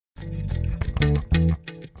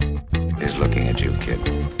is looking at you, kid.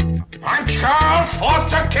 I'm Charles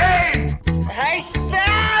Foster Kane! Hey, Stella!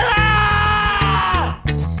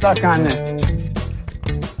 Suck on this.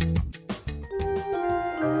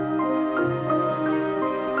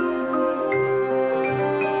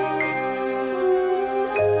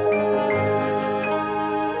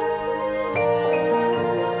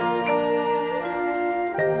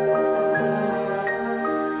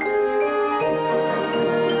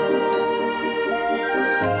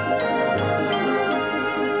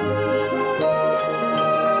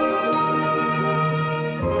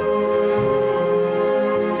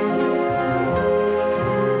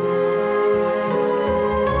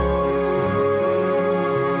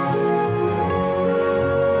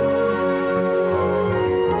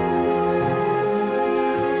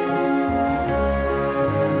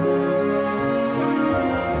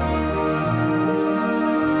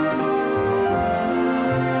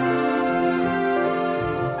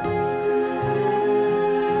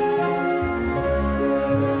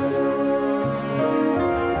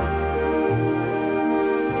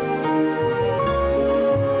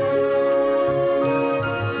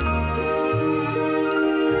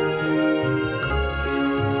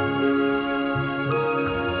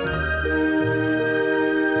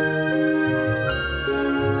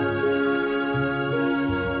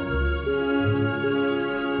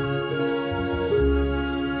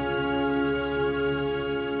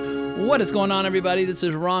 What is going on, everybody? This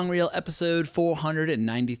is Wrong Reel, episode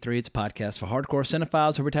 493. It's a podcast for hardcore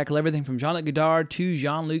cinephiles where we tackle everything from Jean-Luc Godard to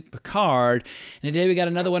Jean-Luc Picard. And today we got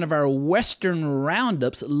another one of our Western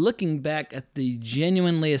roundups looking back at the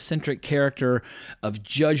genuinely eccentric character of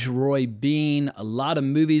Judge Roy Bean. A lot of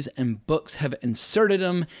movies and books have inserted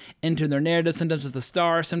him into their narrative, sometimes as the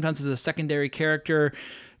star, sometimes as a secondary character.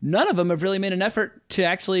 None of them have really made an effort to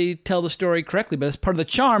actually tell the story correctly, but it's part of the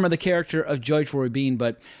charm of the character of Judge Roy Bean.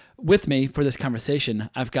 But with me for this conversation,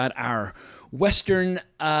 I've got our Western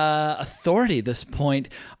authority at this point,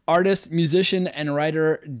 artist, musician, and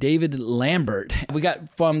writer David Lambert. We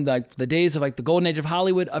got from the days of the golden age of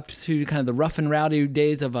Hollywood up to kind of the rough and rowdy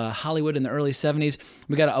days of Hollywood in the early 70s.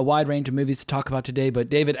 We got a wide range of movies to talk about today. But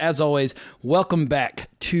David, as always, welcome back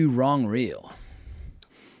to Wrong Reel.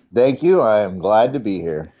 Thank you. I am glad to be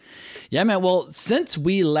here. Yeah, man. Well, since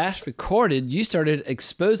we last recorded, you started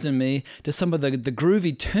exposing me to some of the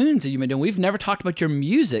groovy tunes that you've been doing. We've never talked about your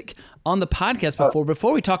music on the podcast before.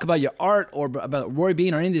 Before we talk about your art or about Roy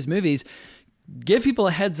Bean or any of these movies, give people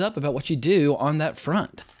a heads up about what you do on that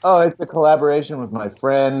front. Oh, it's a collaboration with my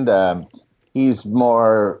friend. He's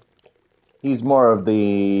more of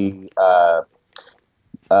the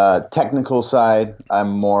technical side. I'm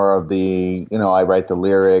more of the, I write the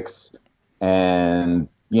lyrics and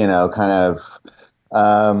kind of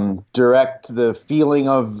direct the feeling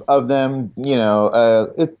of them. I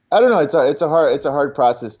don't know. It's a hard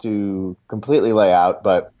process to completely lay out,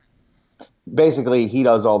 but basically he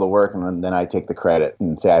does all the work and then I take the credit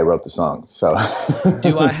and say I wrote the songs. So,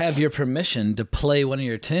 do I have your permission to play one of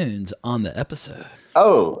your tunes on the episode?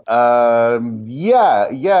 Oh, yeah.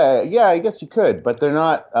 I guess you could, but they're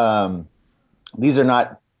not. These are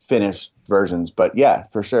not finished versions, but yeah,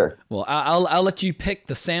 for sure. Well, I'll let you pick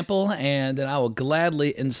the sample, and then I will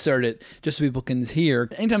gladly insert it just so people can hear.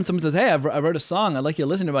 Anytime someone says, "Hey, I wrote a song," I'd like you to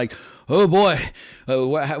listen to it, like, "Oh boy,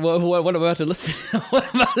 what am I about to listen?" What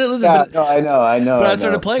am I about to listen? Yeah, no, I know. But I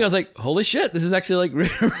started playing. I was like, "Holy shit, this is actually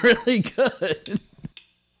really good."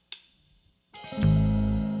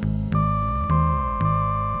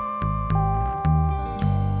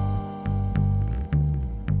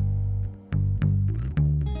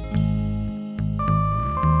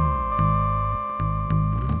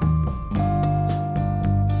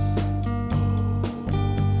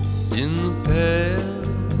 In the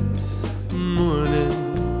pale morning,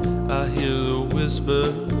 I hear the whisper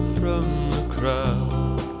from the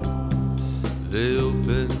crowd. They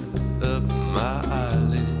open up my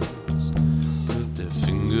eyelids, put their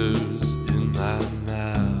fingers in my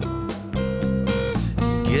mouth.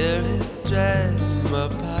 Gary dragged my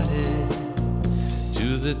body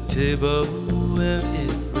to the table where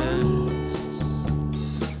it rests.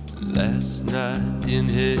 Last night in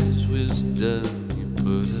his wisdom, he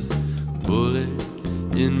put a bullet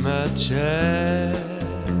in my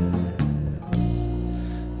chest,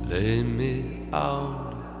 lay me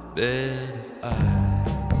on a bed of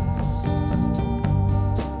ice.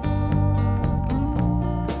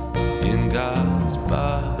 In God's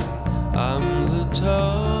body, I'm the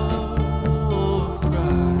toe of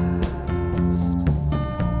Christ,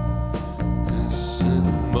 'cause it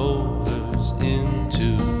molders into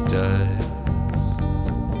dice.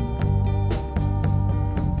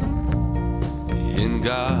 In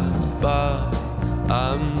God's body,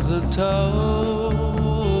 I'm the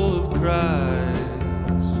toe of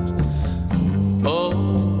Christ. Oh,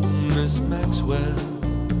 Miss Maxwell,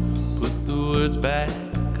 put the words back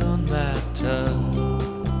on my tongue.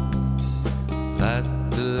 Light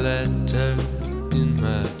the letter in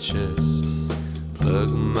my chest,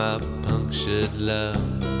 plug my punctured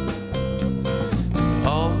lung. And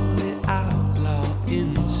all the outlaw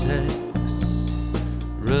insects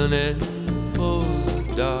running for the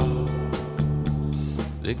dark,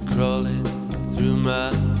 they crawling through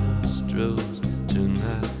my nostrils, turn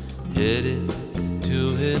my head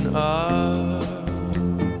into an arc.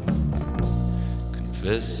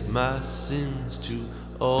 Confess my sins to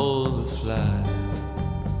all the flies.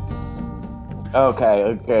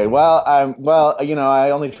 Okay. Well,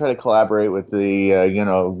 I only try to collaborate with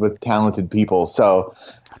with talented people. So,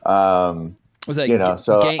 Was that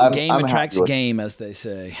so game I'm attracts happy with game, as they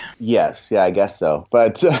say? Yes, yeah, I guess so.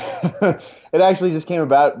 But it actually just came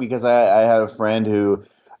about because I had a friend who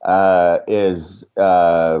is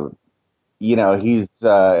he's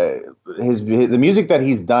the music that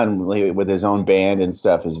he's done with his own band and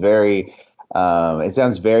stuff is very it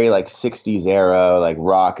sounds very like 60s era, like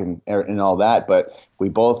rock and all that, but we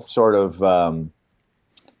both sort of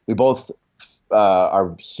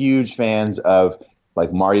are huge fans of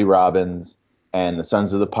like Marty Robbins and the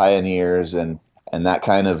Sons of the Pioneers and that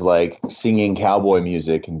kind of like singing cowboy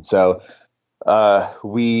music. And so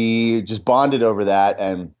we just bonded over that,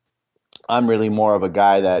 and I'm really more of a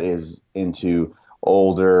guy that is into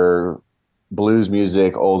older blues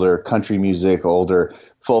music, older country music, older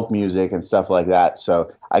folk music and stuff like that.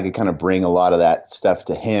 So I could kind of bring a lot of that stuff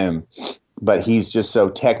to him, but he's just so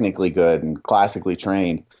technically good and classically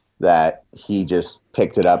trained that he just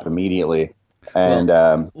picked it up immediately. And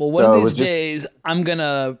one of these days, I'm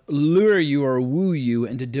gonna lure you or woo you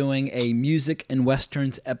into doing a music and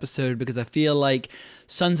westerns episode, because I feel like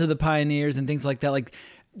Sons of the Pioneers and things like that, like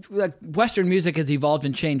Western music has evolved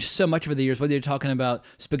and changed so much over the years, whether you're talking about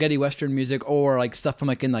spaghetti Western music or like stuff from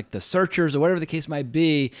like in like the Searchers or whatever the case might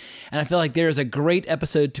be. And I feel like there's a great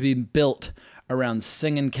episode to be built around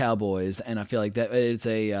singing cowboys, and I feel like that it's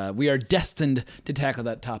we are destined to tackle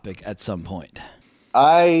that topic at some point.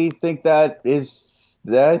 I think that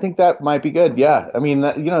might be good. Yeah. I mean,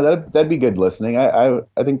 that'd be good listening. I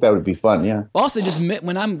think that would be fun. Yeah. Also, just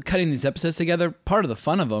when I'm cutting these episodes together, part of the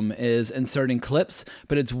fun of them is inserting clips,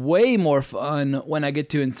 but it's way more fun when I get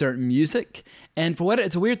to insert music. And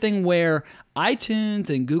it's a weird thing where iTunes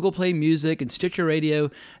and Google Play Music and Stitcher Radio,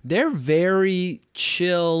 they're very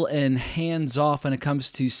chill and hands-off when it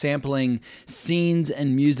comes to sampling scenes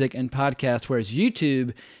and music and podcasts, whereas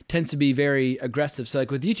YouTube tends to be very aggressive. So like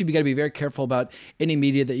with YouTube, you got to be very careful about any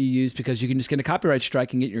media that you use, because you can just get a copyright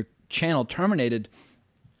strike and get your channel terminated.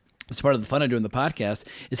 It's part of the fun of doing the podcast,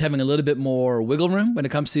 is having a little bit more wiggle room when it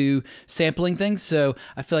comes to sampling things. So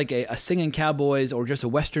I feel like a singing cowboys or just a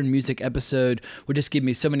Western music episode would just give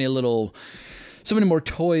me so many more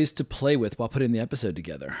toys to play with while putting the episode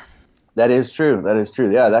together. That is true.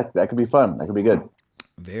 Yeah, that could be fun. That could be good.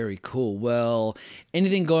 Very cool. Well,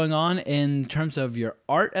 anything going on in terms of your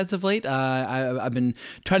art as of late? I've been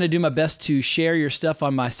trying to do my best to share your stuff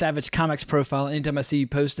on my Savage Comics profile anytime I see you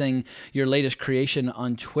posting your latest creation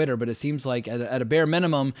on Twitter, but it seems like at a bare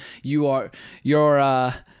minimum, your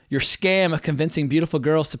scam of convincing beautiful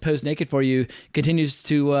girls to pose naked for you continues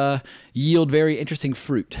to yield very interesting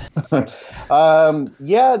fruit.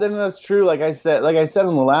 Yeah, then that's true. Like I said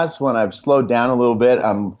on the last one, I've slowed down a little bit.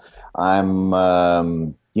 I'm a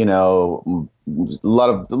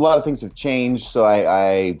lot of things have changed, so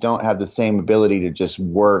I don't have the same ability to just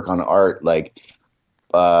work on art like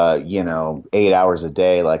 8 hours a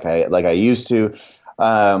day like I used to. So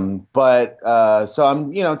I'm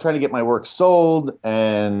trying to get my work sold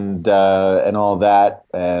and all that,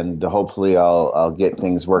 and hopefully I'll get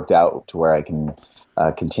things worked out to where I can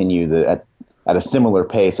continue at a similar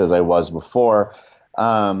pace as I was before.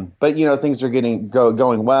 But things are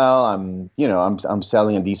going well. I'm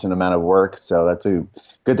selling a decent amount of work, so that's a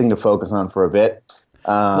good thing to focus on for a bit.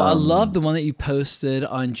 Well, I love the one that you posted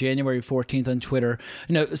on January 14th on Twitter.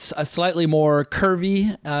 A slightly more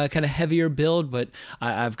curvy, kind of heavier build, but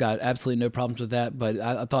I've got absolutely no problems with that. But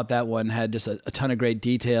I thought that one had just a ton of great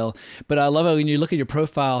detail. But I love it when you look at your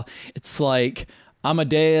profile, it's like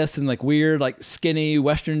Amadeus and like weird, like skinny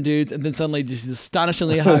Western dudes, and then suddenly just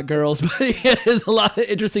astonishingly hot girls. But there's a lot of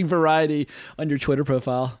interesting variety on your Twitter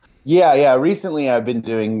profile. Yeah. Recently, I've been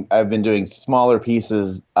doing smaller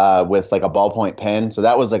pieces with like a ballpoint pen. So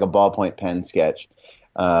that was like a ballpoint pen sketch,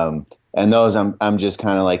 And those I'm just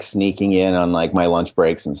kind of like sneaking in on like my lunch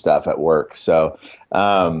breaks and stuff at work. So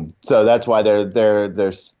that's why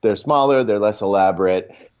they're smaller, they're less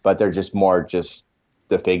elaborate, but they're just more just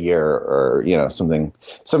the figure or something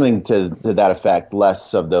to that effect,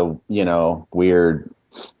 less of the weird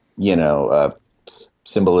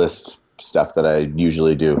symbolist stuff that I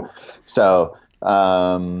usually do. So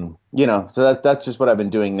so that's just what I've been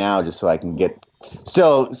doing now, just so I can get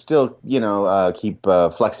still keep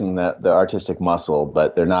flexing the artistic muscle,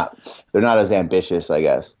 but they're not as ambitious, I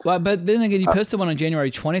guess. Well, but then again, you posted one on January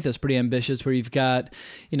 20th that's pretty ambitious, where you've got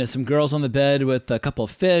some girls on the bed with a couple of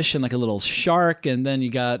fish and like a little shark, and then you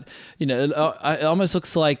got it almost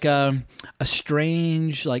looks like a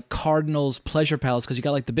strange like Cardinals pleasure palace, because you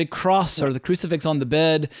got like the big cross or the crucifix on the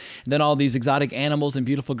bed, and then all these exotic animals and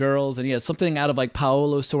beautiful girls, and something out of like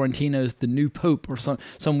Paolo Sorrentino's The New Pope, or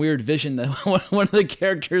some weird vision that one of the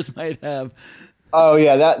characters might have. Oh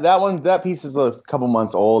yeah, that piece is a couple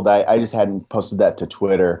months old. I just hadn't posted that to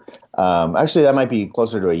Twitter. Actually, that might be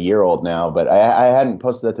closer to a year old now, but I hadn't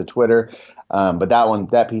posted that to Twitter. But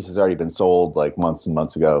that piece has already been sold like months and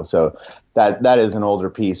months ago. So that is an older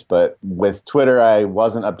piece. But with Twitter, I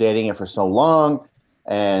wasn't updating it for so long,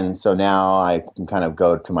 and so now I can kind of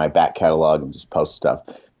go to my back catalog and just post stuff.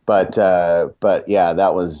 But yeah,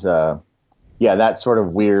 that was that sort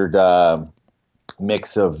of weird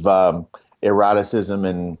mix of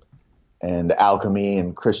eroticism and alchemy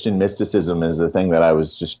and Christian mysticism is the thing that I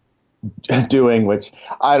was just doing, which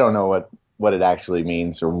I don't know what it actually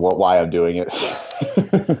means or why I'm doing it.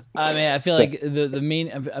 I mean, I feel like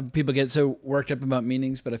the people get so worked up about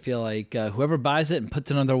meanings, but I feel like whoever buys it and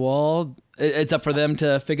puts it on their wall, it's up for them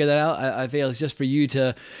to figure that out. I feel it's just for you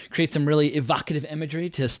to create some really evocative imagery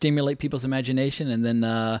to stimulate people's imagination, and then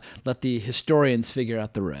let the historians figure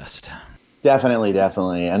out the rest. Definitely.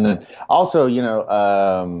 And then also,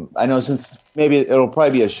 I know since maybe it'll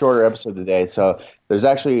probably be a shorter episode today, so there's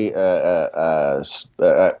actually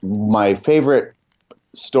my favorite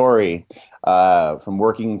story from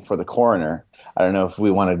working for the coroner. I don't know if we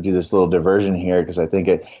want to do this little diversion here, because I think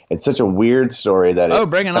it's such a weird story that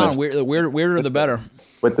bring it on. Weirder the better.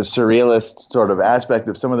 With the surrealist sort of aspect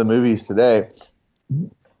of some of the movies today.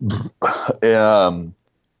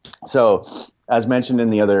 So, as mentioned in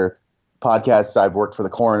the other podcasts, I've worked for the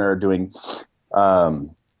coroner doing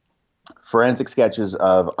forensic sketches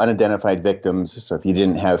of unidentified victims. So if you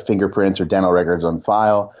didn't have fingerprints or dental records on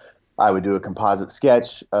file, I would do a composite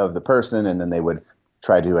sketch of the person, and then they would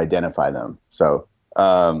try to identify them. So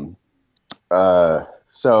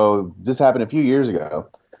so this happened a few years ago,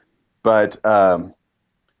 but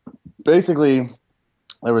basically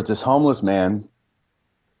there was this homeless man,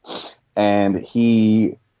 and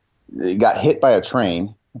he got hit by a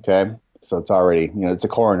train. Okay. So it's already, it's a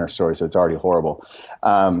coroner story, so it's already horrible.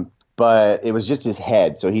 But it was just his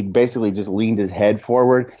head. So he basically just leaned his head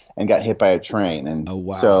forward and got hit by a train. And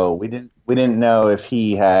so we didn't know if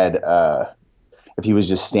he had, if he was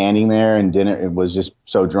just standing there and was just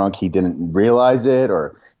so drunk he didn't realize it,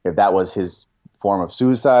 or if that was his form of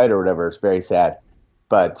suicide or whatever. It's very sad.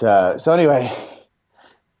 But so anyway,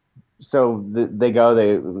 so they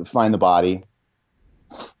find the body.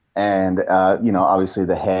 And, obviously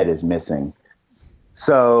the head is missing.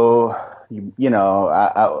 So,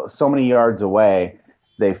 so many yards away,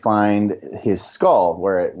 they find his skull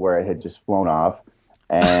where it had just flown off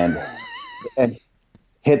and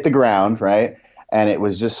hit the ground, right? And it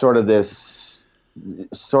was just sort of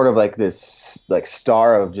like this like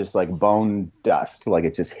star of just like bone dust, like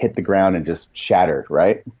it just hit the ground and just shattered,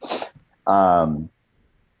 right?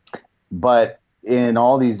 But in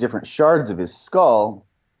all these different shards of his skull,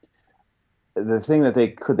 the thing that they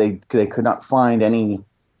could not find any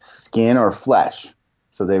skin or flesh,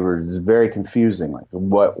 so they were very confusing, like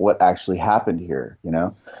what actually happened here,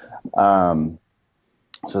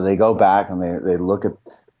 so they go back and they look at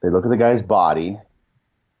the guy's body,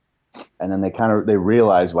 and then they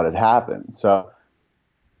realize what had happened. So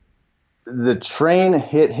the train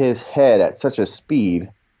hit his head at such a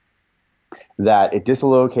speed that it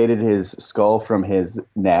dislocated his skull from his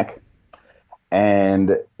neck,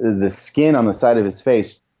 and the skin on the side of his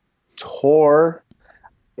face tore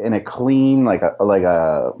in a clean, like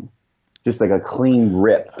a clean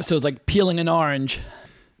rip. So it's like peeling an orange.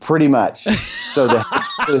 Pretty much. So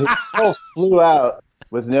his skull flew out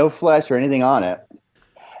with no flesh or anything on it.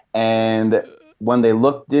 And when they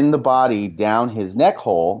looked in the body down his neck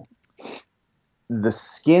hole, the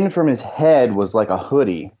skin from his head was like a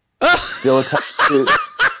hoodie, still attached to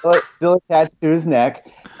still attached to his neck,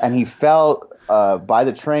 and he fell by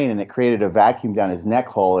the train, and it created a vacuum down his neck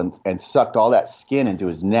hole and sucked all that skin into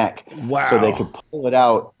his neck. Wow. So they could pull it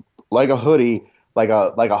out like a hoodie, like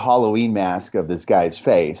a Halloween mask of this guy's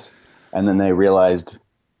face. And then they realized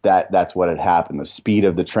that that's what had happened. The speed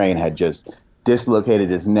of the train had just dislocated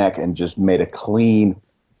his neck and just made a clean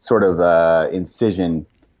sort of incision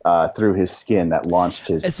through his skin that launched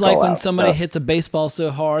his It's skull like when out. somebody hits a baseball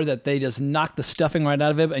so hard that they just knock the stuffing right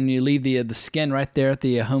out of it, and you leave the skin right there at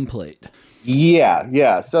the home plate.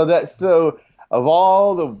 Yeah. So of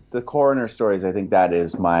all the coroner stories, I think that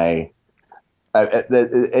is my.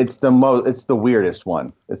 It's the weirdest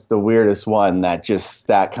one. It's the weirdest one that just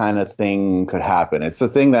that kind of thing could happen. It's the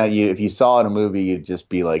thing that if you saw in a movie, you'd just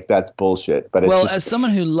be like, "That's bullshit." But it's as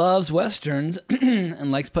someone who loves westerns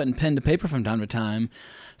and likes putting pen to paper from time to time,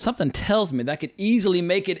 something tells me that could easily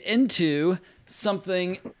make it into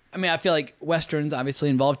something. I mean, I feel like westerns obviously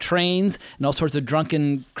involve trains and all sorts of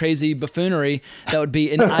drunken, crazy buffoonery. That would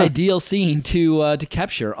be an ideal scene to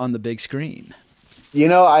capture on the big screen.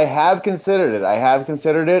 I have considered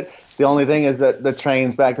it. The only thing is that the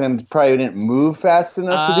trains back then probably didn't move fast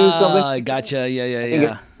enough to do something. Gotcha. Yeah. I think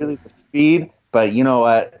it's really the speed, but you know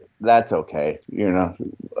what? That's okay.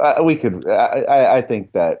 We could. I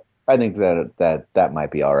think that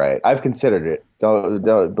might be all right. I've considered it.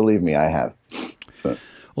 Don't believe me. I have.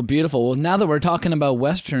 Well, beautiful. Well, now that we're talking about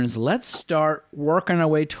westerns, let's start working our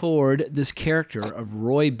way toward this character of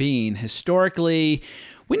Roy Bean. Historically,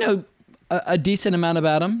 we know a decent amount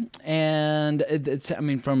about him, and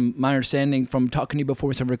from my understanding from talking to you before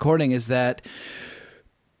we started recording, is that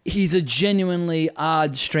he's a genuinely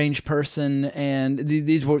odd, strange person, and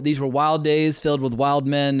these were wild days filled with wild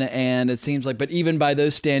men, and it seems like, but even by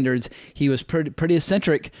those standards, he was pretty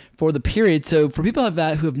eccentric for the period. So for people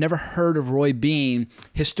who have never heard of Roy Bean,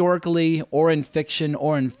 historically or in fiction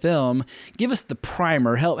or in film, give us the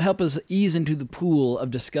primer. Help us ease into the pool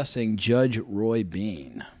of discussing Judge Roy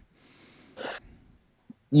Bean.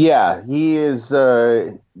 Yeah, he is,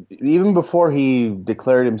 even before he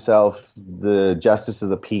declared himself the justice of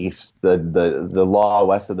the peace, the law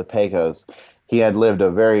west of the Pecos, he had lived a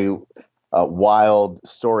very wild,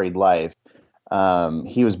 storied life.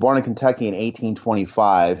 He was born in Kentucky in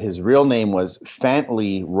 1825. His real name was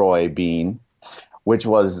Fantley Roy Bean, which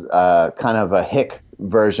was kind of a hick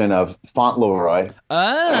version of Fauntleroy.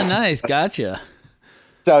 Ah, nice. Gotcha.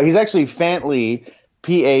 So he's actually Fantley,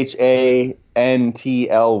 Phantly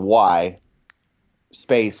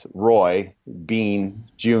space Roy Bean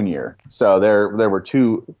Jr. So there were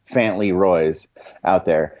two Fantley Roys out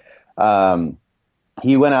there.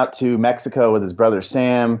 He went out to Mexico with his brother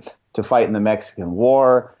Sam to fight in the Mexican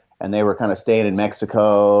War, and they were kind of staying in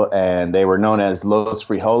Mexico, and they were known as Los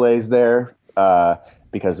Frijoles there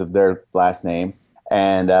because of their last name.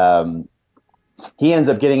 And he ends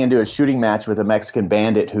up getting into a shooting match with a Mexican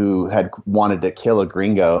bandit who had wanted to kill a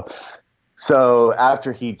gringo. So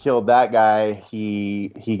after he killed that guy,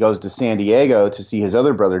 he goes to San Diego to see his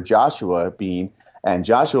other brother, Joshua Bean. And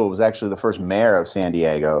Joshua was actually the first mayor of San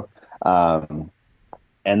Diego. And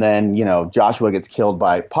then, Joshua gets killed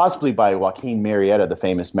possibly by Joaquin Murrieta, the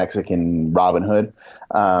famous Mexican Robin Hood.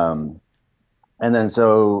 And then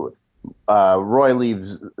so Roy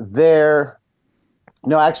leaves there.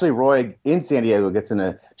 No, actually, Roy in San Diego gets in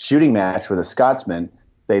a shooting match with a Scotsman.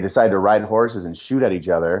 They decide to ride horses and shoot at each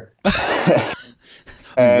other.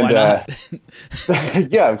 And why not?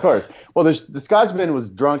 yeah, of course. Well, the Scotsman was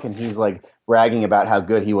drunk, and he's like bragging about how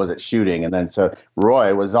good he was at shooting. And then so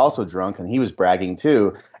Roy was also drunk, and he was bragging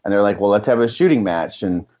too. And they're like, well, let's have a shooting match.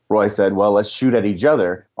 And Roy said, well, let's shoot at each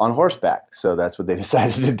other on horseback. So that's what they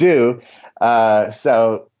decided to do.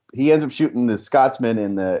 So he ends up shooting the Scotsman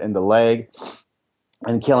in the leg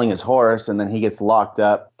and killing his horse, and then he gets locked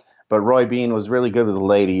up. But Roy Bean was really good with the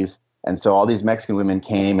ladies, and so all these Mexican women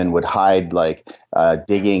came and would hide like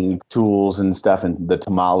digging tools and stuff and the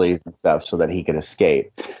tamales and stuff so that he could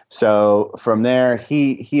escape. So from there,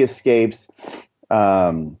 he escapes,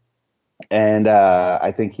 and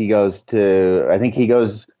I think he goes. I think he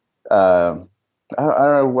goes to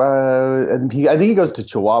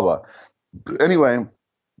Chihuahua. Anyway,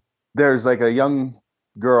 there's like a young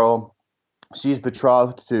girl. She's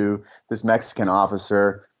betrothed to this Mexican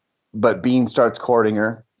officer, but Bean starts courting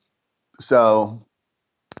her. So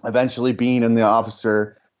eventually Bean and the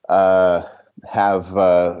officer have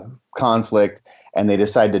conflict, and they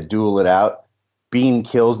decide to duel it out. Bean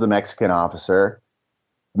kills the Mexican officer.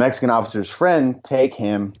 The Mexican officer's friend take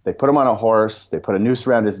him. They put him on a horse. They put a noose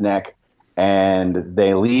around his neck, and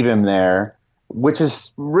they leave him there, which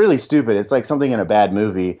is really stupid. It's like something in a bad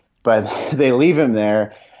movie, but they leave him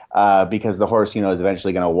there. because the horse, is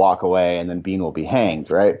eventually going to walk away and then Bean will be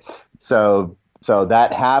hanged, right? So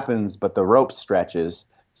that happens, but the rope stretches.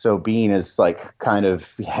 So Bean is like kind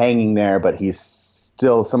of hanging there, but he's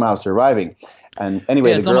still somehow surviving. And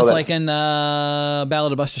anyway, it's almost like in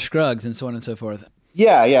Ballad of Buster Scruggs and so on and so forth.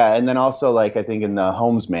 Yeah. And then also like I think in the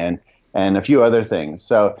Homesman and a few other things.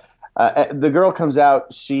 So the girl comes out.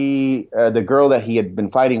 The girl that he had been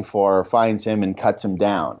fighting for finds him and cuts him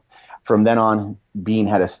down. From then on, Bean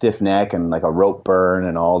had a stiff neck and like a rope burn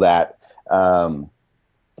and all that.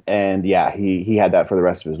 And yeah, he had that for the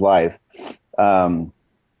rest of his life.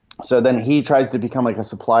 So then he tries to become like a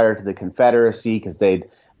supplier to the Confederacy because they'd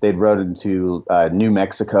rode into New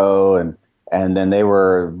Mexico and then they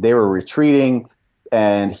were retreating,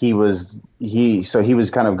 and he was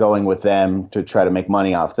kind of going with them to try to make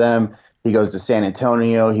money off them. He goes to San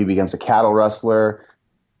Antonio. He becomes a cattle rustler.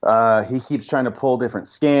 He keeps trying to pull different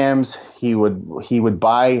scams. He would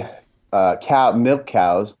buy milk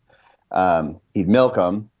cows. He'd milk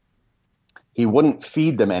them. He wouldn't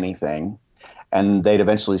feed them anything, and they'd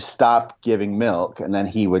eventually stop giving milk. And then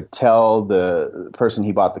he would tell the person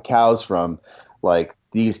he bought the cows from, like,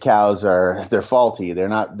 these cows they're faulty. They're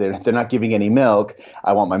not giving any milk.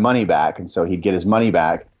 I want my money back. And so he'd get his money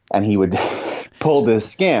back, and he would pull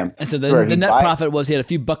this scam. And so the net profit was he had a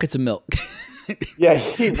few buckets of milk. Yeah,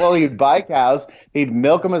 he'd buy cows, he'd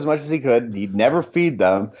milk them as much as he could, he'd never feed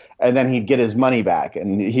them, and then he'd get his money back.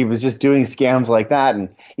 And he was just doing scams like that. And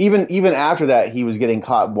even after that, he was getting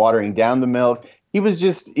caught watering down the milk. He was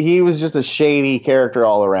just a shady character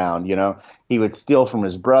all around. He would steal from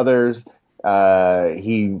his brothers.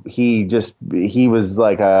 He was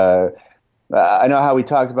like I know how we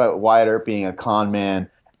talked about Wyatt Earp being a con man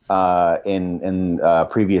in a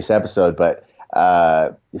previous episode, but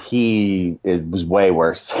it was way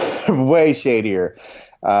worse, way shadier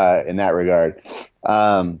in that regard.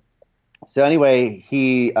 So anyway,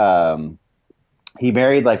 he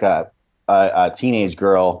married like a teenage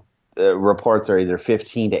girl. Reports are either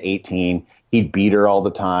 15 to 18. He'd beat her all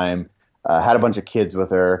the time. Had a bunch of kids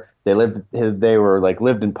with her. They lived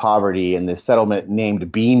in poverty in this settlement named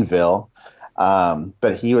Beanville.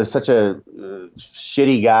 But he was such a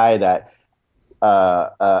shitty guy that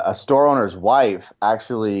a store owner's wife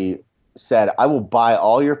actually said, "I will buy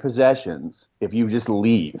all your possessions if you just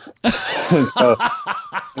leave."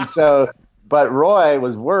 But Roy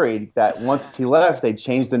was worried that once he left, they'd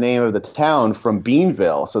change the name of the town from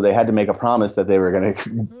Beanville. So they had to make a promise that they were going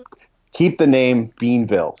to keep the name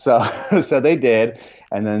Beanville. So they did.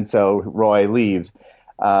 And then so Roy leaves.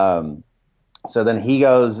 So then he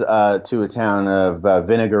goes to a town of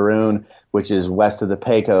Vinegaroon, which is west of the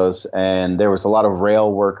Pecos, and there was a lot of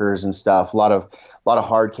rail workers and stuff, a lot of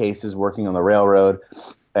hard cases working on the railroad,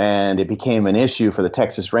 and it became an issue for the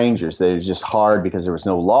Texas Rangers. They were just hard because there was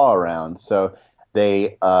no law around, so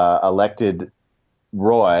they elected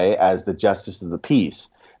Roy as the justice of the peace.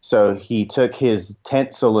 So he took his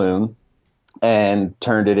tent saloon and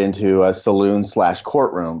turned it into a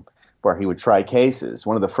saloon/courtroom where he would try cases.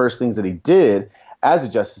 One of the first things that he did as a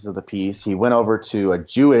justice of the peace, he went over to a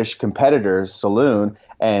Jewish competitor's saloon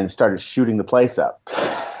and started shooting the place up.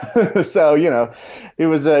 So, it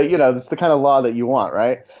was it's the kind of law that you want,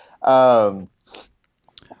 right?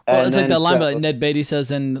 Well, it's like that line that Ned Beatty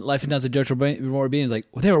says in Life and Times of Judge Roy Bean. He's like,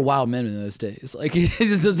 well, they were wild men in those days. Like,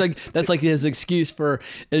 it's just like that's like his excuse for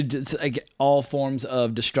like all forms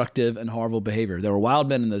of destructive and horrible behavior. There were wild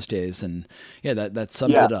men in those days, and yeah, that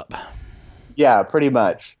sums it up. Yeah, pretty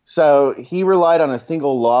much. So he relied on a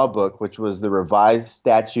single law book, which was the Revised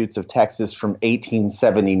Statutes of Texas from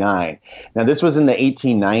 1879. Now, this was in the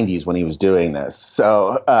 1890s when he was doing this.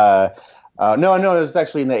 So, no, it was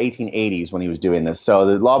actually in the 1880s when he was doing this. So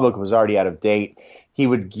the law book was already out of date. He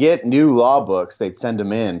would get new law books. They'd send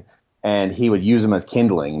them in, and he would use them as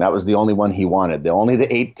kindling. That was the only one he wanted, only the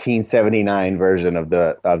 1879 version of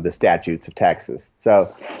the Statutes of Texas.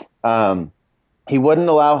 So, he wouldn't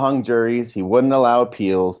allow hung juries. He wouldn't allow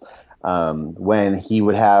appeals. When he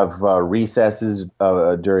would have recesses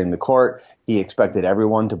during the court, he expected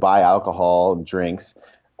everyone to buy alcohol and drinks.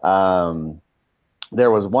 There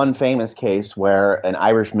was one famous case where an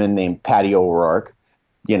Irishman named Paddy O'Rourke,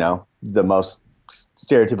 the most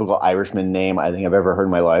stereotypical Irishman name I think I've ever heard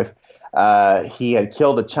in my life, he had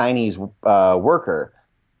killed a Chinese worker.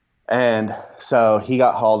 And so he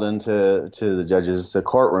got hauled into the judge's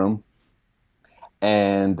courtroom.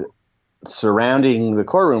 And surrounding the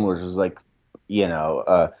courtroom was like,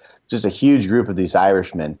 just a huge group of these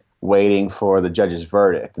Irishmen waiting for the judge's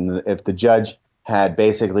verdict. And if the judge had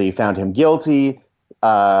basically found him guilty,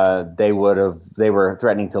 they were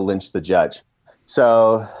threatening to lynch the judge.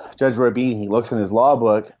 So Judge Roy Bean, he looks in his law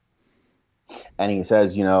book and he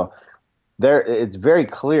says, there it's very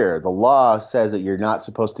clear. The law says that you're not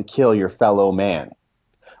supposed to kill your fellow man.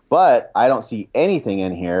 But I don't see anything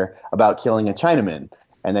in here about killing a Chinaman.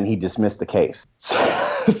 And then he dismissed the case.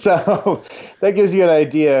 So that gives you an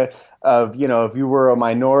idea of, if you were a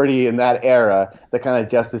minority in that era, the kind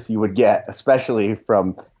of justice you would get, especially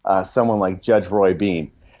from someone like Judge Roy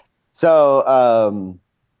Bean. So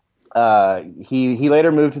he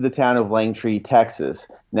later moved to the town of Langtree, Texas.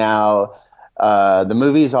 Now, the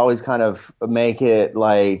movies always kind of make it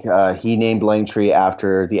like he named Langtree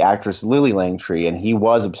after the actress Lily Langtree, and he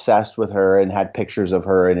was obsessed with her and had pictures of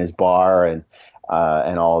her in his bar and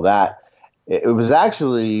all that. It was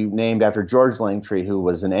actually named after George Langtree, who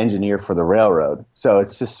was an engineer for the railroad. So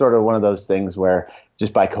it's just sort of one of those things where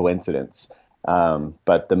just by coincidence.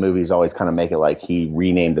 But the movies always kind of make it like he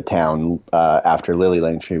renamed the town after Lily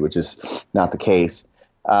Langtree, which is not the case.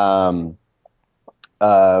 But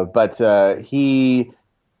he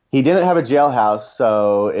didn't have a jailhouse,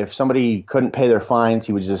 so if somebody couldn't pay their fines,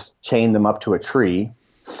 he would just chain them up to a tree.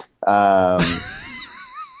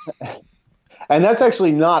 And that's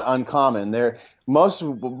actually not uncommon. Most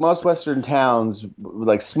Western towns,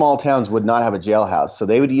 like small towns, would not have a jailhouse, so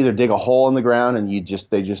they would either dig a hole in the ground and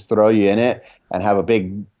they just throw you in it and have a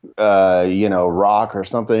big rock or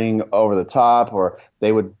something over the top, or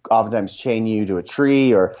they would oftentimes chain you to a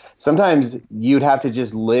tree, or sometimes you'd have to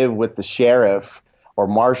just live with the sheriff or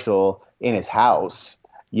marshal in his house,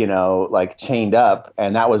 like chained up.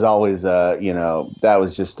 And that was always, that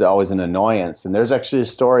was just always an annoyance. And there's actually a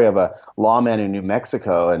story of a lawman in New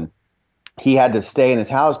Mexico, and he had to stay in his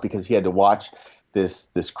house because he had to watch this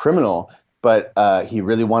criminal, but he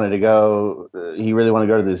really wanted to go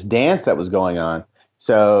to this dance that was going on.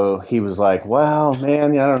 So he was like, well,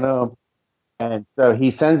 man, I don't know. And so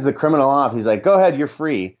he sends the criminal off. He's like, go ahead, you're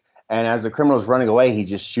free. And as the criminal's running away, he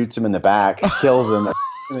just shoots him in the back, kills him, and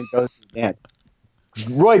then goes to the dance.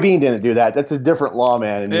 Roy Bean didn't do that. That's a different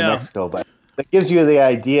lawman in New Mexico. But that gives you the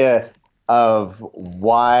idea of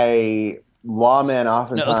why lawmen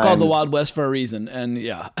oftentimes... No, it's called the Wild West for a reason, and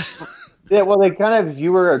yeah. Yeah, well, they kind of, if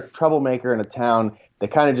you were a troublemaker in a town, they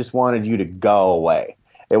kind of just wanted you to go away.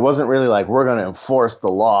 It wasn't really like, we're going to enforce the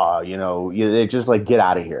law, they just like, get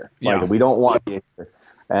out of here. Yeah. Like, we don't want you here.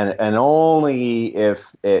 And only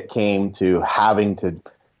if it came to having to,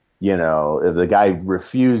 if the guy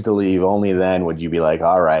refused to leave, only then would you be like,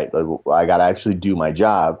 all right, I got to actually do my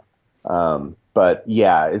job. But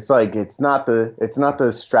yeah, it's like, it's not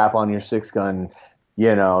the strap on your 6-gun,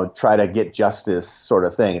 try to get justice sort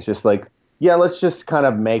of thing. It's just like, yeah, let's just kind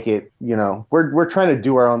of make it, we're trying to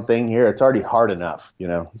do our own thing here. It's already hard enough,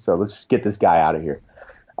 so let's just get this guy out of here.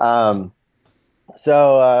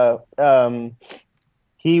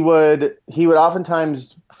 He would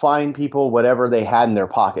oftentimes fine people whatever they had in their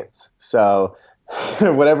pockets. So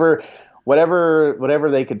whatever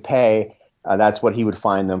they could pay, that's what he would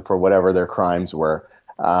fine them for, whatever their crimes were.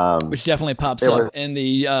 Which definitely pops up in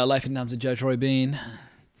the Life and Times of Judge Roy Bean.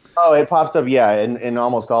 Oh, it pops up, yeah, in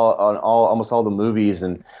almost all the movies.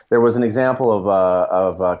 And there was an example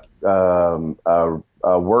of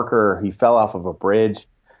a worker. He fell off of a bridge,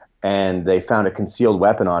 and they found a concealed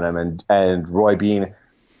weapon on him, and Roy Bean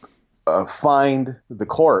fined the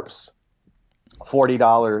corpse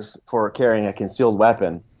 $40 for carrying a concealed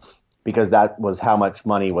weapon, because that was how much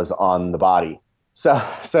money was on the body.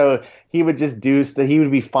 So he would just he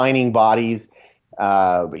would be fining bodies.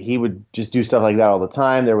 He would just do stuff like that all the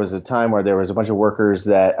time. There was a time where there was a bunch of workers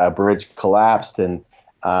that a bridge collapsed, and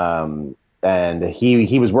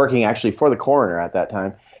he was working actually for the coroner at that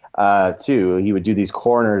time too. He would do these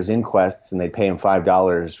coroner's inquests, and they'd pay him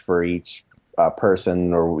 $5 for each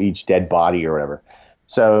person or each dead body or whatever.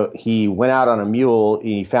 So he went out on a mule.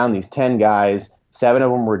 He found these 10 guys. 7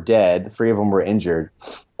 of them were dead. 3 of them were injured.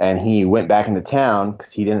 And he went back into town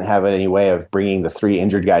because he didn't have any way of bringing the 3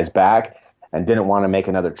 injured guys back, and didn't want to make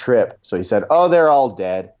another trip. So he said, oh, they're all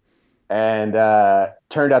dead. And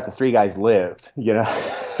turned out the 3 guys lived,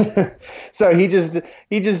 So he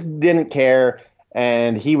just didn't care.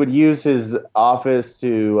 And he would use his office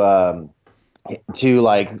to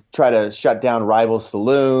like try to shut down rival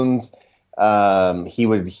saloons. He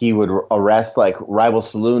would arrest like rival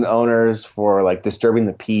saloon owners for like disturbing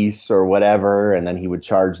the peace or whatever, and then he would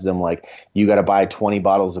charge them like, you got to buy 20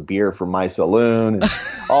 bottles of beer from my saloon, and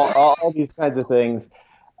all these kinds of things.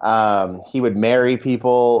 He would marry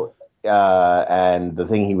people, and the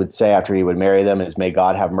thing he would say after he would marry them is, "May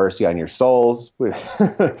God have mercy on your souls."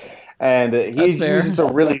 And he was just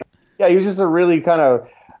a really kind of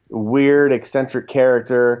weird, eccentric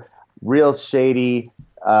character, real shady.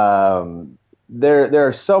 there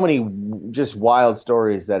are so many just wild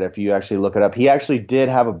stories that if you actually look it up, he actually did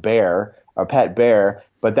have a pet bear,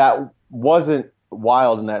 but that wasn't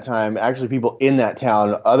wild in that time. Actually, people in that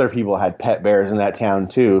town, other people had pet bears in that town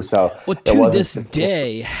too. So well, to this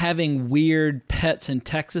day, having weird pets in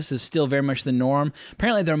Texas is still very much the norm.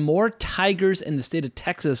 Apparently, there are more tigers in the state of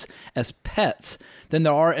Texas as pets than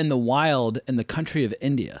there are in the wild in the country of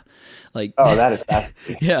India. Like, oh, that is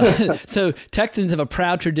fascinating. Yeah. So Texans have a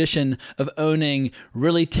proud tradition of owning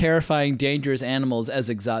really terrifying, dangerous animals as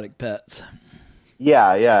exotic pets.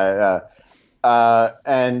 Yeah.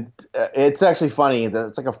 And it's actually funny that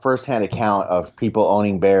it's like a firsthand account of people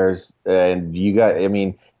owning bears. And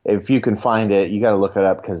if you can find it, you got to look it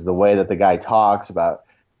up, because the way that the guy talks about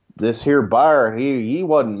this here bear, he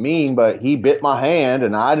wasn't mean, but he bit my hand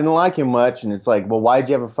and I didn't like him much. And it's like, well, why'd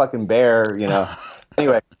you have a fucking bear?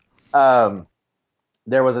 Anyway,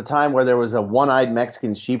 there was a time where there was a one-eyed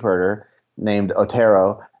Mexican sheep herder named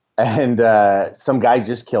Otero, and some guy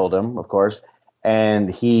just killed him, of course. And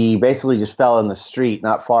he basically just fell in the street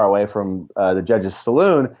not far away from the judge's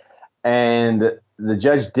saloon. And the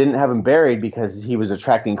judge didn't have him buried because he was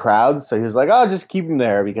attracting crowds. So he was like, oh, just keep him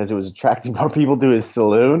there, because it was attracting more people to his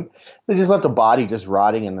saloon. They just left a body just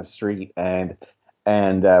rotting in the street. And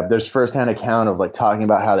there's firsthand account of like talking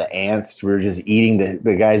about how the ants were just eating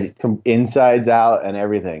the guy's insides out and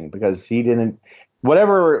everything, because he didn't,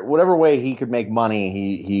 whatever way he could make money,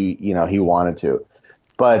 he wanted to.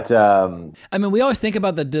 But I mean, we always think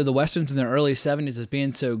about the Westerns in the early 70s as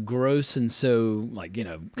being so gross and so, like,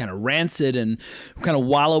 kind of rancid and kind of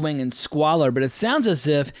wallowing in squalor. But it sounds as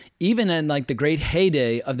if even in like the great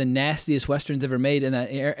heyday of the nastiest Westerns ever made in that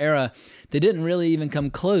era, they didn't really even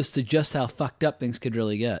come close to just how fucked up things could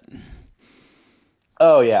really get.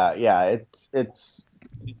 Oh yeah. It's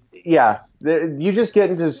you just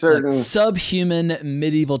get into certain like subhuman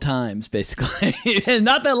medieval times, basically. And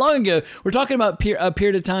not that long ago. We're talking about a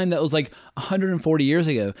period of time that was like 140 years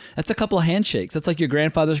ago. That's a couple of handshakes. That's like your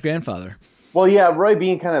grandfather's grandfather. Well, yeah, Roy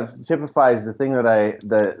Bean kind of typifies the thing that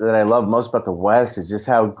I love most about the West is just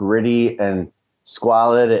how gritty and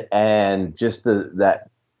squalid and just that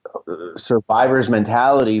survivor's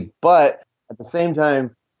mentality, but at the same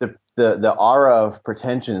time, the aura of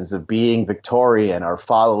pretensions of being Victorian or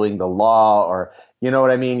following the law, or you know what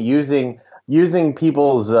I mean, using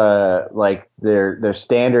people's like their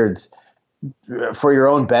standards for your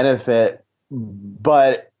own benefit,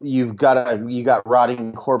 but you got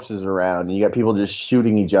rotting corpses around, and you got people just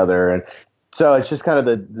shooting each other, and so it's just kind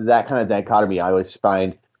of that kind of dichotomy I always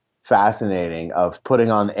find fascinating, of putting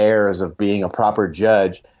on airs of being a proper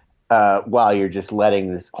judge while you're just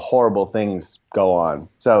letting these horrible things go on.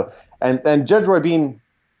 So, and Judge Roy Bean,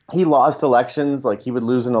 he lost elections. Like, he would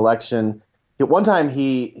lose an election. At one time,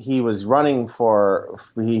 he was running for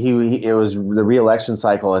it was the re-election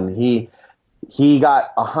cycle, and he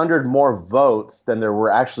got 100 more votes than there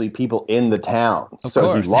were actually people in the town. Of so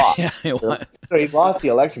course. He lost. Yeah, so he lost the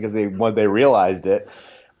election because they realized it.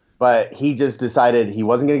 But he just decided he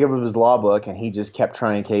wasn't going to give up his law book, and he just kept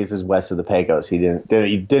trying cases west of the Pecos. He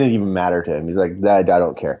didn't even matter to him. He's like, I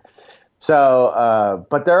don't care. So,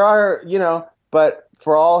 but there are, but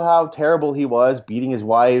for all how terrible he was, beating his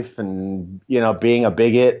wife and, being a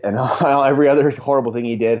bigot and every other horrible thing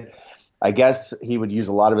he did, I guess he would use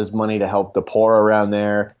a lot of his money to help the poor around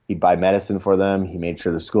there. He'd buy medicine for them. He made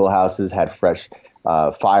sure the schoolhouses had fresh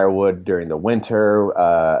firewood during the winter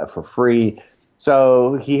for free.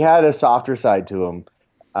 So he had a softer side to him,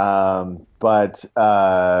 but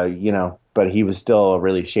he was still a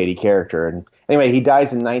really shady character. And anyway, he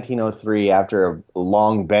dies in 1903 after a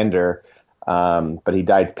long bender, but he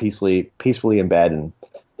died peacefully in bed, and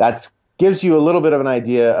that gives you a little bit of an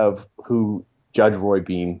idea of who Judge Roy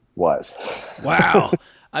Bean was. Wow.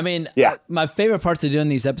 I mean, yeah. My favorite parts of doing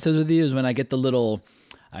these episodes with you is when I get the little,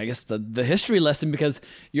 I guess the history lesson, because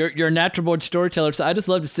you're a natural born storyteller. So I just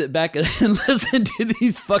love to sit back and listen to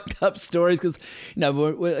these fucked up stories, because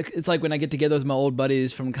it's like when I get together with my old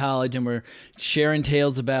buddies from college and we're sharing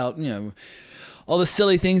tales about all the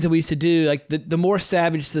silly things that we used to do. Like the more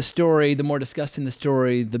savage the story, the more disgusting the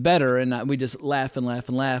story, the better. And we just laugh and laugh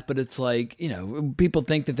and laugh. But it's like, people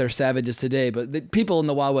think that they're savages today, but the people in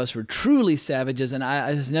the Wild West were truly savages. And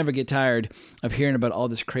I just never get tired of hearing about all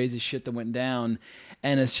this crazy shit that went down.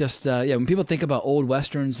 And it's just, when people think about old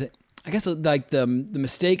Westerns, I guess like the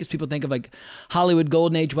mistake is people think of like Hollywood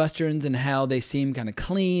Golden Age Westerns and how they seem kind of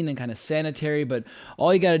clean and kind of sanitary. But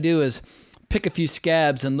all you got to do is pick a few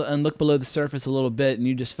scabs and look below the surface a little bit, and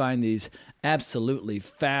you just find these absolutely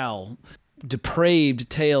foul, depraved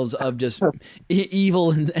tales of just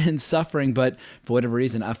evil and suffering. But for whatever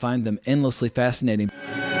reason, I find them endlessly fascinating.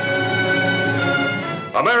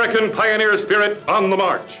 American pioneer spirit on the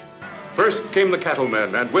march. First came the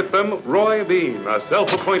cattlemen, and with them Roy Bean, a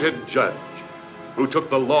self-appointed judge, who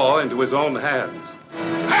took the law into his own hands.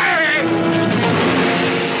 Hey!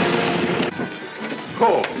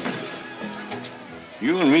 Cole.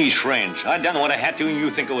 You and me's friends. I done what I had to and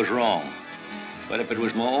you think I was wrong. But if it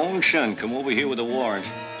was my own son come over here with a warrant,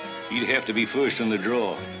 he'd have to be first in the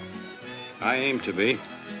draw. I aim to be.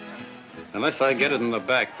 Unless I get it in the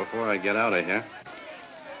back before I get out of here.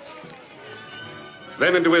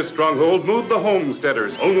 Then into his stronghold moved the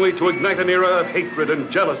homesteaders, only to ignite an era of hatred and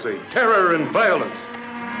jealousy, terror and violence.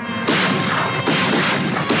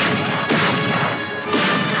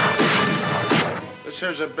 This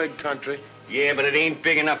here's a big country. Yeah, but it ain't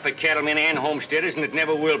big enough for cattlemen and homesteaders, and it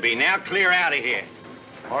never will be. Now clear out of here.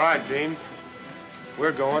 All right, Dean.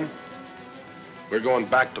 We're going. We're going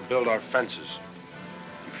back to build our fences.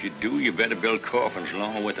 If you do, you better build coffins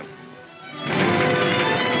along with them.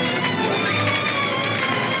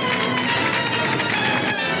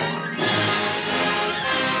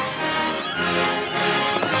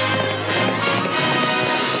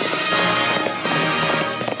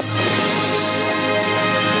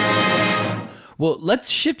 Well, let's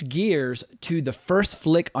shift gears to the first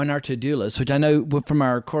flick on our to-do list, which I know from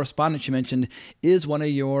our correspondence you mentioned is one of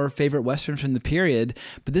your favorite Westerns from the period.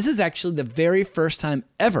 But this is actually the very first time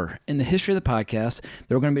ever in the history of the podcast that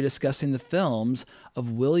we're going to be discussing the films of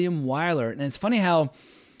William Wyler. And it's funny how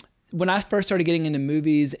when I first started getting into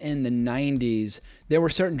movies in the 90s, there were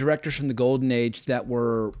certain directors from the Golden Age that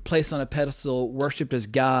were placed on a pedestal, worshipped as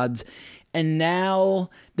gods. And now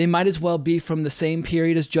they might as well be from the same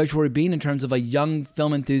period as Judge Roy Bean in terms of a young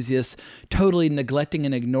film enthusiast totally neglecting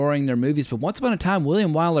and ignoring their movies. But once upon a time,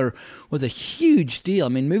 William Wyler was a huge deal. I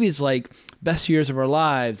mean, movies like Best Years of Our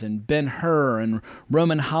Lives and Ben-Hur and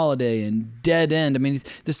Roman Holiday and Dead End. I mean,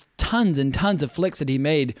 there's tons and tons of flicks that he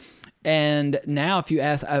made. And now if you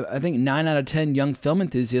ask, I think 9 out of 10 young film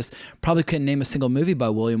enthusiasts probably couldn't name a single movie by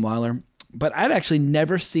William Wyler. But I'd actually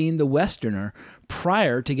never seen The Westerner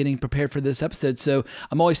prior to getting prepared for this episode, so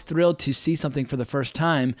I'm always thrilled to see something for the first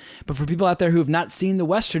time. But for people out there who have not seen The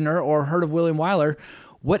Westerner or heard of William Wyler,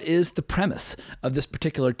 what is the premise of this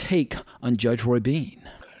particular take on Judge Roy Bean?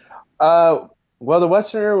 Well, The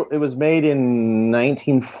Westerner, it was made in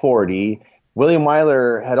 1940. William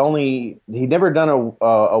Wyler he'd never done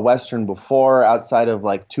a Western before outside of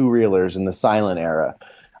like two-reelers in the silent era.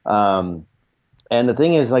 And the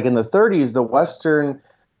thing is, like in the 30s, the Western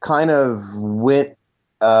kind of went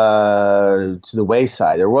to the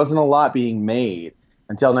wayside. There wasn't a lot being made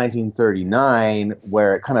until 1939,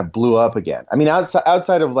 where it kind of blew up again. I mean,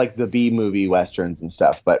 outside of like the B-movie Westerns and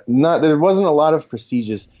stuff, but there wasn't a lot of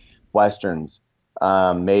prestigious Westerns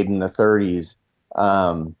made in the 30s.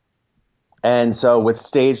 And so with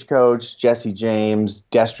Stagecoach, Jesse James,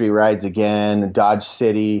 Destry Rides Again, Dodge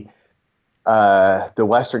City, the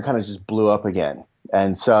Western kind of just blew up again.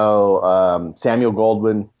 And so Samuel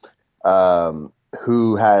Goldwyn,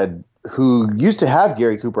 who used to have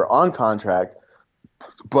Gary Cooper on contract,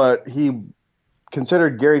 but he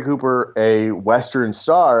considered Gary Cooper a Western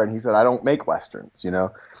star, and he said, I don't make Westerns, you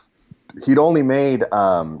know. He'd only made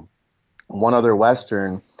one other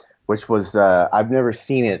Western, which was, I've never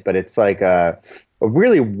seen it, but it's like a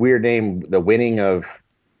really weird name, The Winning of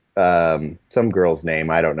some girl's name,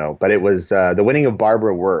 I don't know, but it was The Winning of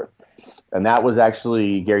Barbara Worth, and that was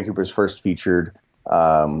actually Gary Cooper's first featured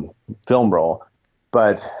film role.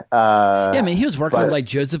 But yeah, I mean, he was working with like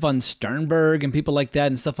Joseph von Sternberg and people like that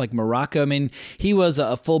and stuff like Morocco. I mean, he was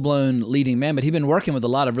a full-blown leading man, but he'd been working with a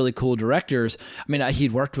lot of really cool directors. I mean,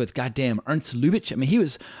 he'd worked with goddamn Ernst Lubitsch. I mean, he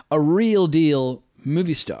was a real deal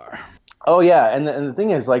movie star. Oh yeah, and the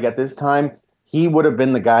thing is, like at this time, he would have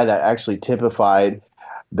been the guy that actually typified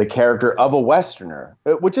the character of a Westerner,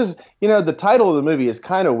 which is, you know, the title of the movie is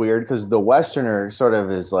kind of weird because the Westerner sort of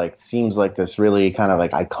is like, seems like this really kind of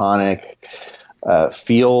like iconic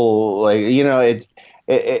feel, like, you know,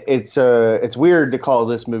 it's weird to call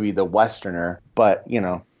this movie The Westerner, but you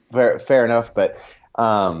know, fair enough.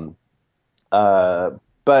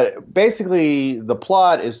 But basically the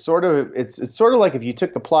plot is sort of, it's sort of like if you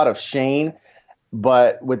took the plot of Shane,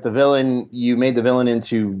 but with the villain, you made the villain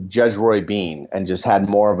into Judge Roy Bean and just had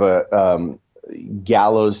more of a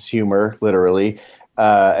gallows humor, literally,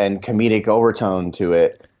 and comedic overtone to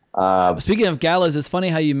it. Speaking of gallows, it's funny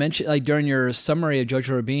how you mentioned, like during your summary of Judge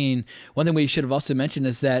Roy Bean, one thing we should have also mentioned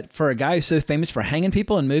is that for a guy who's so famous for hanging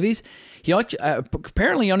people in movies, he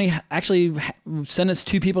apparently only actually sentenced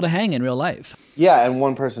 2 people to hang in real life. Yeah, and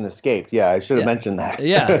 1 person escaped. Yeah, I should have mentioned that.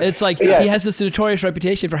 Yeah, it's like Yeah. he has this notorious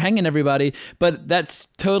reputation for hanging everybody, but that's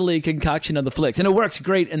totally a concoction of the flicks. And it works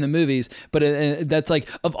great in the movies, but that's like,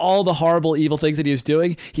 of all the horrible, evil things that he was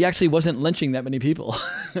doing, he actually wasn't lynching that many people.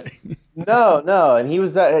 No, and he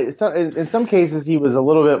was in some cases he was a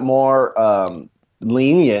little bit more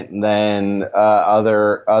lenient than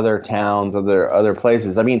other towns, other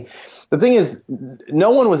places. I mean, the thing is, no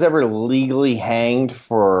one was ever legally hanged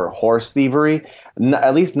for horse thievery,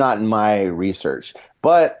 at least not in my research.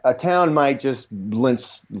 But a town might just lynch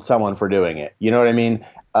someone for doing it. You know what I mean?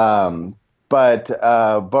 But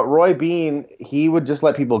Roy Bean, he would just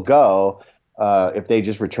let people go if they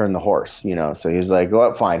just returned the horse. You know, so he was like,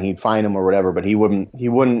 "Well, fine." He'd fine him or whatever, but he wasn't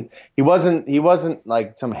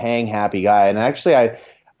like some hang happy guy. And actually,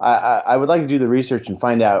 I would like to do the research and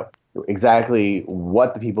find out exactly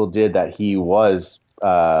what the people did that he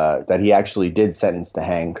actually did sentence to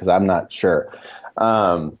hang, because I'm not sure.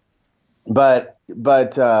 But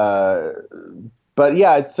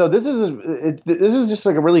yeah, so this is just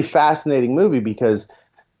like a really fascinating movie, because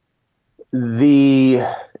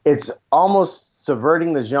it's almost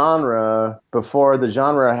subverting the genre before the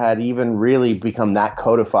genre had even really become that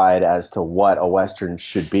codified as to what a Western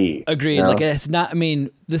should be. Agreed. You know? Like, it's not, I mean,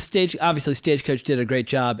 obviously Stagecoach did a great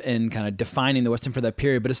job in kind of defining the Western for that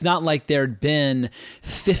period, but it's not like there'd been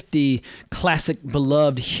 50 classic,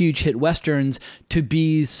 beloved, huge hit Westerns to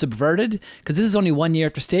be subverted, because this is only 1 year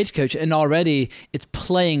after Stagecoach, and already it's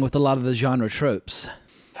playing with a lot of the genre tropes.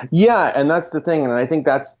 Yeah, and that's the thing, and I think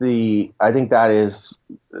that is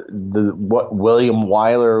what William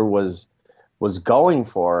Wyler was going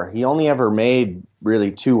for. He only ever made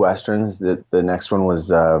really 2 Westerns. The next one was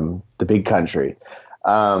The Big Country.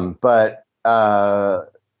 So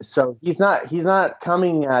he's not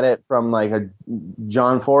coming at it from like a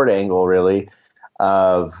John Ford angle, really,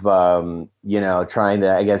 of trying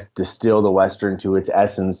to, I guess, distill the Western to its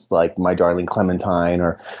essence, like My Darling Clementine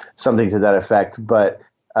or something to that effect. But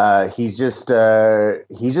he's just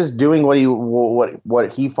doing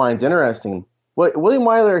what he finds interesting. William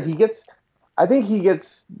Wyler, I think he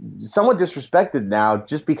gets somewhat disrespected now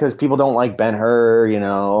just because people don't like Ben-Hur. You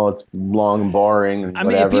know, it's long and boring. And I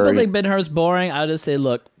mean, if people think Ben-Hur's boring, I'll just say,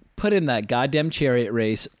 look, put in that goddamn chariot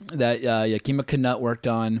race that Yakima Canutt worked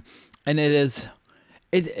on, and it's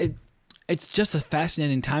just a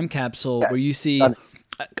fascinating time capsule where you see a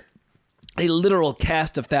literal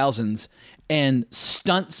cast of thousands and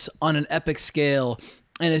stunts on an epic scale,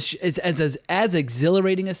 and it's as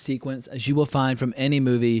exhilarating a sequence as you will find from any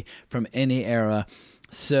movie from any era.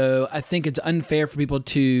 So I think it's unfair for people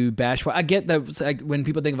to bash. I get that, like, when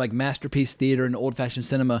people think of like masterpiece theater and old-fashioned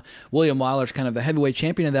cinema, William Wyler's kind of the heavyweight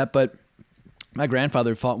champion of that, but my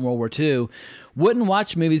grandfather fought in World War II, wouldn't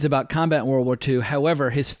watch movies about combat in World War II. However,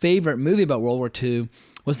 his favorite movie about World War II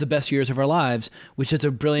was The Best Years of Our Lives, which is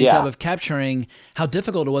a brilliant job of capturing how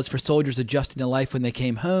difficult it was for soldiers adjusting to life when they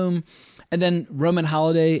came home. And then Roman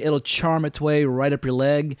Holiday, it'll charm its way right up your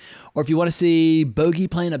leg. Or if you want to see Bogey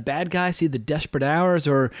playing a bad guy, see The Desperate Hours,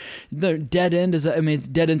 or The Dead End.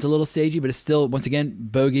 Dead End's a little stagey, but it's still, once again,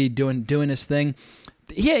 Bogey doing his thing.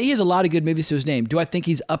 He has a lot of good movies to his name. Do I think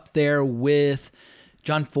he's up there with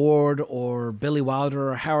John Ford or Billy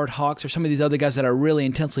Wilder or Howard Hawks or some of these other guys that I really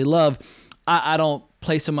intensely love? I don't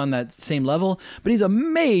place him on that same level, but he's a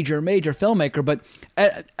major, major filmmaker. But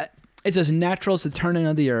it's as natural as the turning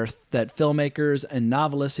of the earth that filmmakers and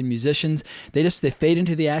novelists and musicians, they fade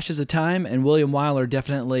into the ashes of time, and William Wyler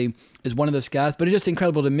definitely is one of those guys. But it's just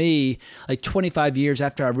incredible to me, like 25 years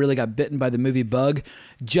after I really got bitten by the movie bug,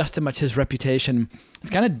 just how much his reputation is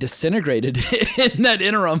kind of disintegrated in that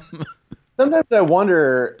interim. Sometimes I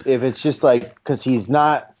wonder if it's just like, because he's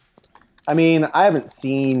not, I mean, I haven't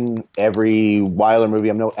seen every Wyler movie.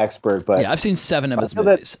 I'm no expert, but yeah, I've seen 7 of his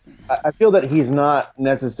movies. I feel that he's not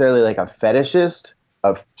necessarily like a fetishist,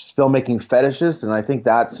 a filmmaking fetishist, and I think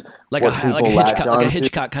that's like what a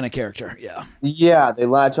Hitchcock kind of character. Yeah. Yeah, they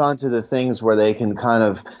latch on to the things where they can kind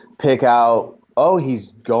of pick out, oh,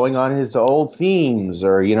 he's going on his old themes,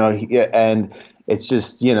 or and it's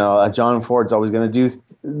just John Ford's always going to do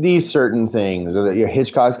these certain things, or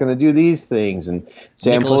Hitchcock's going to do these things, and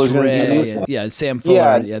Sam Fuller's going to do these things. Yeah, Sam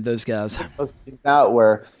Fuller, those guys. Out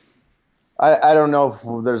where I don't know if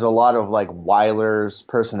there's a lot of like Wyler's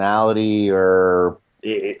personality or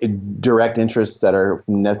direct interests that are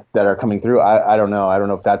coming through. I don't know. I don't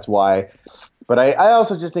know if that's why, but I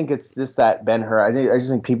also just think it's just that Ben-Hur. I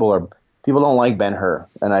just think people don't like Ben-Hur,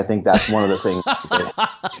 and I think that's one of the things.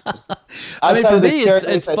 I mean, for me,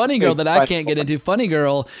 it's Funny Girl that I can't get into. Funny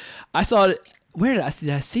Girl, I saw it. Where did I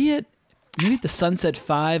see it? maybe the Sunset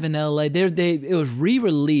 5 in LA. It was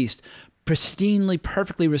re-released, pristinely,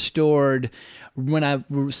 perfectly restored.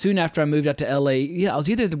 Soon after I moved out to LA, I was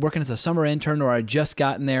either working as a summer intern or I just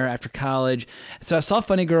gotten there after college. So I saw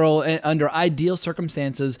Funny Girl under ideal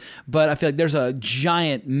circumstances, but I feel like there's a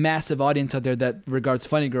giant, massive audience out there that regards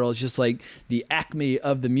Funny Girl as just like the acme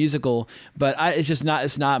of the musical. But it's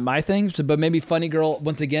not my thing. So, but maybe Funny Girl,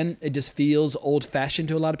 once again, it just feels old fashioned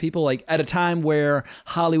to a lot of people. Like at a time where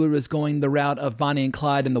Hollywood was going the route of Bonnie and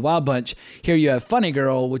Clyde and the Wild Bunch, here you have Funny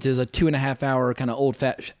Girl, which is a 2.5 hour kind of old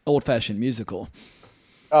fashioned musical.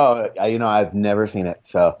 Oh, I've never seen it,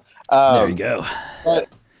 so there you go.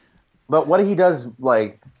 But what he does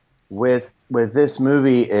like with this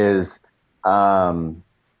movie is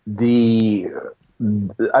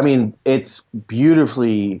it's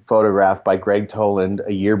beautifully photographed by Greg Toland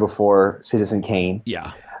a year before Citizen Kane.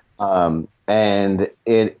 Yeah. And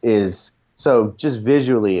it is so just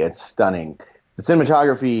visually it's stunning. The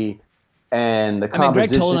cinematography and the composition.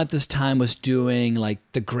 Greg Toland at this time was doing like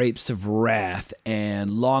The Grapes of Wrath and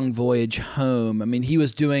Long Voyage Home. I mean, he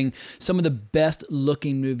was doing some of the best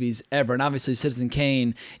looking movies ever. And obviously Citizen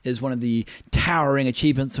Kane is one of the towering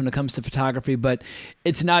achievements when it comes to photography, but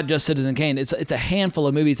it's not just Citizen Kane. It's a handful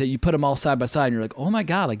of movies that you put them all side by side and you're like, oh my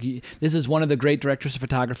God, this is one of the great directors of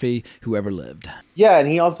photography who ever lived. Yeah. And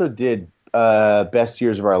he also did Best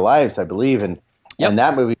Years of Our Lives, I believe. And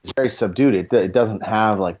that movie is very subdued. It doesn't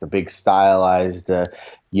have like the big stylized,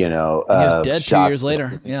 he was dead 2 years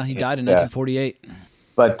later. Yeah, he died in 1948.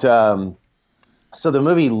 But so the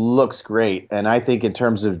movie looks great, and I think in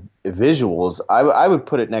terms of visuals, I would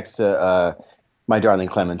put it next to My Darling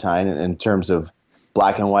Clementine in terms of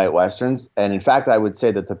black and white westerns. And in fact, I would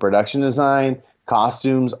say that the production design,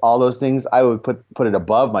 costumes, all those things, I would put it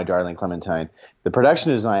above My Darling Clementine. The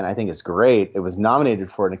production design, I think, is great. It was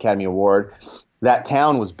nominated for an Academy Award. That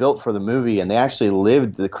town was built for the movie, and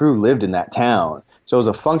the crew lived in that town. So it was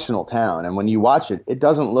a functional town. And when you watch it, it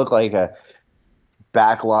doesn't look like a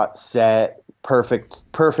backlot set,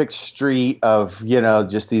 perfect street of,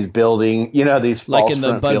 just these building, these false like in the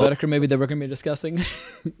front Bud field. Whitaker movie that we're going to be discussing.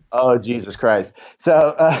 Oh, Jesus Christ.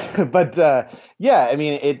 So, yeah, I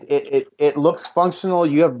mean, it looks functional.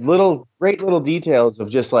 You have great little details of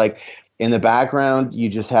just like, in the background, you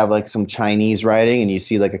just have like some Chinese writing and you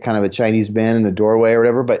see like a kind of a Chinese man in a doorway or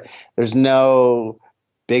whatever, but there's no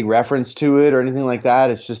big reference to it or anything like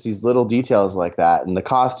that. It's just these little details like that. And the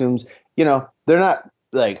costumes, they're not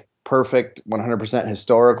like perfect 100%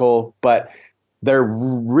 historical, but they're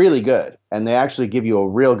really good. And they actually give you a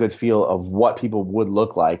real good feel of what people would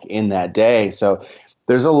look like in that day. So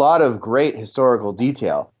there's a lot of great historical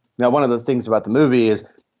detail. Now, one of the things about the movie is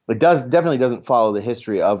it definitely doesn't follow the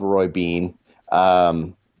history of Roy Bean,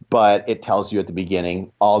 but it tells you at the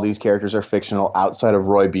beginning all these characters are fictional outside of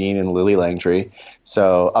Roy Bean and Lily Langtry.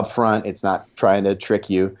 So up front, it's not trying to trick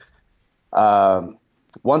you.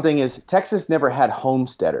 One thing is Texas never had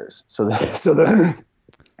homesteaders, so the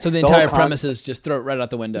entire premise is just throw it right out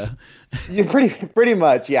the window. You pretty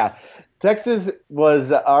much, yeah. Texas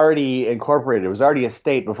was already incorporated. It was already a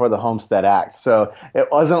state before the Homestead Act. So it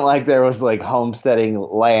wasn't like there was like homesteading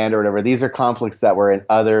land or whatever. These are conflicts that were in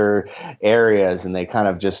other areas, and they kind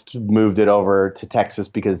of just moved it over to Texas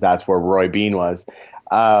because that's where Roy Bean was.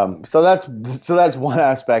 So that's one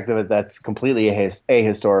aspect of it that's completely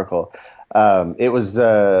ahistorical. It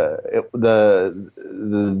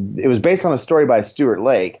was based on a story by Stuart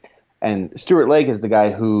Lake. And Stuart Lake is the guy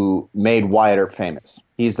who made Wyatt Earp famous.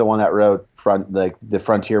 He's the one that wrote the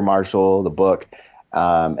Frontier Marshal, the book,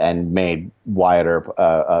 and made Wyatt Earp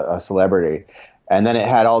a celebrity. And then it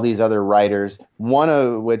had all these other writers, one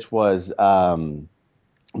of which was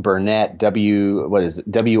Burnett,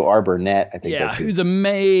 W.R. Burnett, I think. Yeah, who's a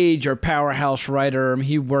major powerhouse writer. I mean,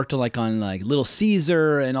 he worked on Little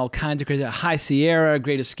Caesar and all kinds of crazy, High Sierra,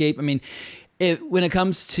 Great Escape. I mean, when it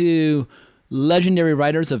comes to legendary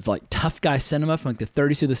writers of like tough guy cinema from like the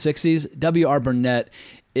 30s through the 60s, W.R. Burnett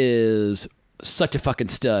is such a fucking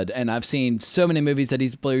stud. And I've seen so many movies that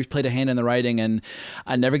he's played a hand in the writing, and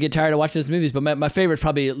I never get tired of watching his movies. But my favorite is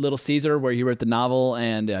probably Little Caesar, where he wrote the novel,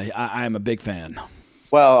 and I am a big fan.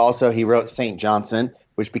 Well, also he wrote St. Johnson,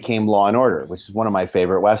 which became Law and Order, which is one of my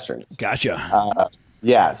favorite westerns. Gotcha.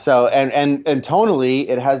 Yeah. So and tonally,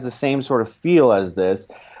 it has the same sort of feel as this,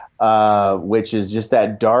 which is just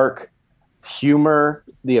that dark humor,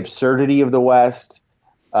 the absurdity of the West.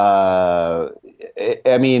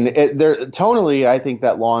 I mean, they're tonally. I think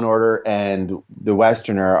that Law and Order and the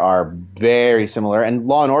Westerner are very similar, and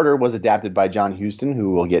Law and Order was adapted by John Huston,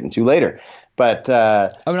 who we'll get into later. But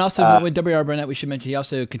also with W.R. Burnett, we should mention he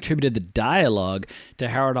also contributed the dialogue to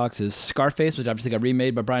Howard Hawks' Scarface, which obviously got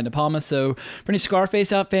remade by Brian De Palma. So for any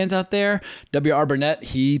Scarface fans out there, W.R. Burnett,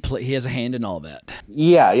 he has a hand in all that.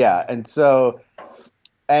 Yeah,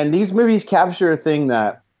 and these movies capture a thing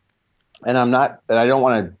that, and I don't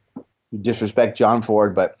want to disrespect John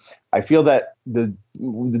Ford, but I feel that the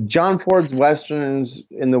John Ford's Westerns,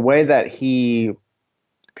 in the way that I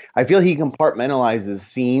feel he compartmentalizes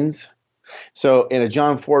scenes. So in a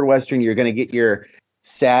John Ford Western, you're going to get your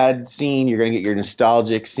sad scene, you're going to get your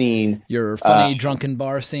nostalgic scene, your funny drunken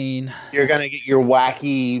bar scene, you're going to get your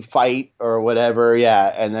wacky fight or whatever,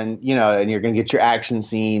 and then and you're going to get your action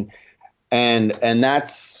scene, and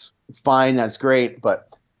that's fine, that's great, but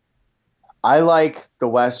I like the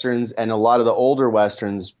Westerns and a lot of the older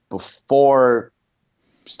Westerns before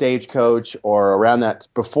Stagecoach or around that,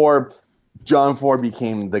 before John Ford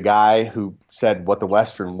became the guy who said what the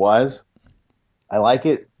Western was. I like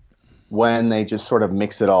it when they just sort of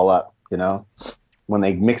mix it all up, when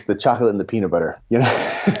they mix the chocolate and the peanut butter,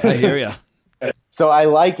 I hear you. So I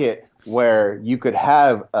like it where you could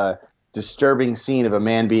have a disturbing scene of a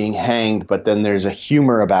man being hanged, but then there's a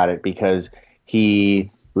humor about it because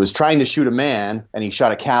he was trying to shoot a man and he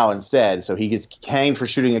shot a cow instead. So he gets hanged for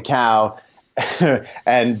shooting a cow.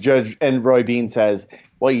 and Roy Bean says,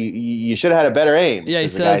 well, you should have had a better aim. Yeah, he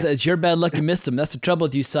says, it's your bad luck you missed him. That's the trouble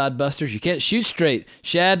with you sodbusters. You can't shoot straight.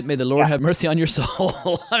 Shad, may the Lord have mercy on your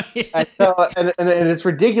soul. I mean, and it's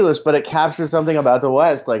ridiculous, but it captures something about the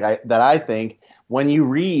West that I think when you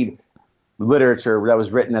read literature that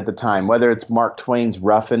was written at the time, whether it's Mark Twain's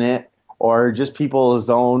Roughing It, or just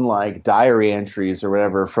people's own diary entries or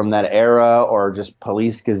whatever from that era, or just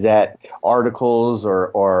Police Gazette articles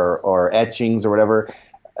or etchings or whatever.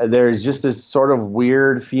 There's just this sort of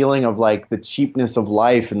weird feeling of the cheapness of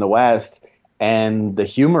life in the West and the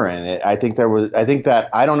humor in it. I think that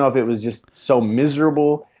I don't know if it was just so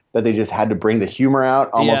miserable that they just had to bring the humor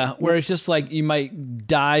out. Almost. Yeah, where it's just you might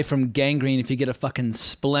die from gangrene if you get a fucking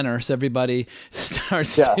splinter, so everybody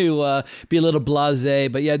starts to be a little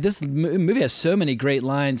blasé. But yeah, this movie has so many great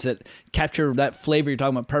lines that capture that flavor you're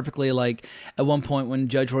talking about perfectly. Like at one point when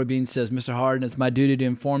Judge Roy Bean says, "Mr. Hardin, it's my duty to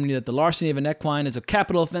inform you that the larceny of an equine is a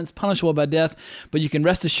capital offense punishable by death, but you can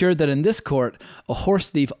rest assured that in this court, a horse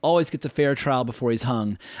thief always gets a fair trial before he's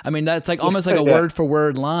hung." I mean, that's almost like a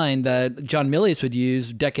word-for-word line that John Milius would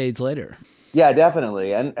use decades later. Yeah,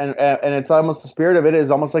 definitely. And it's almost the spirit of it is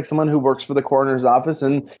almost like someone who works for the coroner's office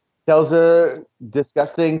and tells a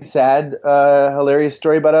disgusting, sad, hilarious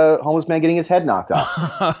story about a homeless man getting his head knocked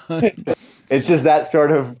off. It's just that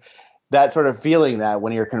sort of feeling that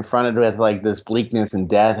when you're confronted with this bleakness and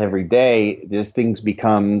death every day, these things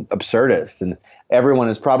become absurdist, and everyone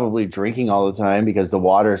is probably drinking all the time because the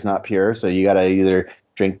water is not pure. So you got to either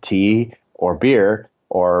drink tea or beer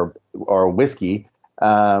or whiskey.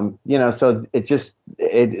 So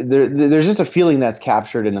there's just a feeling that's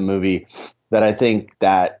captured in the movie that I think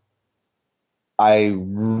that I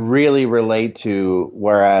really relate to.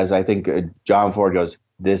 Whereas I think John Ford goes,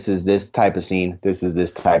 this is this type of scene. This is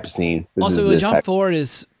this type of scene. John Ford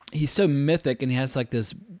he's so mythic, and he has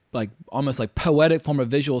this almost poetic form of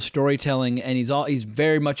visual storytelling. And he's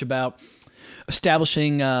very much about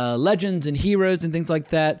establishing legends and heroes and things like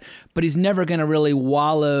that, but he's never going to really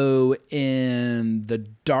wallow in the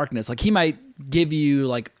darkness. He might give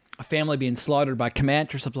you a family being slaughtered by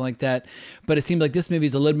Comanche or something like that, but it seems like this movie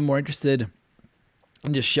is a little bit more interested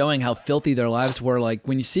and just showing how filthy their lives were.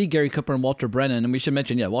 When you see Gary Cooper and Walter Brennan, and we should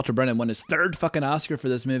mention, Walter Brennan won his third fucking Oscar for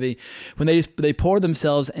this movie, when they pour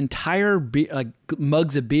themselves entire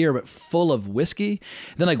mugs of beer but full of whiskey,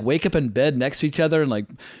 then wake up in bed next to each other,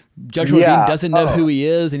 and Judge Roy Bean doesn't know who he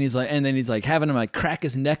is, and he's having him crack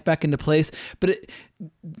his neck back into place. But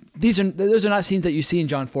those are not scenes that you see in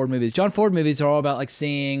John Ford movies. John Ford movies are all about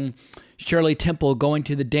seeing Shirley Temple going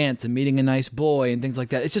to the dance and meeting a nice boy and things like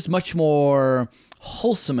that. It's just much more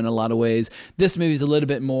wholesome in a lot of ways. This movie's a little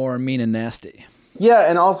bit more mean and nasty. Yeah,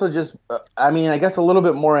 and also just, I guess a little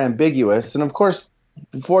bit more ambiguous. And of course,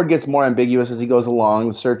 Ford gets more ambiguous as he goes along.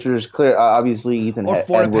 The searchers clear, obviously Ethan or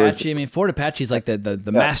Ford Edwards. Apache. Ford Apache is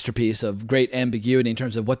the masterpiece of great ambiguity in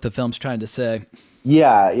terms of what the film's trying to say.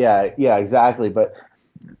 Yeah, exactly. But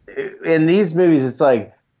in these movies, it's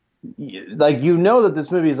that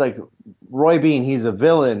this movie is Roy Bean, he's a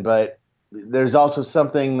villain, but there's also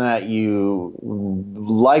something that you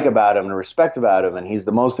like about him and respect about him, and he's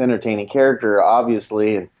the most entertaining character,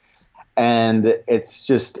 obviously, and it's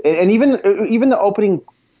just, and even the opening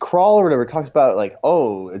crawl or whatever talks about like,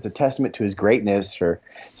 oh, it's a testament to his greatness or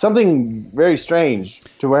something very strange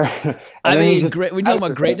to where. I mean, when you talk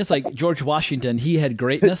about greatness, like George Washington, he had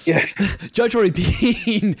greatness. Yeah. Judge Roy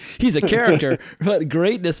Bean, he's a character, but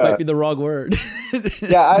greatness might be the wrong word.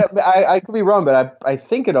 Yeah, I could be wrong, but I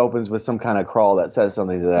think it opens with some kind of crawl that says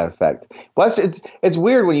something to that effect. It's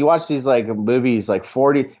weird when you watch these like movies like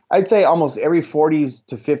 40. I'd say almost every 40s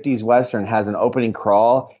to 50s Western has an opening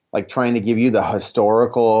crawl, like trying to give you the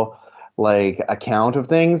historical like account of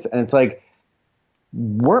things, and it's like,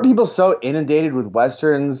 weren't people so inundated with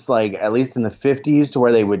Westerns, like at least in the 50s, to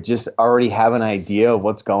where they would just already have an idea of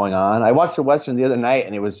what's going on? I watched a Western the other night,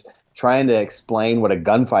 and it was trying to explain what a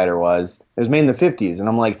gunfighter was. It was made in the 50s, and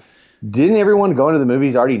I'm like, didn't everyone going to the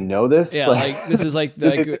movies already know this? Yeah, like this is like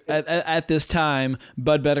at this time,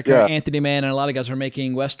 Bud Bedecker, Anthony Mann, and a lot of guys were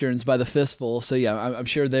making Westerns by the fistful. So yeah, I'm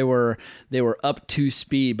sure they were up to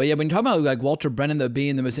speed. But yeah, when you talk about like Walter Brennan though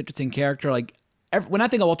being the most interesting character, like when I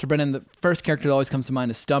think of Walter Brennan, the first character that always comes to mind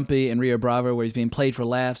is Stumpy in Rio Bravo, where he's being played for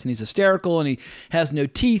laughs and he's hysterical and he has no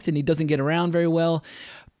teeth and he doesn't get around very well.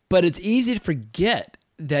 But it's easy to forget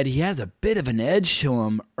that he has a bit of an edge to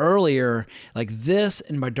him earlier, like this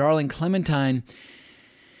and My Darling Clementine.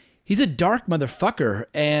 He's a dark motherfucker,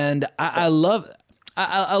 and I love.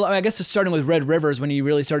 I guess it's starting with Red Rivers when he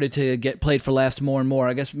really started to get played for laughs more and more.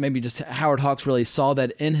 I guess maybe just Howard Hawks really saw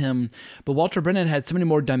that in him. But Walter Brennan had so many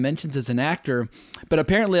more dimensions as an actor. But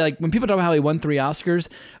apparently, like when people talk about how he won 3 Oscars,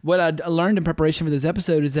 what I learned in preparation for this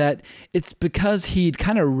episode is that it's because he'd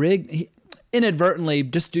kind of rigged. Inadvertently,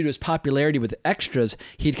 just due to his popularity with extras,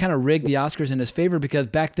 he'd kind of rigged the Oscars in his favor, because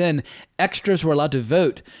back then extras were allowed to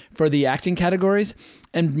vote for the acting categories,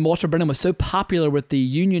 and Walter Brennan was so popular with the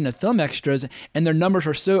Union of Film Extras, and their numbers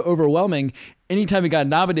were so overwhelming. Anytime he got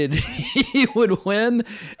nominated, he would win.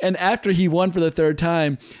 And after he won for the 3rd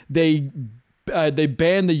time, they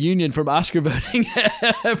banned the union from Oscar voting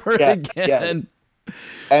ever again. Yes.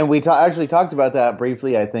 And we actually talked about that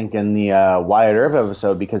briefly, I think, in the Wyatt Earp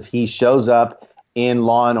episode, because he shows up in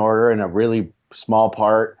Law and Order in a really small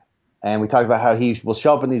part. And we talked about how he will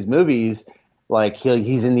show up in these movies, like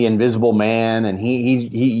he's in The Invisible Man. And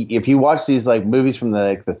he if you watch these like movies from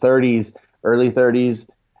the 30s, early 30s,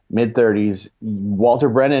 mid 30s, Walter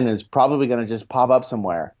Brennan is probably going to just pop up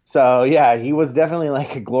somewhere. So yeah, he was definitely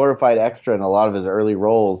like a glorified extra in a lot of his early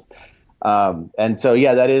roles. And so,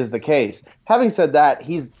 yeah, that is the case. Having said that,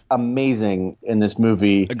 he's amazing in this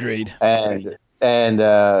movie. Agreed. And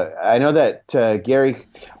I know that Gary,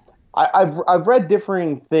 I've read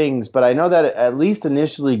differing things, but I know that at least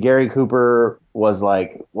initially Gary Cooper was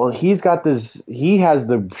like, well, he has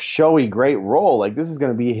the showy great role. Like, this is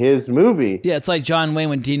going to be his movie. Yeah, it's like John Wayne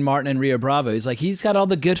with Dean Martin and Rio Bravo. He's like, he's got all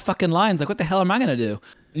the good fucking lines. Like, what the hell am I going to do?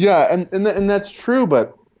 Yeah, and that's true,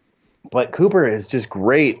 but Cooper is just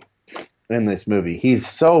great in this movie. He's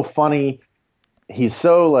so funny. He's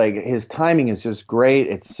so like, his timing is just great.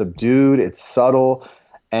 It's subdued, it's subtle,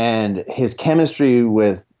 and his chemistry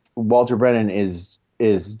with Walter Brennan is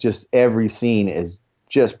just, every scene is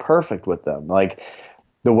just perfect with them. Like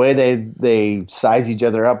the way they size each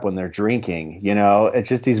other up when they're drinking, you know, it's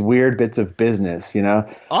just these weird bits of business, you know.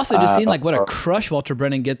 Also just seeing like what a crush Walter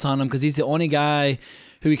Brennan gets on him, because he's the only guy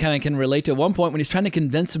who he kind of can relate to. At one point when he's trying to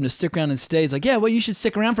convince him to stick around and stay, he's like, yeah, well, you should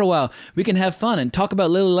stick around for a while. We can have fun and talk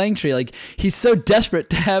about Lily Langtry. Like, he's so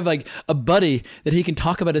desperate to have like a buddy that he can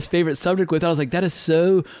talk about his favorite subject with. I was like, that is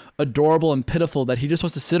so adorable and pitiful that he just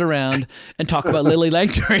wants to sit around and talk about Lily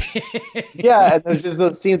Langtry. Yeah, and there's just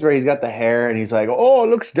those scenes where he's got the hair and he's like, oh, it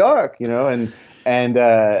looks dark, you know, and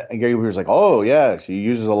Gary Cooper's like, oh yeah, she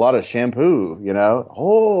uses a lot of shampoo, you know.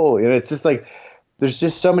 Oh, you know, it's just like, there's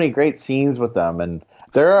just so many great scenes with them, and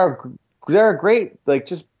there are great like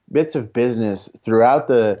just bits of business throughout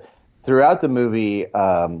the movie.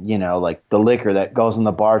 You know, like the liquor that goes in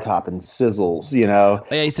the bar top and sizzles. You know,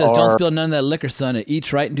 yeah, he says, "Don't spill none of that liquor, son. It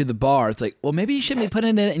eats right into the bar." It's like, well, maybe you shouldn't be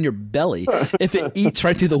putting it in your belly if it eats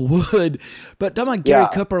right through the wood. But talking about Gary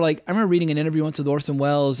Cooper, like I remember reading an interview once with Orson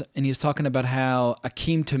Welles, and he was talking about how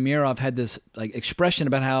Akeem Tamirov had this like expression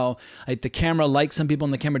about how like the camera likes some people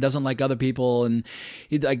and the camera doesn't like other people, and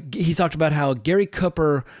he talked about how Gary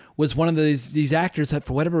Cooper was one of these actors that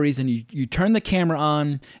for whatever reason you turn the camera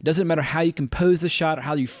on. It doesn't matter how you compose the shot or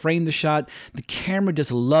how you frame the shot. The camera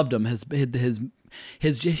just loved him.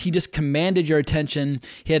 He just commanded your attention.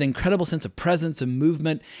 He had an incredible sense of presence and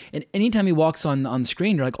movement. And anytime he walks on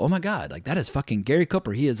screen, you're like, oh my God, like that is fucking Gary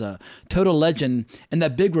Cooper. He is a total legend. And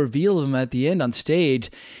that big reveal of him at the end on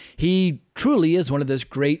stage, he truly is one of those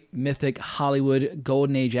great mythic Hollywood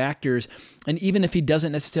golden age actors. And even if he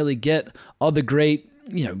doesn't necessarily get all the great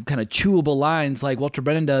kind of chewable lines like Walter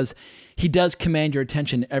Brennan does, he does command your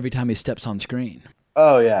attention every time he steps on screen.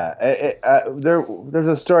 Oh yeah, there's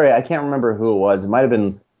a story, I can't remember who it was. It might have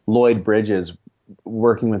been Lloyd Bridges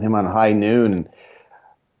working with him on High Noon, and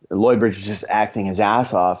Lloyd Bridges just acting his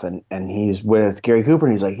ass off, and he's with Gary Cooper,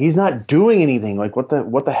 and he's like, he's not doing anything. Like, what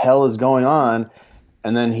the hell is going on?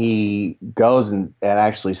 And then he goes and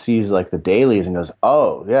actually sees like the dailies and goes,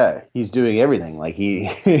 oh yeah, he's doing everything. Like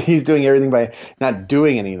he's doing everything by not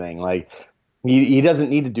doing anything. Like he doesn't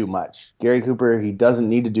need to do much. Gary Cooper, he doesn't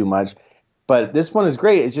need to do much. But this one is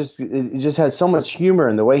great. It just has so much humor,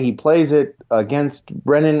 and the way he plays it against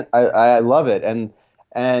Brennan, I love it.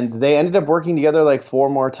 And they ended up working together like 4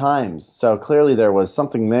 more times. So clearly there was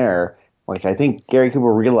something there. Like, I think Gary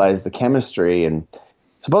Cooper realized the chemistry, and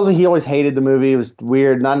supposedly he always hated the movie. It was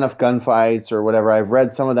weird, not enough gunfights or whatever. I've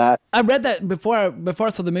read some of that. I read that before I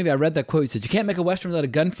saw the movie. I read that quote. He said, "You can't make a Western without a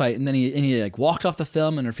gunfight." And then he like walked off the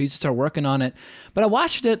film and refused to start working on it. But I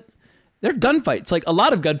watched it. There are gunfights, like a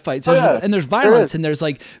lot of gunfights, and there's violence, and there's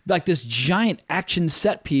like this giant action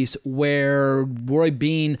set piece where Roy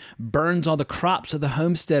Bean burns all the crops of the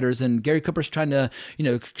homesteaders, and Gary Cooper's trying to,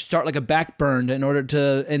 start like a backburn in order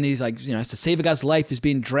to, and he's like, has to save a guy's life. He's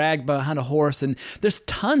being dragged behind a horse, and there's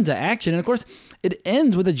tons of action, and of course, it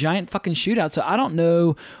ends with a giant fucking shootout. So I don't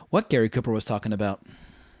know what Gary Cooper was talking about.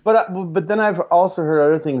 But then I've also heard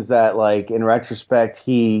other things that, like, in retrospect,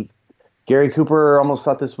 Gary Cooper almost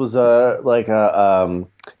thought this was a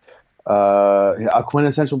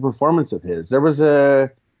quintessential performance of his. There was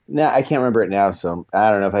I can't remember it now, so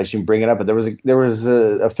I don't know if I should bring it up. But there was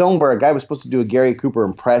a film where a guy was supposed to do a Gary Cooper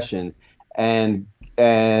impression, and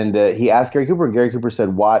he asked Gary Cooper, and Gary Cooper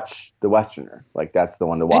said, "Watch The Westerner. Like, that's the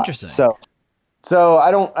one to watch." Interesting. So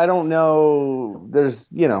I don't know. There's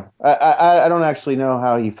I don't actually know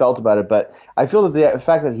how he felt about it, but I feel that the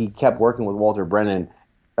fact that he kept working with Walter Brennan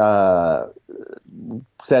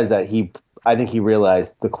says that I think he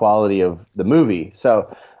realized the quality of the movie.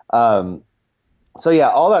 So yeah,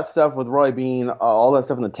 all that stuff with Roy Bean, all that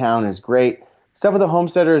stuff in the town is great. Stuff with the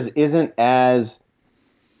homesteaders isn't as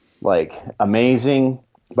like amazing,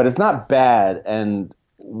 but it's not bad. And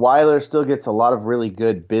Weiler still gets a lot of really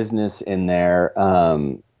good business in there,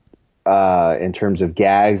 in terms of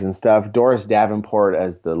gags and stuff. Doris Davenport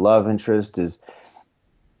as the love interest is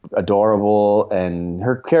adorable, and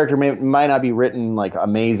her character might not be written like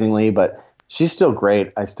amazingly, but she's still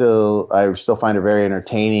great. I still find her very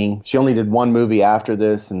entertaining. She only did 1 movie after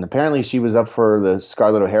this, and apparently she was up for the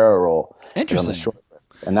Scarlett O'Hara role. Interesting.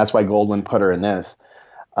 And that's why Goldwyn put her in this.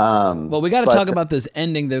 Well, we got to talk about this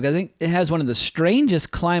ending, though, because I think it has one of the strangest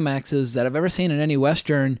climaxes that I've ever seen in any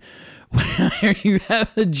Western, where you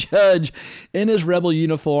have the judge in his rebel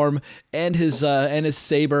uniform and his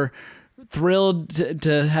saber, thrilled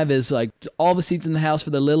to have his, like, all the seats in the house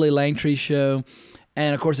for the Lily Langtry show.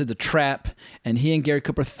 And of course it's a trap, and he and Gary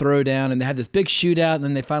Cooper throw down, and they have this big shootout, and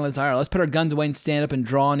then they finally say, all right, let's put our guns away and stand up and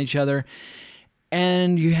draw on each other.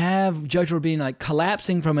 And you have Judge Robine like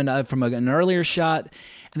collapsing from an earlier shot,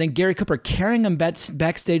 and then Gary Cooper carrying him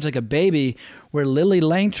backstage like a baby, where Lily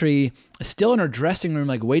Langtry is still in her dressing room,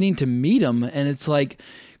 like waiting to meet him. And it's like,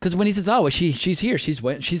 because when he says, "Oh, well, she's here, she's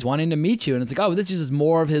wanting to meet you," and it's like, oh, this is just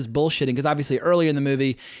more of his bullshitting. Because obviously earlier in the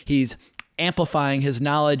movie, he's amplifying his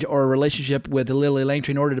knowledge or relationship with Lily Langtry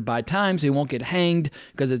in order to buy time so he won't get hanged,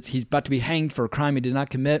 because he's about to be hanged for a crime he did not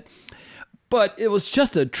commit. But it was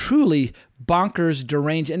just a truly bonkers,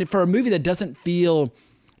 deranged, and for a movie that doesn't feel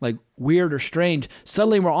like weird or strange,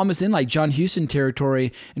 suddenly we're almost in like John Huston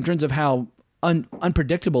territory in terms of how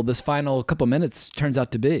unpredictable this final couple minutes turns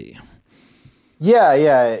out to be. Yeah,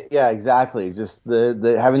 exactly. Just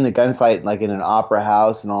the having the gunfight like in an opera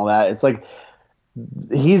house and all that. It's like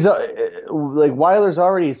he's like Weiler's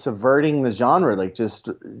already subverting the genre, like just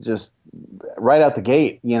right out the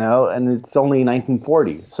gate, and it's only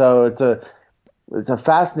 1940, so it's a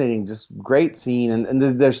fascinating, just great scene, and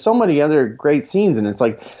there's so many other great scenes, and it's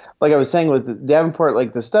like I was saying with Davenport,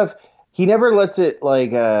 like the stuff. He never lets it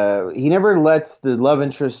he never lets the love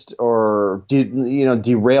interest or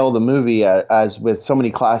derail the movie as with so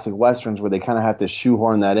many classic westerns where they kind of have to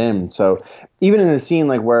shoehorn that in. So even in a scene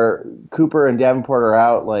like where Cooper and Davenport are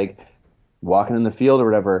out like walking in the field or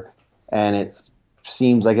whatever, and it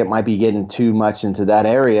seems like it might be getting too much into that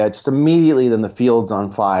area, just immediately then the field's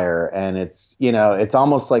on fire, and it's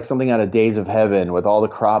almost like something out of Days of Heaven with all the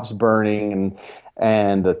crops burning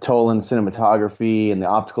and the Toland cinematography and the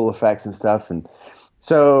optical effects and stuff. And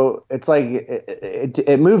so it's like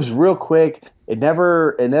it moves real quick. It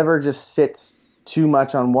never just sits too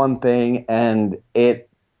much on one thing, and it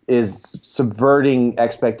is subverting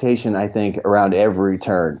expectation, I think, around every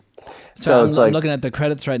turn. So it's I'm looking at the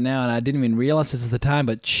credits right now, and I didn't even realize this at the time,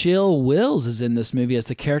 but Chill Wills is in this movie as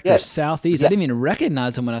the character Southeast. Yeah. I didn't even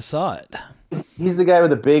recognize him when I saw it. He's the guy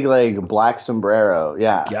with the big like black sombrero.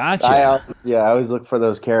 Yeah, Gotcha. I always look for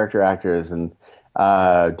those character actors, and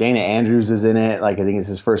Dana Andrews is in it. Like I think it's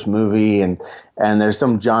his first movie, and there's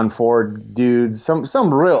some John Ford dudes,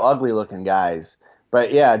 some real ugly looking guys.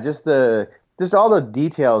 But yeah, just all the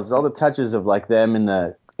details, all the touches of like them in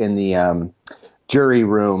the jury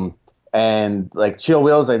room. And like Chill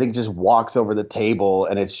Wills, I think just walks over the table,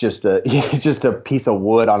 and it's just a piece of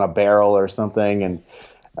wood on a barrel or something, and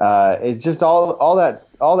it's just all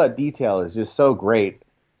that detail is just so great.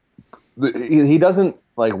 He doesn't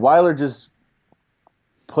like Weiler just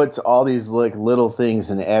puts all these like little things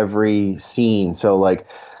in every scene, so like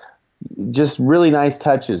just really nice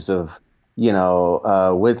touches of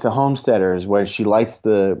with the homesteaders where she lights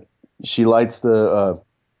the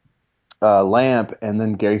lamp, and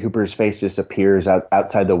then Gary Cooper's face just appears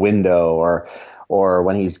outside the window, or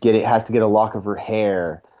when has to get a lock of her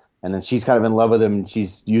hair, and then she's kind of in love with him, and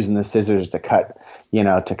she's using the scissors to cut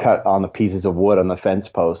on the pieces of wood on the fence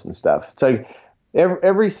post and stuff. It's like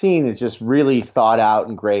every scene is just really thought out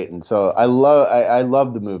and great, and so I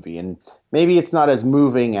love the movie. And maybe it's not as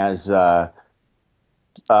moving as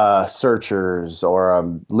Searchers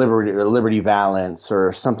or Liberty Valance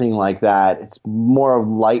or something like that. It's more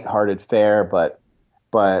lighthearted fare, but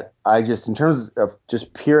I just, in terms of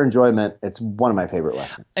just pure enjoyment, it's one of my favorite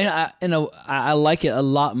westerns. And I like it a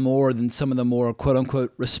lot more than some of the more quote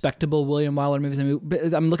unquote respectable William Wyler movies. I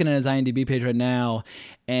mean, I'm looking at his IMDb page right now,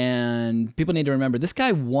 and people need to remember this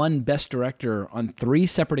guy won Best Director on 3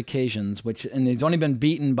 separate occasions, and he's only been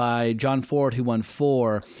beaten by John Ford, who won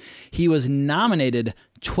 4. He was nominated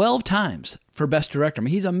 12 times for Best Director. I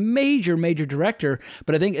mean, he's a major, major director,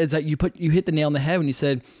 but I think it's like you hit the nail on the head when you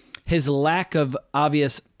said his lack of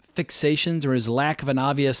obvious fixations or his lack of an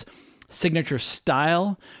obvious signature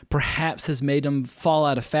style perhaps has made him fall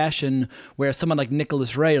out of fashion, where someone like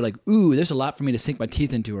Nicholas Ray are like, ooh, there's a lot for me to sink my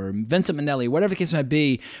teeth into, or Vincent Minnelli, whatever the case might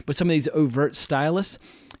be. But some of these overt stylists,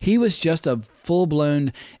 he was just a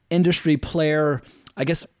full-blown industry player, I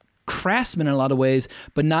guess, craftsman in a lot of ways,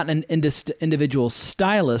 but not an individual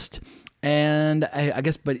stylist. And I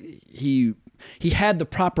guess, but he had the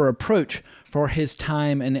proper approach for his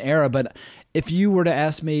time and era. But if you were to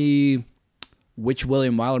ask me which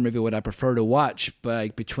William Wyler movie would I prefer to watch,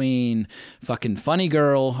 like between fucking Funny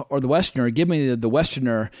Girl or The Westerner, give me the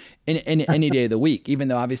Westerner any day of the week, even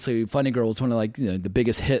though obviously Funny Girl was one of the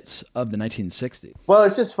biggest hits of the 1960s. Well,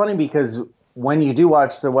 it's just funny because when you do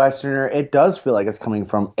watch The Westerner, it does feel like it's coming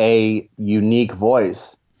from a unique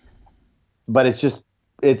voice, but it's just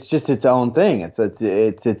its own thing. It's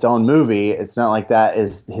its own movie. It's not like that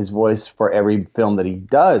is his voice for every film that he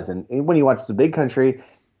does. And when you watch The Big Country,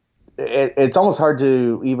 it's almost hard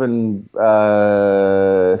to even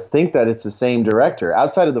think that it's the same director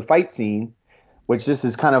outside of the fight scene, which this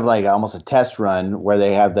is kind of like almost a test run where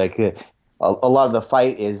they have like a lot of the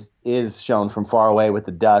fight is shown from far away with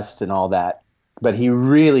the dust and all that. But he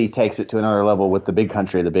really takes it to another level with The Big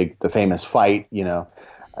Country, the famous fight,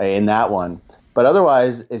 in that one. But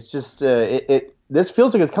otherwise, it's just this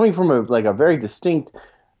feels like it's coming from a very distinct,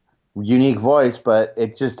 unique voice, but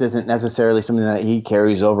it just isn't necessarily something that he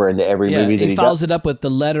carries over into every movie that he follows does. It up with The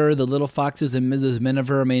Letter, The Little Foxes, and Mrs.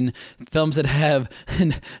 Miniver. I mean, films that have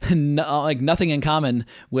like nothing in common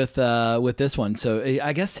with this one. So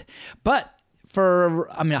I guess, but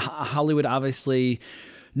Hollywood obviously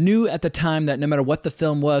knew at the time that no matter what the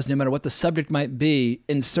film was, no matter what the subject might be,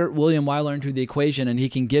 insert William Wyler into the equation, and he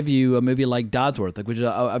can give you a movie like Dodsworth, which is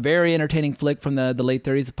a very entertaining flick from the late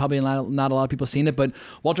 30s. Probably not a lot of people seen it, but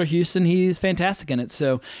Walter Houston, he's fantastic in it.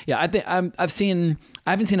 So yeah, I think I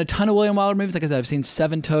haven't seen a ton of William Wyler movies. Like I said, I've seen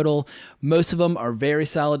 7 total. Most of them are very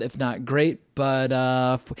solid, if not great.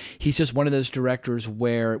 But he's just one of those directors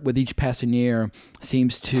where, with each passing year,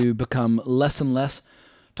 seems to become less and less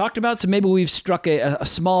talked about. So maybe we've struck a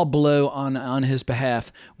small blow on his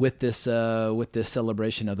behalf with this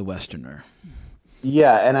celebration of the Westerner.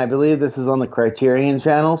 Yeah, and I believe this is on the Criterion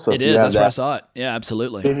Channel. So it is. That's where I saw it. Yeah,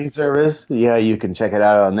 absolutely. Streaming service. Yeah, you can check it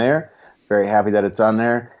out on there. Very happy that it's on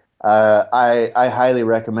there. I highly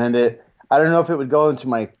recommend it. I don't know if it would go into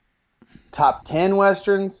my top 10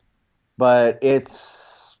 Westerns, but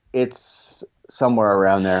it's somewhere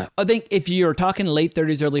around there. I think if you're talking late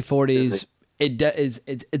 30s, early 40s,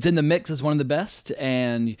 it's in the mix as one of the best,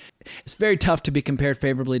 and it's very tough to be compared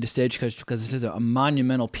favorably to Stagecoach because it is a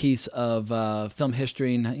monumental piece of film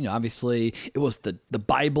history. And obviously, it was the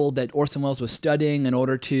Bible that Orson Welles was studying in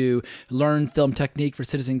order to learn film technique for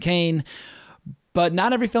Citizen Kane. But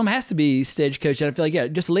not every film has to be Stagecoach. And I feel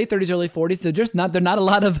like, just late 30s, early 40s. They're not a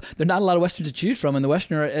lot of westerns to choose from. And the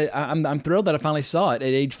westerner, I'm thrilled that I finally saw it at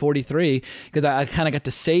age 43 because I kind of got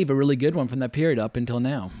to save a really good one from that period up until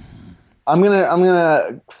now. I'm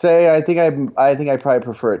gonna say I think I probably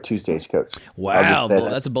prefer it to Stagecoach. Wow,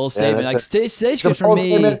 that's a bold statement. Like Stagecoach for me.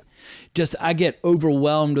 Statement. Just I get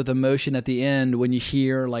overwhelmed with emotion at the end when you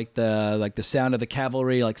hear like the sound of the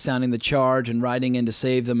cavalry like sounding the charge and riding in to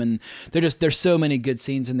save them, and there's so many good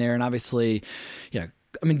scenes in there, and obviously, I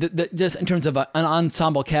mean, just in terms of an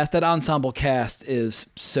ensemble cast, that ensemble cast is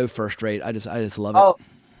so first rate. I just love it.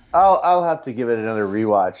 I'll have to give it another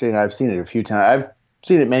rewatch. I've seen it a few times. I've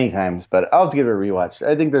seen it many times, but I'll have to give it a rewatch.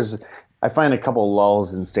 I think I find a couple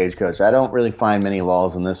lulls in Stagecoach. I don't really find many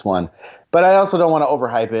lulls in this one, but I also don't want to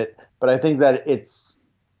overhype it. But I think that it's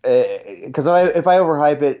because if I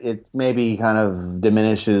overhype it, it maybe kind of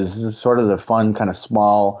diminishes sort of the fun, kind of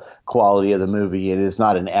small quality of the movie. It is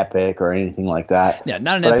not an epic or anything like that. Yeah,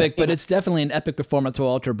 not an epic, but it's definitely an epic performance of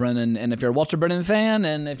Walter Brennan. And if you're a Walter Brennan fan,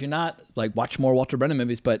 and if you're not, like, watch more Walter Brennan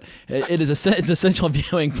movies. But it's essential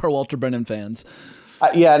viewing for Walter Brennan fans.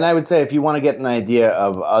 Yeah, and I would say if you want to get an idea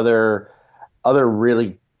of other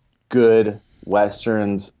really good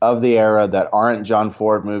westerns of the era that aren't John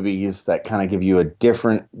Ford movies, that kind of give you a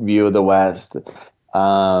different view of the West,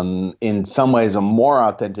 in some ways a more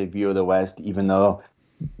authentic view of the West, even though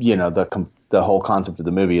the whole concept of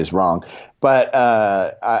the movie is wrong. But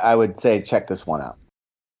I would say check this one out.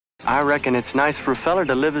 I reckon it's nice for a feller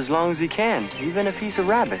to live as long as he can, even if he's a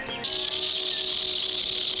rabbit.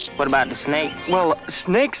 What about the snake? Well,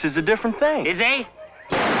 snakes is a different thing. Is they?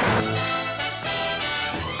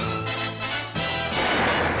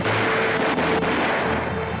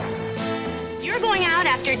 Going out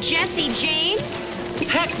after Jesse James?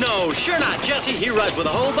 Heck no, sure not. Jesse, he rides with a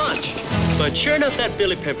whole bunch. But sure enough, that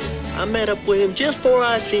Billy Pimper, I met up with him just before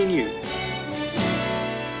I seen you.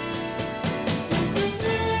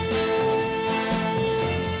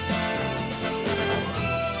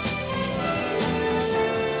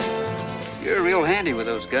 You're real handy with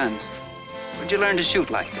those guns. Where'd you learn to shoot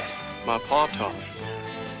like that? My pa taught me.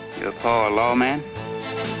 Your pa a lawman?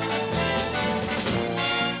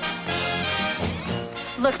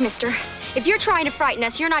 Look, mister, if you're trying to frighten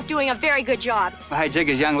us, you're not doing a very good job. Why,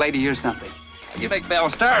 Jigga's young lady, you're something. You make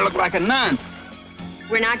Belle Starr look like a nun.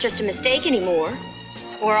 We're not just a mistake anymore.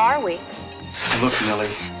 Or are we? Look,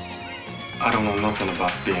 Millie, I don't know nothing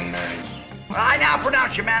about being married. Well, I now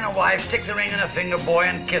pronounce you man and wife. Stick the ring in a finger, boy,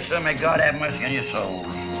 and kiss her. May God have mercy on your soul.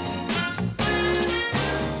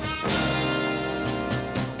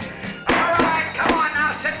 All right, come on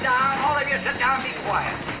now, sit down. All of you sit down and be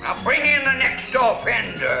quiet. Now bring in the next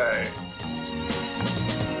offender.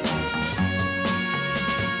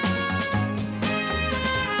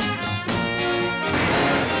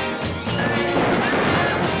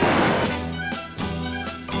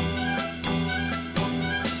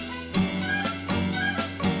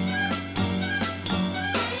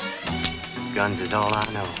 Guns is all I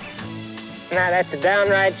know. Now, that's a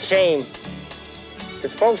downright shame.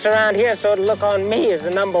 Because folks around here sort of look on me as the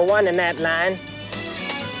number one in that line.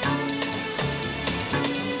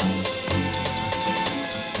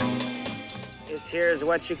 This here is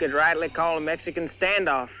what you could rightly call a Mexican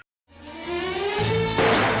standoff.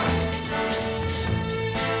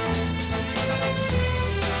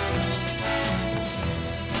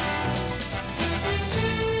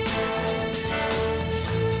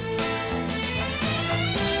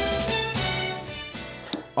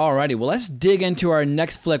 Alrighty, well, let's dig into our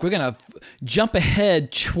next flick. We're going to jump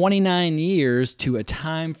ahead 29 years to A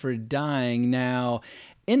Time for Dying. Now,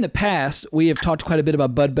 in the past, we have talked quite a bit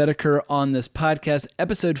about Bud Bedecker on this podcast.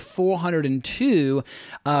 Episode 402,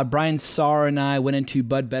 Brian Saar and I went into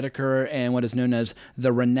Bud Bedecker and what is known as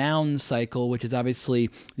the Renown Cycle, which is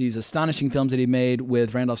obviously these astonishing films that he made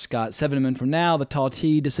with Randolph Scott, 7 Men From Now, The Tall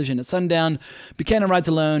T, Decision at Sundown, Buchanan Rides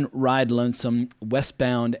Alone, Ride Lonesome,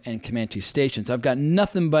 Westbound, and Comanche Station. So I've got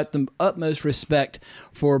nothing but the utmost respect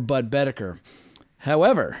for Bud Bedecker.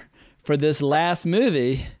 However, for this last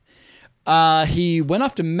movie, he went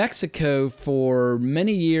off to Mexico for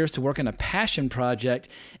many years to work on a passion project,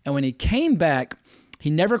 and when he came back,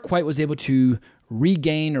 he never quite was able to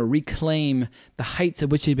regain or reclaim the heights at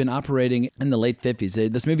which he'd been operating in the late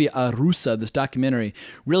 50s. This movie, Arusa, this documentary,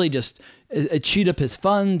 really just it chewed up his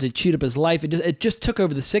funds, it chewed up his life, it just took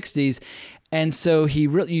over the 60s, and so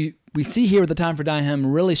we see here with The Time for Dying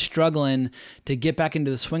him really struggling to get back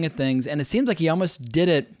into the swing of things, and it seems like he almost did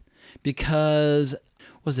it because...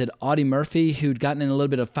 was it Audie Murphy who'd gotten in a little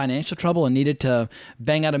bit of financial trouble and needed to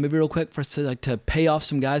bang out a movie real quick to pay off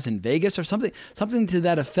some guys in Vegas or something to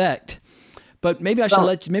that effect. But maybe I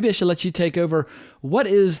should let you take over. What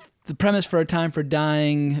is the premise for A Time for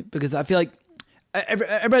Dying? Because I feel like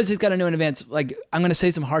everybody's just got to know in advance. Like, I'm going to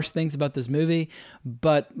say some harsh things about this movie,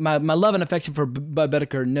 but my love and affection for Bud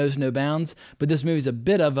Bedecker knows no bounds. But this movie's a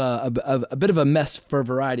bit of a mess for a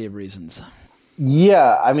variety of reasons.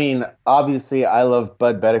 Yeah, I mean, obviously, I love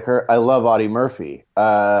Bud Bedecker. I love Audie Murphy.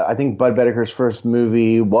 I think Bud Bedecker's first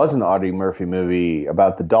movie was an Audie Murphy movie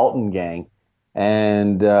about the Dalton gang,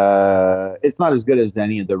 and it's not as good as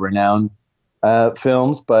any of the renowned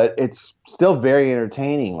films, but it's still very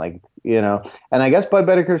entertaining. Like, and I guess Bud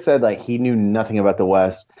Bedecker said like he knew nothing about the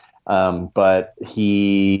West, but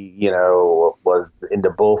he, was into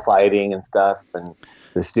bullfighting and stuff, and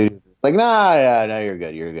the studio. Like, no, you're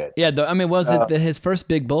good. You're good. Yeah, his first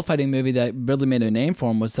big bullfighting movie that really made a name for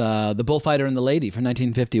him was The Bullfighter and the Lady from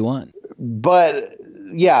 1951. But,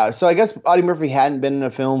 yeah, so I guess Audie Murphy hadn't been in a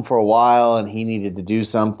film for a while, and he needed to do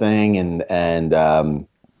something, and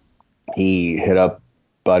he hit up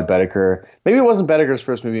Bud Bedecker. Maybe it wasn't Bedecker's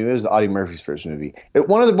first movie. Maybe it was Audie Murphy's first movie.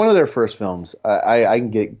 One of their first films. I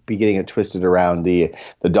can be getting it twisted around the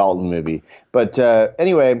Dalton movie. But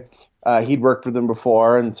anyway... he'd worked with them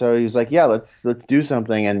before, and so he was like, yeah, let's do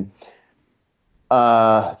something. And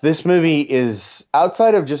this movie is,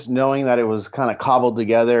 outside of just knowing that it was kind of cobbled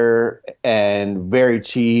together and very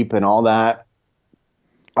cheap and all that,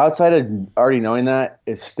 outside of already knowing that,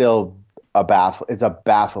 it's still it's a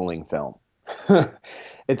baffling film.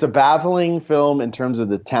 It's a baffling film in terms of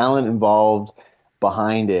the talent involved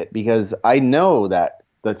behind it, because I know that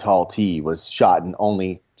The Tall T was shot in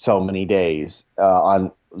only so many days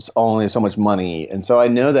on only so much money. And so I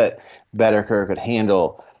know that Bedecker could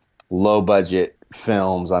handle low budget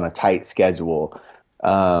films on a tight schedule.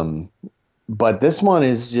 But this one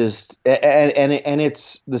is just, and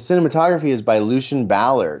it's, the cinematography is by Lucian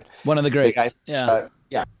Ballard. One of the greats.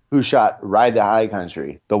 Who shot Ride the High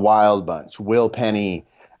Country, The Wild Bunch, Will Penny,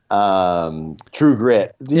 True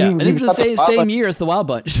Grit. And it's the same year as The Wild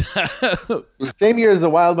Bunch. Same year as The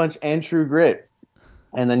Wild Bunch and True Grit.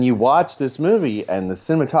 And then you watch this movie, and the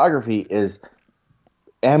cinematography is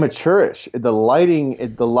amateurish. The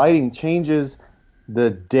lighting changes. The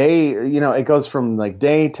day, it goes from like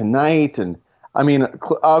day to night, and I mean,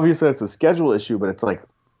 obviously that's a schedule issue, but it's like,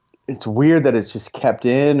 it's weird that it's just kept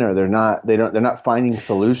in, or they're not finding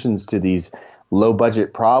solutions to these low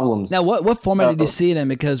budget problems. Now, what format did you see it in?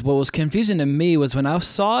 Because what was confusing to me was when I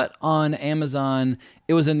saw it on Amazon,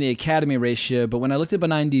 it was in the Academy ratio, but when I looked up on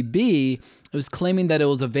IMDb, it was claiming that it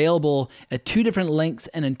was available at 2 different lengths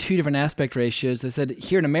and in 2 different aspect ratios. They said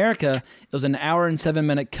here in America, it was an hour and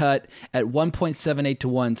 7-minute cut at 1.78 to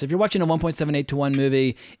 1. So if you're watching a 1.78 to 1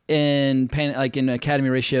 movie in Academy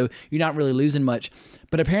ratio, you're not really losing much.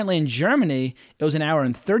 But apparently in Germany, it was an hour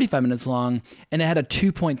and 35 minutes long, and it had a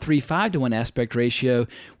 2.35 to 1 aspect ratio,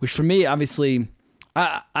 which for me, obviously,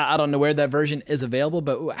 I don't know where that version is available,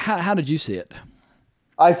 but how did you see it?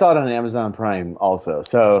 I saw it on Amazon Prime also.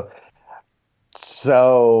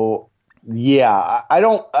 So yeah, I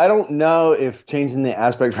don't know if changing the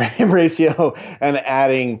aspect ratio and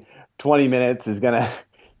adding 20 minutes is going to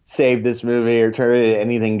save this movie or turn it into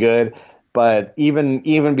anything good. But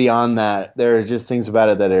even beyond that, there are just things about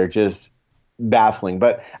it that are just baffling.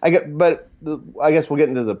 But I guess we'll get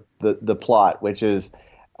into the plot, which is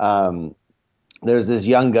there's this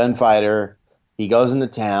young gunfighter. He goes into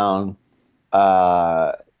town,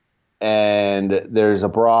 and there's a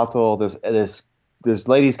brothel. This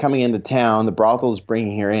lady's coming into town. The brothel is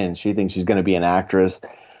bringing her in. She thinks she's going to be an actress,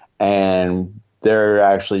 and they're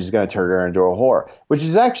actually just going to turn her into a whore, which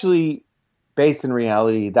is actually based in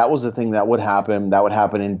reality. That was the thing that would happen. That would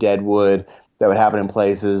happen in Deadwood. That would happen in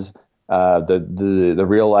places. The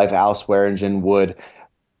real life Al Swearingen would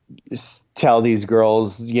tell these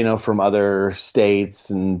girls, from other states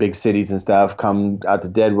and big cities and stuff, come out to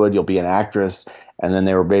Deadwood, you'll be an actress. And then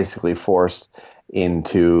they were basically forced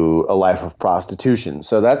into a life of prostitution.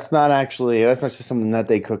 So that's not just something that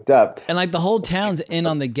they cooked up. And like the whole town's in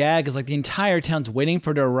on the gag, is like the entire town's waiting for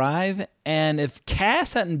her to arrive. And if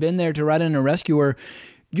Cass hadn't been there to ride in and rescue her,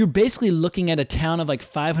 you're basically looking at a town of like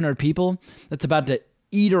 500 people that's about to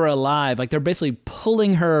eat her alive. Like they're basically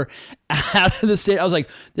pulling her out of the state. I was like,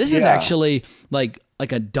 this is actually like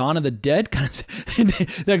a Dawn of the Dead kind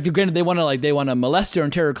of. Like, granted, they want to molest her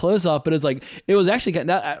and tear her clothes off, but it was actually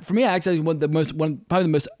that for me. Actually, probably the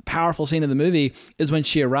most powerful scene of the movie is when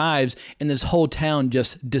she arrives and this whole town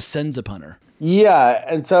just descends upon her. Yeah,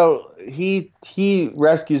 and so he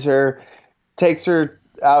rescues her, takes her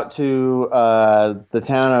out to the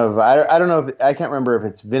town of I don't know I can't remember if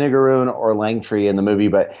it's Vinegaroon or Langtree in the movie,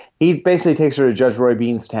 but he basically takes her to Judge Roy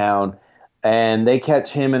Bean's town. and they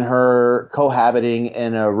catch him and her cohabiting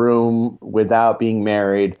in a room without being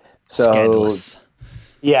married. So, scandalous.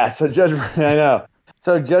 Yeah, so I know.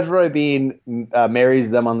 So Judge Roy Bean marries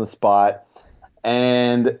them on the spot,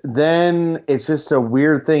 and then it's just a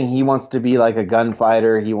weird thing. He wants to be like a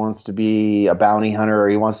gunfighter. He wants to be a bounty hunter, or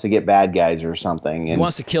he wants to get bad guys or something. He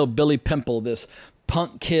wants to kill Billy Pimple, this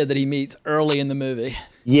punk kid that he meets early in the movie.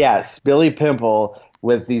 Yes, Billy Pimple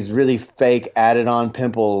with these really fake added-on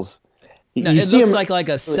pimples. No, it looks like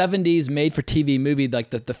a 70s made-for-TV movie,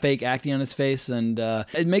 like the fake acting on his face, and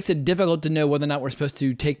it makes it difficult to know whether or not we're supposed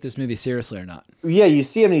to take this movie seriously or not. Yeah, you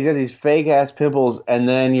see him, he's got these fake-ass pimples, and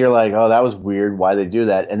then you're like, oh, that was weird, why'd they do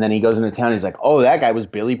that? And then he goes into town, he's like, oh, that guy was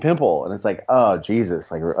Billy Pimple. And it's like, oh, Jesus,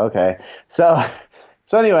 like, okay. So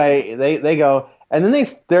anyway, they go, and then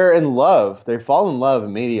they're in love. They fall in love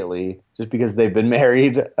immediately, just because they've been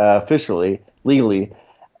married officially, legally.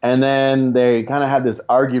 And then they kind of have this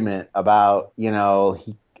argument about,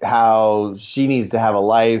 how she needs to have a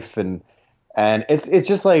life, and it's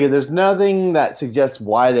just like there's nothing that suggests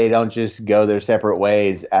why they don't just go their separate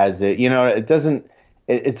ways. It doesn't.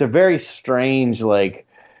 It's a very strange, like,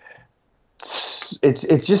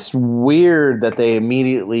 it's just weird that they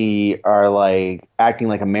immediately are like acting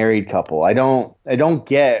like a married couple. I don't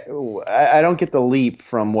get the leap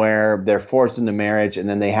from where they're forced into marriage and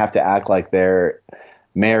then they have to act like they're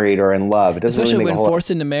married or in love. It doesn't especially really make when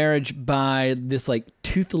forced into marriage by this like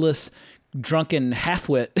toothless, drunken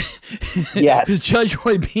halfwit. Yes. Because Judge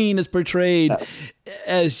Roy Bean is portrayed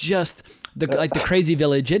as just the crazy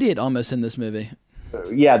village idiot almost in this movie.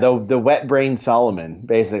 Yeah, the wet brain Solomon,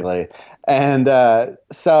 basically. And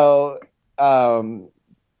so then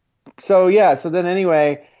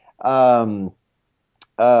anyway,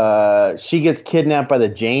 she gets kidnapped by the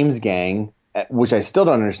James gang, which I still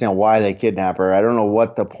don't understand why they kidnap her. I don't know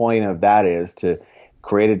what the point of that is, to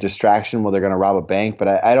create a distraction while they're going to rob a bank, but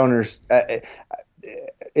I don't understand.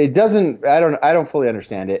 It doesn't. I don't fully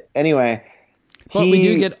understand it. Anyway. But we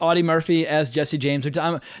do get Audie Murphy as Jesse James. Which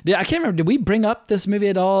I can't remember. Did we bring up this movie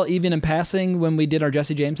at all, even in passing, when we did our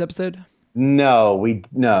Jesse James episode? No, we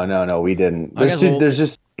didn't. There's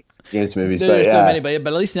just James movies, there's so many, but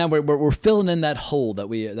at least now we're filling in that hole that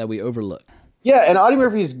we overlook. Yeah, and Audie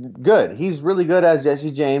Murphy's good. He's really good as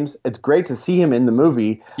Jesse James. It's great to see him in the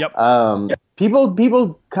movie. Yep.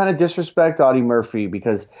 People kind of disrespect Audie Murphy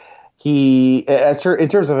because in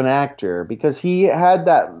terms of an actor, because he had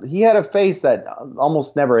a face that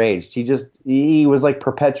almost never aged. He was like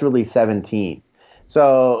perpetually 17.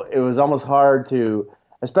 So it was almost hard to,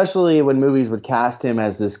 especially when movies would cast him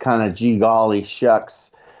as this kind of gee golly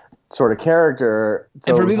shucks sort of character.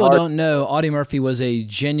 So and for people who don't know, Audie Murphy was a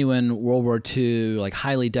genuine World War II, like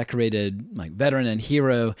highly decorated, like veteran and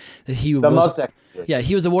hero. He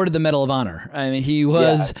was awarded the Medal of Honor. I mean, he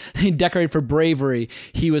was decorated for bravery.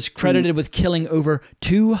 He was credited with killing over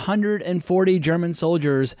 240 German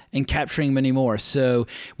soldiers and capturing many more. So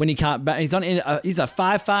when he got back, he's a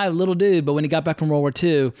 5'5" little dude, but when he got back from World War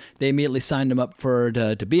II, they immediately signed him up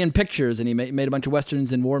to be in pictures, and he made a bunch of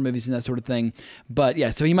westerns and war movies and that sort of thing. But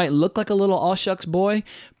yeah, so he might look like a little all shucks boy,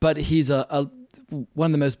 but he's one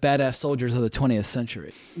of the most badass soldiers of the 20th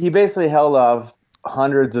century. He basically held off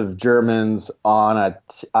hundreds of Germans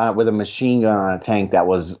with a machine gun on a tank that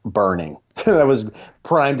was burning, that was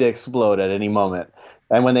primed to explode at any moment.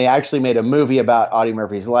 And when they actually made a movie about Audie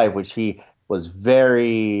Murphy's life, which he was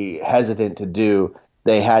very hesitant to do,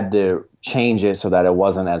 they had to change it so that it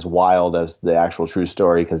wasn't as wild as the actual true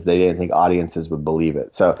story, because they didn't think audiences would believe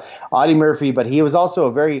it. So Audie Murphy, but he was also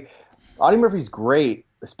Audie Murphy's great,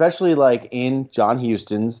 especially like in John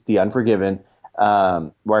Huston's The Unforgiven,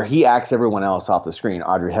 where he acts everyone else off the screen.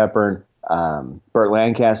 Audrey Hepburn, Burt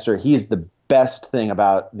Lancaster. He's the best thing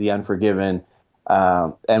about The Unforgiven.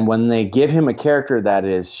 And when they give him a character that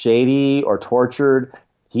is shady or tortured,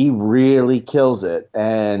 he really kills it.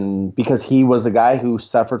 And because he was a guy who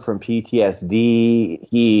suffered from PTSD,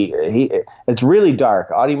 it's really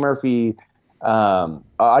dark. Audie Murphy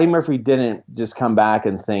didn't just come back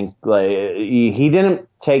and think, like, he didn't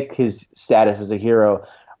take his status as a hero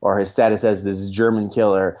or his status as this German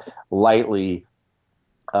killer lightly.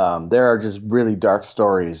 There are just really dark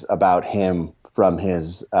stories about him from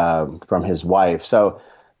his wife. So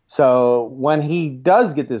when he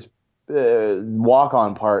does get this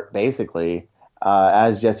walk-on part, basically,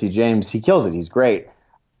 as Jesse James, he kills it. He's great.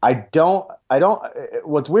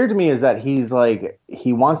 What's weird to me is that he's like,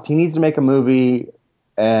 he needs to make a movie,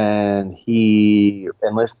 and he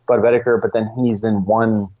enlists Bud Whitaker, but then he's in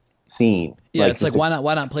one scene. Yeah, it's like, why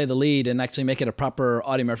not play the lead and actually make it a proper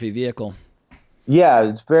Audie Murphy vehicle? Yeah,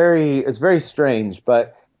 it's very strange,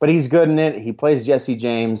 but he's good in it. He plays Jesse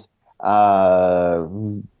James.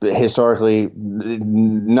 historically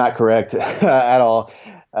not correct at all.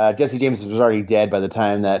 Jesse James was already dead by the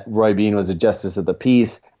time that Roy Bean was a justice of the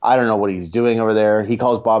peace. I don't know what he's doing over there. He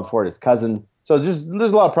calls Bob Ford his cousin. So there's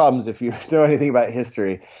a lot of problems if you know anything about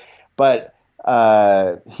history. But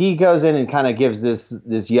he goes in and kind of gives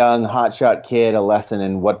this young hotshot kid a lesson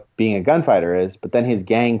in what being a gunfighter is. But then his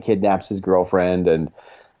gang kidnaps his girlfriend, and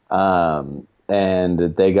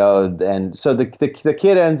they go, and so the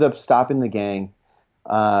kid ends up stopping the gang,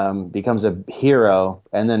 becomes a hero,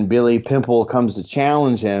 and then Billy Pimple comes to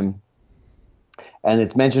challenge him. And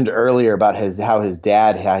it's mentioned earlier about he's got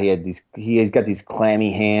these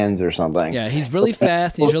clammy hands or something. Yeah, he's really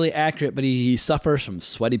fast, and he's really accurate, but he suffers from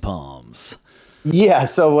sweaty palms. Yeah,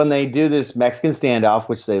 so when they do this Mexican standoff,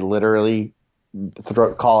 which they literally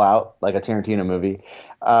call out like a Tarantino movie,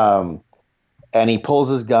 and he pulls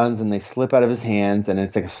his guns and they slip out of his hands, and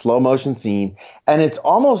it's like a slow motion scene, and it's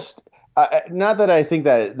almost not that I think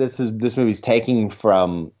that this movie's taking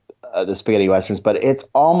from the spaghetti westerns, but it's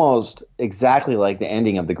almost exactly like the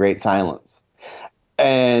ending of The Great Silence.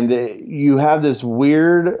 And you have this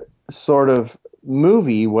weird sort of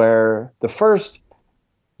movie where the first,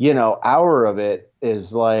 hour of it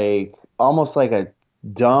is like almost like a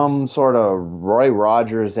dumb sort of Roy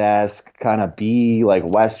Rogers-esque kind of like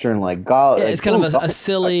Western, like God. Yeah, it's kind of a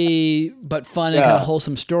silly but fun and kind of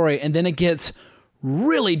wholesome story. And then it gets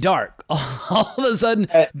really dark all of a sudden,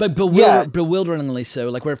 but bewilderingly so,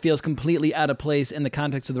 like where it feels completely out of place in the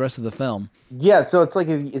context of the rest of the film. Yeah, so it's like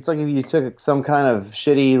if you took some kind of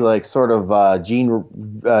shitty, like sort of Gene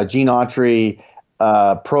Autry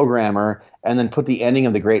programmer and then put the ending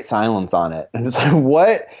of The Great Silence on it, and it's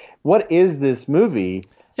like, what is this movie?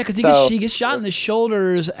 Yeah, because he gets shot in the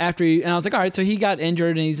shoulders after and I was like, all right, so he got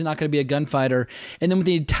injured and he's not going to be a gunfighter. And then with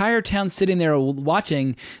the entire town sitting there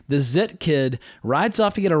watching, the Zit kid rides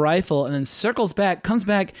off to get a rifle and then circles back, comes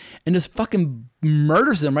back, and just fucking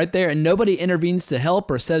murders him right there. And nobody intervenes to help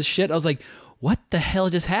or says shit. I was like, what the hell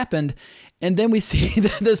just happened? And then we see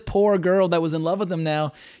that this poor girl that was in love with him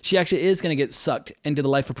now, she actually is going to get sucked into the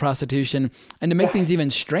life of prostitution. And to make things even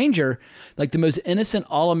stranger, like the most innocent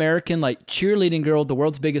all-American, like cheerleading girl with the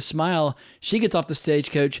world's biggest smile, she gets off the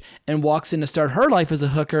stagecoach and walks in to start her life as a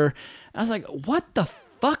hooker. I was like, what the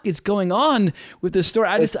fuck is going on with this story?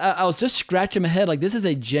 I was just scratching my head. Like, this is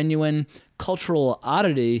a genuine cultural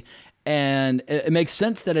oddity, and it makes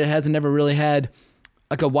sense that it hasn't ever really had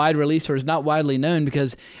like a wide release or is not widely known,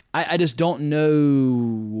 because I just don't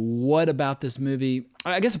know what about this movie.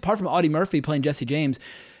 I guess apart from Audie Murphy playing Jesse James,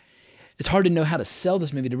 it's hard to know how to sell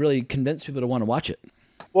this movie to really convince people to want to watch it.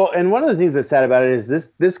 Well, and one of the things that's sad about it is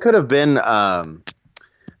this could have been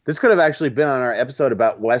this could have actually been on our episode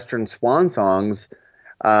about Western swan songs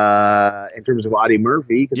in terms of Audie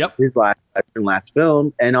Murphy, his last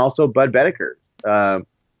film, and also Bud Bedecker.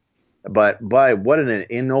 But what an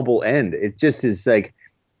ignoble end! It just is like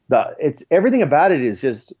it's everything about it is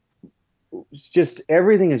just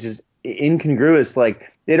everything is just incongruous.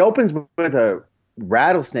 Like, it opens with a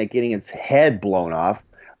rattlesnake getting its head blown off,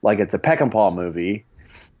 like it's a Peckinpah movie,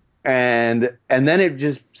 and then it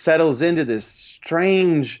just settles into this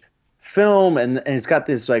strange film, and it's got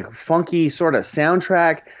this like funky sort of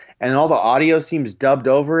soundtrack, and all the audio seems dubbed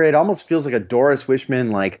over it. It almost feels like a Doris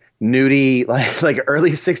Wishman like nudie, like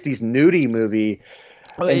early '60s nudie movie.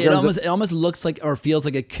 It almost looks like or feels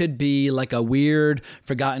like it could be like a weird,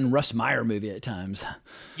 forgotten Russ Meyer movie at times.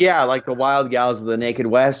 Yeah, like The Wild Gals of the Naked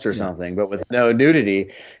West or something, but with no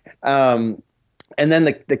nudity. And then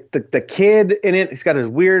the kid in it, he's got his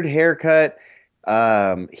weird haircut.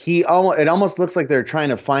 It almost looks like they're trying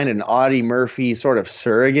to find an Audie Murphy sort of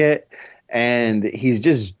surrogate, and he's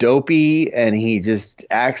just dopey, and he just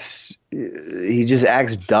acts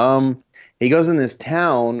dumb. He goes in this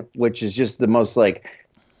town, which is just the most like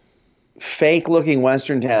fake looking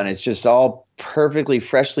Western town. It's just all perfectly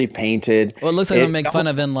freshly painted. Well, it looks like they'll make fun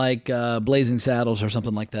of in like Blazing Saddles or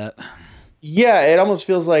something like that. Yeah, it almost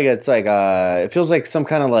feels like it's like it feels like some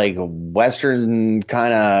kind of like Western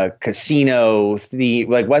kind of casino theme,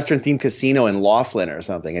 like Western themed casino in Laughlin or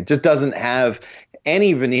something. It just doesn't have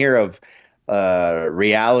any veneer of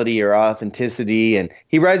reality or authenticity. And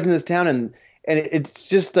he rides in this town, and it's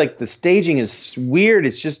just like the staging is weird.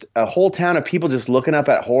 It's just a whole town of people just looking up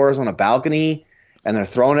at whores on a balcony, and they're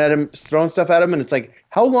throwing stuff at him. And it's like,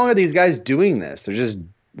 how long are these guys doing this? They're just,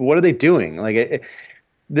 what are they doing? Like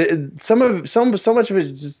so much of it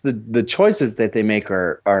is just the choices that they make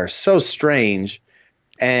are so strange.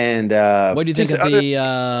 And what do you think of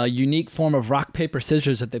the unique form of rock paper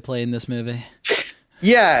scissors that they play in this movie?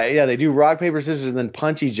 Yeah, they do rock, paper, scissors and then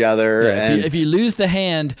punch each other. Yeah, and if you lose the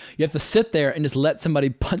hand, you have to sit there and just let somebody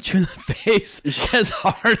punch you in the face as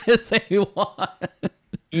hard as they want.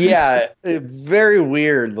 Yeah, very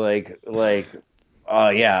weird. Like,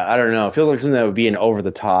 yeah, I don't know. It feels like something that would be an over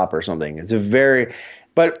the top or something. It's a very,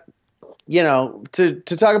 but to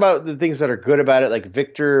talk about the things that are good about it, like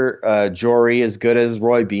Victor Jory is good as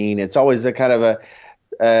Roy Bean. It's always a kind of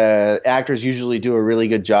actors usually do a really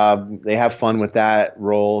good job. They have fun with that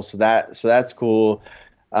role, so that's cool.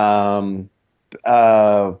 But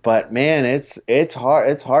man, it's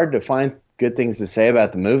hard to find good things to say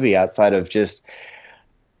about the movie outside of just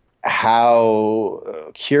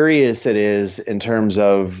how curious it is in terms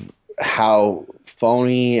of how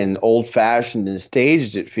phony and old-fashioned and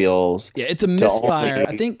staged it feels. Yeah, it's a misfire.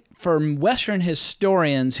 I think for Western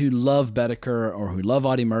historians who love Bedecker or who love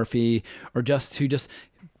Audie Murphy or who just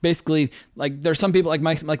basically, like, there's some people like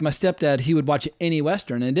my stepdad. He would watch any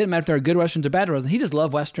Western, and it didn't matter if they were good Westerns or bad Westerns. He just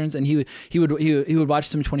loved Westerns, and he would watch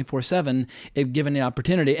them 24/7 if given the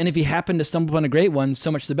opportunity. And if he happened to stumble upon a great one,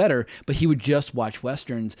 so much the better. But he would just watch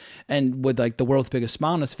Westerns, and with like the world's biggest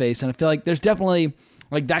smile on his face. And I feel like there's definitely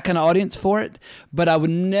like that kind of audience for it. But I would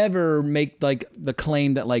never make like the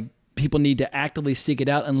claim that like people need to actively seek it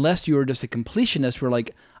out unless you are just a completionist who are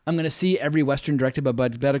like, I'm going to see every Western directed by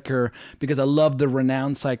Bud Bedecker because I love the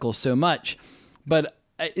renown cycle so much. But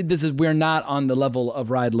we're not on the level of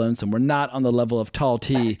Ride Lonesome. We're not on the level of Tall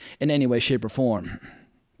T in any way, shape, or form.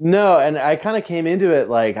 No, and I kind of came into it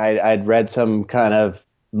like I'd read some kind of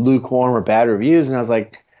lukewarm or bad reviews, and I was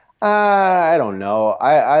like, I don't know.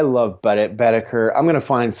 I love Bedecker. I'm going to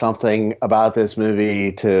find something about this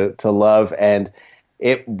movie to love, and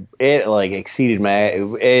it like exceeded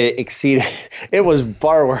it was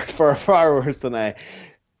far worse than I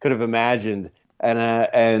could have imagined.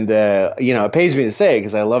 And it pains me to say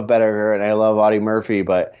because I love Bedecker and I love Audie Murphy,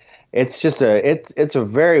 but it's just it's a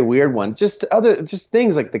very weird one. Just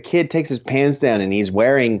things like the kid takes his pants down and he's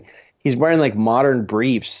wearing like modern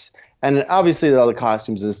briefs, and obviously all the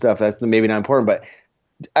costumes and stuff, that's maybe not important, but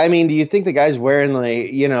I mean, do you think the guy's wearing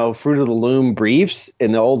like, Fruit of the Loom briefs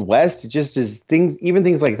in the Old West? It just is even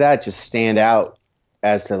things like that just stand out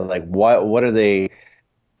as to like, what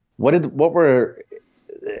were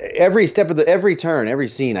every step of every turn, every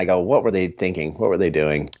scene, I go, what were they thinking? What were they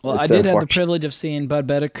doing? Well, I did have the privilege of seeing Bud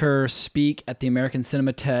Bedecker speak at the American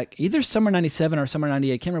Cinematheque, either summer 97 or summer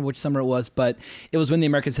 98. I can't remember which summer it was, but it was when the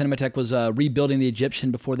American Cinematheque was rebuilding the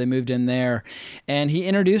Egyptian before they moved in there. And he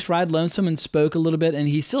introduced Ride Lonesome and spoke a little bit, and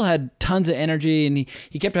he still had tons of energy, and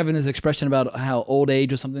he kept having this expression about how old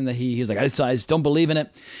age was something that he was like, I just don't believe in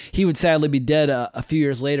it. He would sadly be dead a few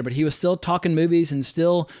years later, but he was still talking movies and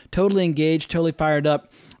still totally engaged, totally fired up.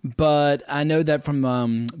 But I know that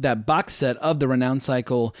from that box set of the Renown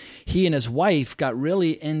cycle, he and his wife got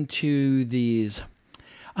really into these.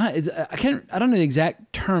 I don't know the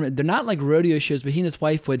exact term. They're not like rodeo shows, but he and his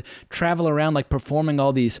wife would travel around like performing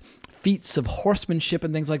all these feats of horsemanship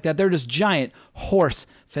and things like that. They're just giant horse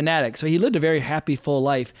fanatics. So he lived a very happy, full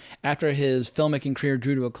life after his filmmaking career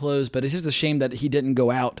drew to a close. But it's just a shame that he didn't go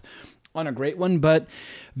out on a great one. But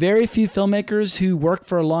very few filmmakers who work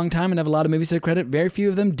for a long time and have a lot of movies to their credit, very few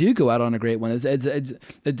of them do go out on a great one. It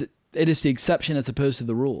is the exception as opposed to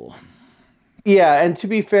the rule. Yeah, and to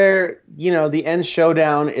be fair, the end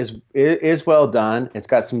showdown is well done. It's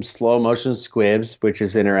got some slow motion squibs, which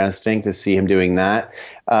is interesting to see him doing that.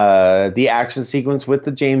 The action sequence with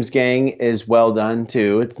the James Gang is well done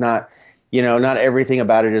too. It's not, not everything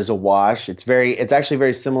about it is a wash. It's actually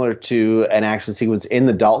very similar to an action sequence in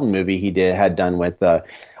the Dalton movie he had done with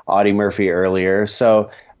Audie Murphy earlier.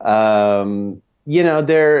 So, there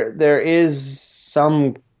is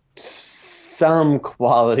some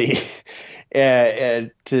quality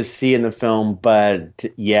to see in the film, but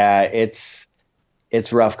yeah, it's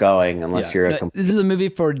rough going unless you're This is a movie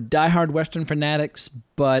for diehard Western fanatics,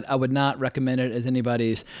 but I would not recommend it as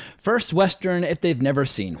anybody's first Western if they've never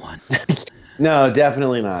seen one. No,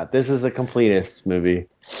 definitely not. This is a completist movie.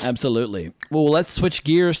 Absolutely. Well, let's switch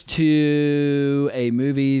gears to a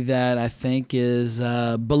movie that I think is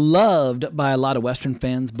beloved by a lot of Western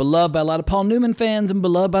fans, beloved by a lot of Paul Newman fans, and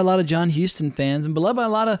beloved by a lot of John Huston fans, and beloved by a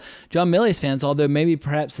lot of John Milius fans, although maybe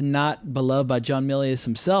perhaps not beloved by John Milius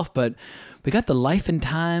himself. But we got The Life and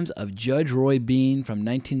Times of Judge Roy Bean from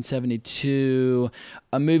 1972,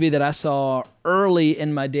 a movie that I saw early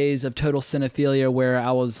in my days of total cinephilia, where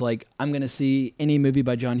I was like, I'm going to see any movie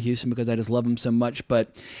by John Huston because I just love him so much.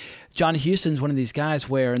 But John Huston's one of these guys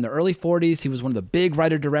where in the early 40s, he was one of the big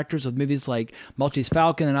writer-directors of movies like Maltese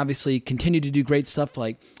Falcon and obviously continued to do great stuff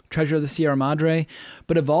like Treasure of the Sierra Madre.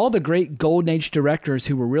 But of all the great Golden Age directors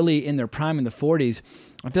who were really in their prime in the 40s,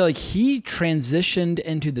 I feel like he transitioned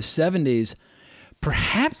into the 70s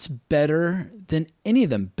perhaps better than any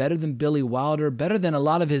of them, better than Billy Wilder, better than a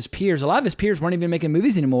lot of his peers. A lot of his peers weren't even making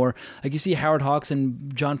movies anymore. Like you see Howard Hawks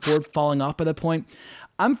and John Ford falling off by that point.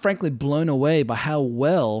 I'm frankly blown away by how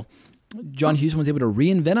well John Huston was able to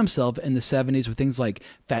reinvent himself in the 70s with things like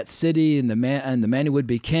Fat City and The Man Who Would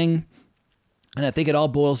Be King. And I think it all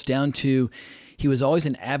boils down to he was always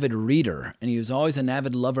an avid reader, and he was always an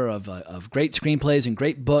avid lover of great screenplays and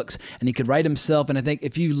great books, and he could write himself. And I think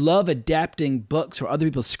if you love adapting books or other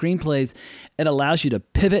people's screenplays, it allows you to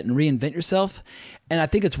pivot and reinvent yourself. And I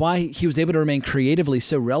think it's why he was able to remain creatively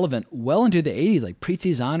so relevant well into the 80s. Like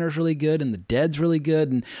Preetzi's Honor is really good, and The Dead's really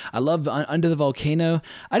good, and I love Under the Volcano.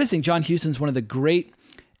 I just think John Huston's one of the great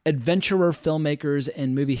adventurer filmmakers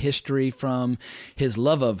in movie history, from his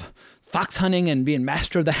love of fox hunting and being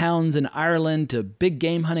master of the hounds in Ireland to big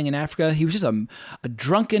game hunting in Africa. He was just a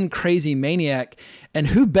drunken, crazy maniac. And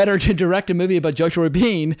who better to direct a movie about Joshua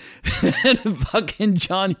Bean than fucking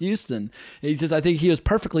John Huston? I think he was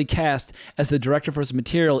perfectly cast as the director for his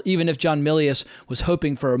material, even if John Milius was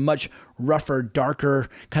hoping for a much rougher, darker,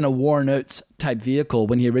 kind of War Notes type vehicle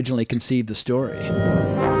when he originally conceived the story.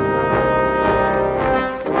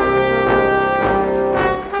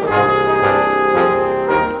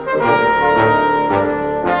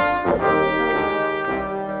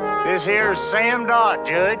 This here's Sam Dodd,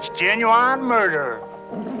 Judge. Genuine murder.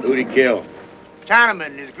 Who'd he kill? Chinaman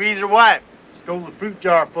and his greaser wife. Stole the fruit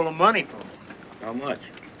jar full of money from him. How much?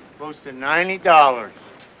 Close to $90.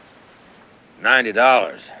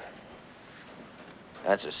 $90?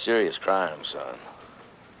 That's a serious crime, son.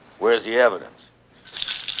 Where's the evidence?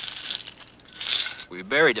 We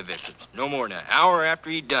buried the victims no more than an hour after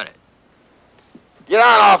he'd done it. Get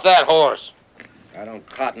on off that horse. I don't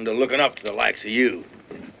cotton to looking up to the likes of you.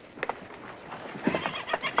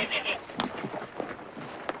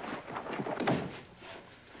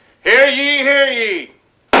 Hear ye, hear ye.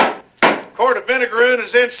 Court of Vinegaroon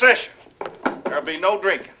is in session. There'll be no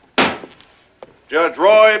drinking. Judge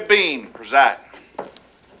Roy Bean presiding.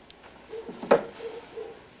 Do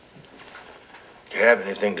you have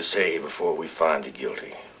anything to say before we find you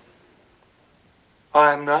guilty?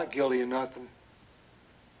 I'm not guilty of nothing.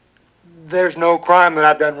 There's no crime that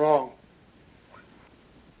I've done wrong.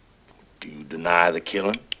 Do you deny the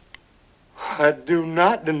killing? I do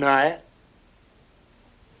not deny it.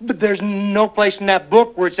 But there's no place in that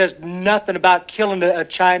book where it says nothing about killing a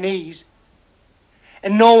Chinese.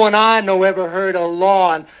 And no one I know ever heard a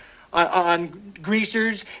law on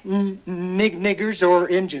greasers, niggers, or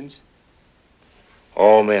Injuns.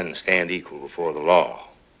 All men stand equal before the law.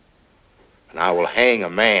 And I will hang a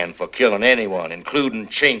man for killing anyone, including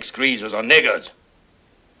chinks, greasers, or niggers.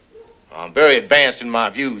 I'm very advanced in my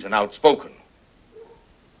views and outspoken.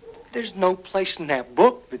 There's no place in that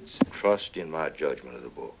book that's... Trust in my judgment of the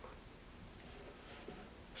book.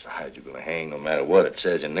 Besides, you're going to hang no matter what it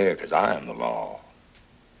says in there, because I am the law.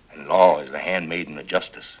 And law is the handmaiden of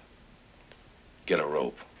justice. Get a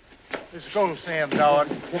rope. Let's go, Sam Dodd.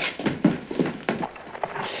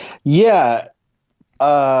 Yeah,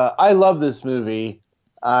 I love this movie.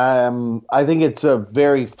 I think it's a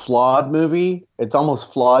very flawed movie. It's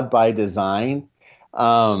almost flawed by design.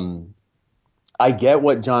 I get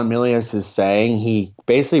what John Milius is saying. He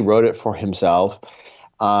basically wrote it for himself.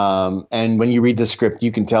 And when you read the script,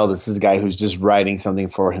 you can tell this is a guy who's just writing something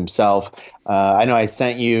for himself. I know I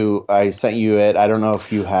sent you it. I don't know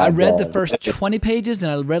if you have. I read the first 20 pages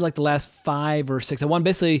and I read like the last 5 or 6. I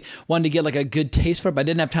basically wanted to get like a good taste for it, but I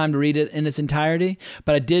didn't have time to read it in its entirety.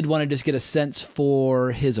 But I did want to just get a sense for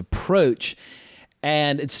his approach.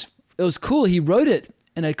 And it was cool. He wrote it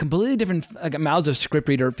in a completely different, like, I was a script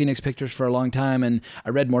reader at Phoenix Pictures for a long time, and I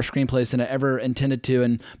read more screenplays than I ever intended to,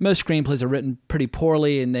 and most screenplays are written pretty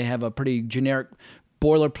poorly, and they have a pretty generic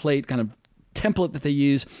boilerplate kind of template that they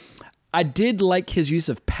use. I did like his use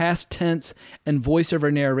of past tense and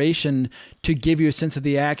voiceover narration to give you a sense of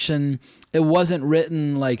the action. It wasn't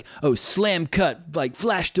written like, oh, slam cut, like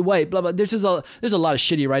flashed away, blah, blah. There's a lot of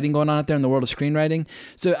shitty writing going on out there in the world of screenwriting.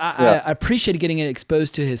 So I appreciated getting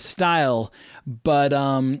exposed to his style, but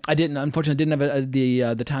I unfortunately didn't have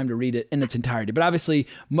the time to read it in its entirety. But obviously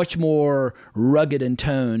much more rugged in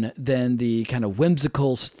tone than the kind of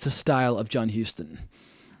whimsical style of John Huston.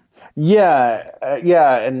 Yeah,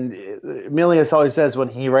 and Milius always says when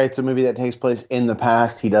he writes a movie that takes place in the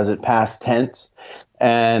past, he does it past tense.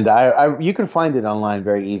 And you can find it online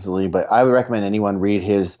very easily, but I would recommend anyone read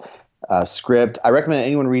his script. I recommend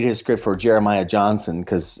anyone read his script for Jeremiah Johnson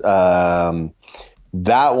because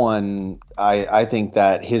that one, I think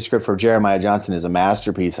that his script for Jeremiah Johnson is a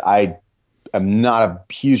masterpiece. I am not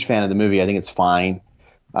a huge fan of the movie. I think it's fine.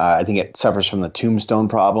 I think it suffers from the Tombstone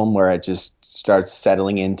problem where it just starts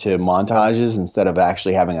settling into montages instead of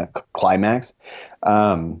actually having a climax.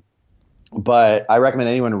 But I recommend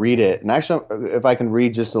anyone read it. And actually, if I can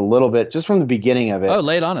read just a little bit, just from the beginning of it. Oh,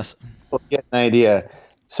 lay it on us. We'll get an idea.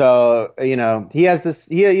 So, he has this,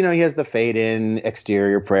 he has the fade in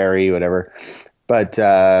exterior prairie, whatever. But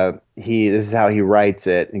this is how he writes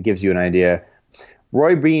it and gives you an idea.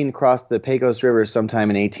 Roy Bean crossed the Pecos River sometime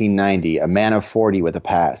in 1890, a man of 40 with a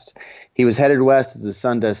past. He was headed west as the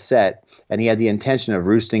sun does set, and he had the intention of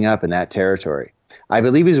roosting up in that territory. I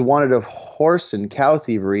believe he's wanted of horse and cow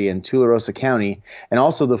thievery in Tularosa County, and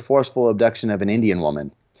also the forceful abduction of an Indian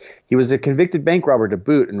woman. He was a convicted bank robber to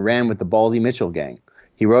boot and ran with the Baldy Mitchell gang.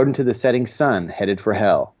 He rode into the setting sun, headed for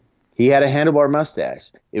hell. He had a handlebar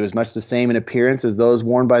mustache. It was much the same in appearance as those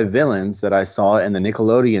worn by villains that I saw in the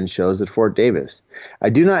Nickelodeon shows at Fort Davis. I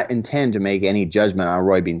do not intend to make any judgment on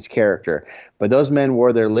Roy Bean's character, but those men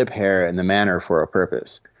wore their lip hair in the manner for a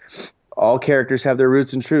purpose. All characters have their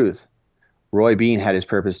roots in truth. Roy Bean had his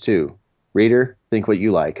purpose too. Reader, think what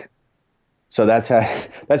you like. So that's how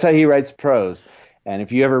he writes prose. And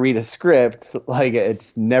if you ever read a script, like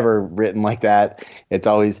it's never written like that. It's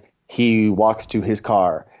always he walks to his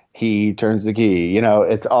car. He turns the key.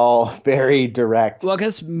 It's all very direct. Well, I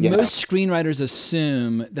guess most screenwriters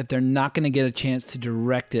assume that they're not going to get a chance to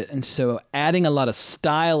direct it. And so adding a lot of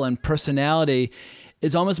style and personality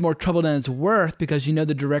is almost more trouble than it's worth because the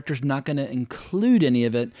director's not going to include any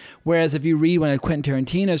of it. Whereas if you read one of Quentin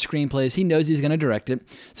Tarantino's screenplays, he knows he's going to direct it.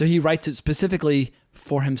 So he writes it specifically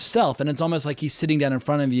for himself. And it's almost like he's sitting down in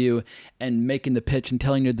front of you and making the pitch and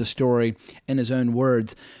telling you the story in his own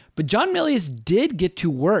words. But John Milius did get to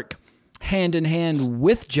work hand in hand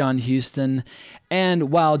with John Huston.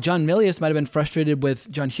 And while John Milius might have been frustrated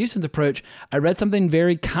with John Huston's approach, I read something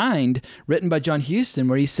very kind written by John Huston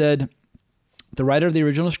where he said, the writer of the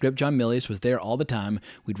original script, John Milius, was there all the time.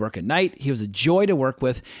 We'd work at night. He was a joy to work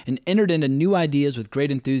with and entered into new ideas with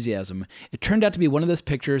great enthusiasm. It turned out to be one of those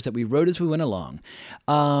pictures that we wrote as we went along.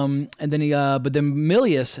 But then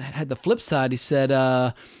Milius had the flip side. He said,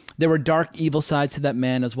 there were dark, evil sides to that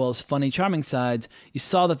man as well as funny, charming sides. You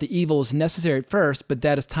saw that the evil was necessary at first, but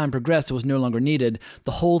that as time progressed, it was no longer needed.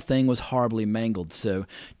 The whole thing was horribly mangled. So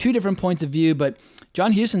two different points of view, but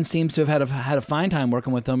John Huston seems to have had a fine time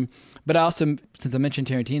working with him. But I also, since I mentioned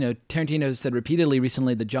Tarantino has said repeatedly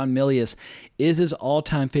recently that John Milius is his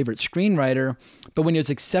all-time favorite screenwriter. But when he was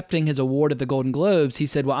accepting his award at the Golden Globes, he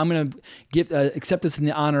said, well, I'm going to accept this in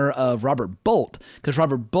the honor of Robert Bolt, because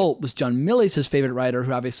Robert Bolt was John Milius' favorite writer,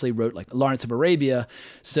 who obviously wrote like Lawrence of Arabia.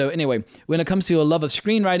 So anyway, when it comes to a love of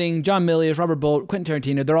screenwriting, John Milius, Robert Bolt, Quentin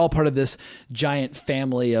Tarantino, they're all part of this giant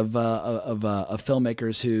family of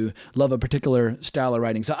filmmakers who love a particular style of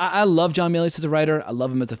writing. So I love John Milius as a writer. I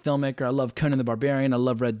love him as a filmmaker. I love Conan the Barbarian. I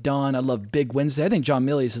love Red Dawn. I love Big Wednesday. I think John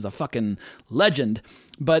Milius is a fucking legend.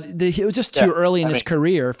 But it was just too early in his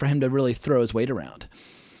career for him to really throw his weight around.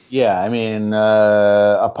 Yeah, I mean,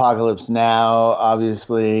 Apocalypse Now,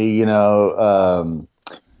 obviously, Dillinger.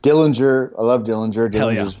 I love Dillinger.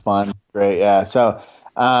 Dillinger's fun. Great, yeah. So,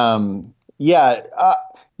 Magnum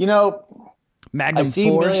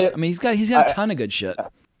Force. I mean, he's got a ton of good shit.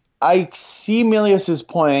 I see Milius's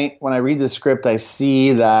point when I read the script. I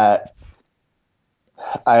see that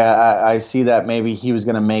I see that maybe he was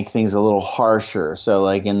going to make things a little harsher. So,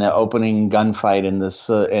 like in the opening gunfight in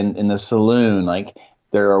the saloon, like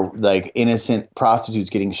there are like innocent prostitutes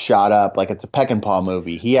getting shot up, like it's a Peckinpah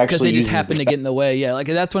movie. He actually because they just happen to get in the way. Yeah, like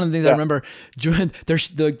that's one of the things I remember.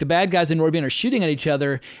 The bad guys in Roy Bean are shooting at each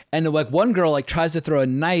other, and like one girl like tries to throw a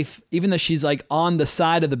knife, even though she's like on the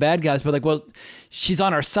side of the bad guys, but like, well, she's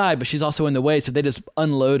on our side, but she's also in the way, so they just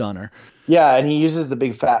unload on her. Yeah, and he uses the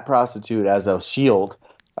big fat prostitute as a shield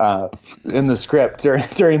in the script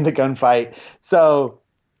during the gunfight. So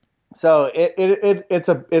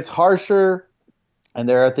it's harsher. And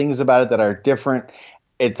there are things about it that are different.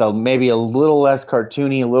 It's maybe a little less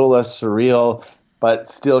cartoony, a little less surreal, but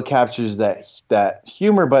still captures that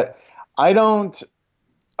humor. But I don't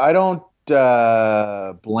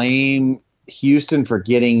blame Huston for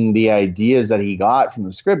getting the ideas that he got from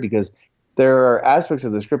the script, because there are aspects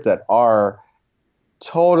of the script that are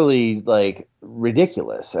totally like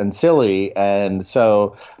ridiculous and silly, and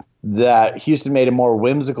so that Huston made a more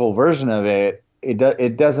whimsical version of it. It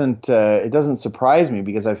doesn't surprise me,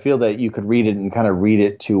 because I feel that you could read it and kind of read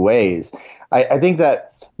it two ways. I think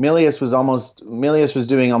that Milius was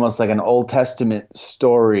doing almost like an Old Testament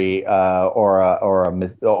story or a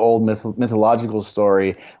old mythological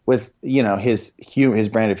story with his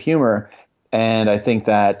brand of humor, and I think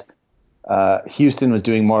that Houston was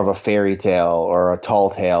doing more of a fairy tale or a tall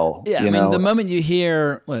tale. Yeah, the moment you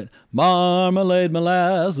hear marmalade,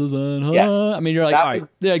 molasses, and honey, yes. you're like, all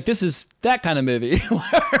right, this is that kind of movie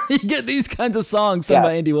where you get these kinds of songs sung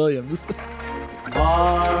by Andy Williams.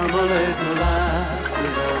 Marmalade,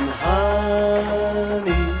 molasses, and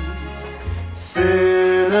honey,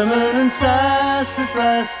 cinnamon and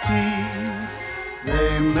sassafras tea.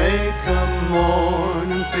 They make a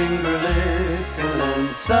morning finger licking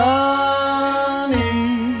and sunny,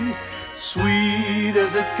 sweet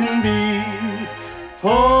as it can be.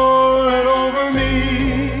 Pour it over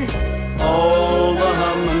me. All the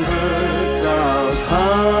hummingbirds are out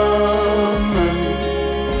humming.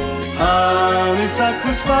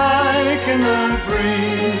 Honeysuckle spike in the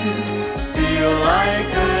breeze. Feel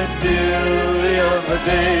like a dilly of a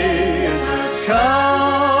day is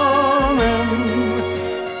a-coming.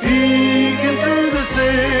 Peeking through the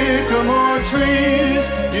sycamore trees.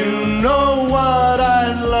 You know what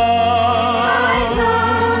I'd love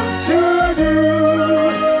to do.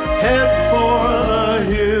 Head for the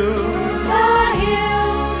hills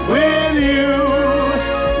with you.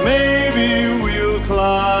 Maybe we'll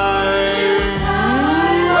climb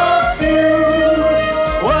a few.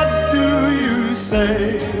 What do you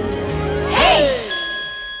say? Hey!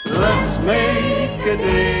 Let's make a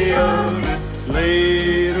day of it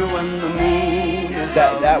later when the moon is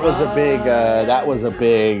that was a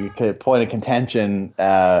big point of contention,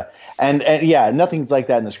 and yeah, nothing's like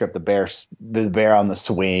that in the script. The bear on the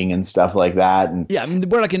swing and stuff like that, and yeah,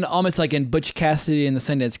 we're like almost like in Butch Cassidy and the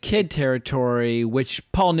Sundance Kid territory, which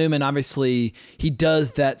Paul Newman obviously he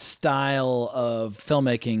does that style of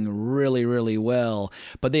filmmaking really, really well.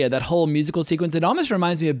 But yeah, that whole musical sequence, it almost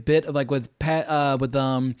reminds me a bit of like with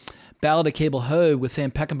Ballad of Cable Hogue with Sam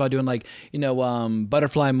Peckinpah doing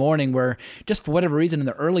Butterfly Morning, where just for whatever reason in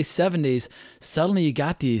the early 70s, suddenly you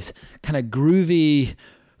got these kind of groovy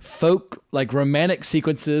folk like romantic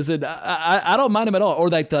sequences, and I don't mind them at all. Or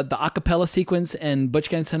like the acapella sequence in Butch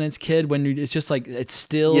Cassidy and Sundance Kid when it's just like it's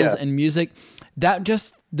stills and music. That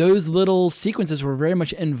just those little sequences were very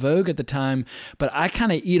much in vogue at the time, but I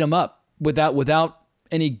kind of eat them up without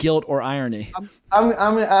any guilt or irony. I'm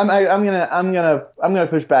gonna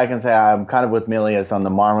push back and say I'm kind of with Milius on the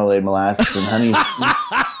marmalade, molasses, and honey.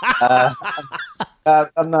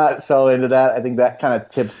 I'm not so into that. I think that kind of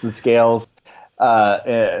tips the scales.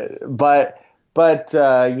 But at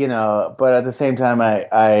the same time,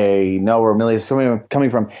 I know where Milius is coming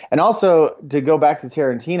from, and also to go back to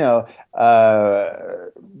Tarantino,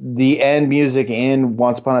 the end music in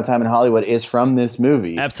Once Upon a Time in Hollywood is from this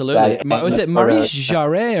movie. Absolutely. Was it Maurice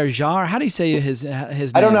Jarre or Jarre? How do you say his name?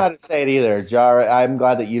 I don't know how to say it either. Jarre. I'm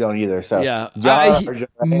glad that you don't either. So yeah, Jarre.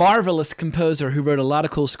 Marvelous composer who wrote a lot of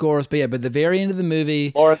cool scores. But the very end of the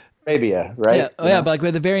movie. Arabia, right? Yeah, but like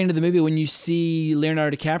at the very end of the movie, when you see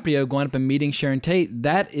Leonardo DiCaprio going up and meeting Sharon Tate,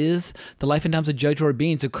 that is the life and times of Judge Roy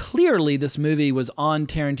Bean. So clearly, this movie was on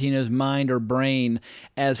Tarantino's mind or brain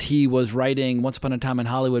as he was writing Once Upon a Time in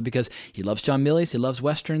Hollywood, because he loves John Milius, he loves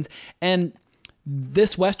westerns, and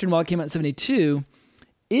this western, while it came out in '72,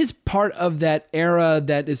 is part of that era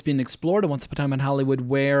that is being explored in Once Upon a Time in Hollywood,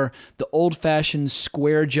 where the old-fashioned,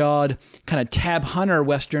 square-jawed, kind of Tab Hunter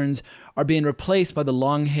westerns are being replaced by the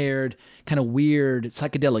long-haired, kind of weird,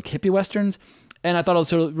 psychedelic hippie westerns. And I thought it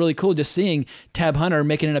was really cool just seeing Tab Hunter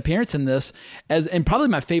making an appearance in this, and probably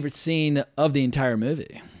my favorite scene of the entire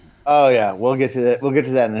movie. Oh yeah, we'll get to that. We'll get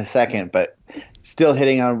to that in a second. But still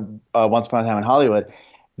hitting on Once Upon a Time in Hollywood,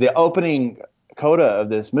 the opening coda of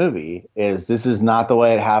this movie is "This is not the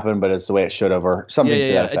way it happened, but it's the way it should have," or something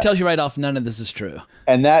to that effect. It tells you right off none of this is true.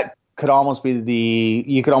 And that could almost be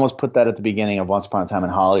you could almost put that at the beginning of Once Upon a Time in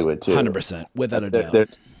Hollywood too. 100%, without a doubt.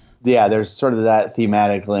 There's sort of that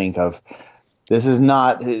thematic link of this is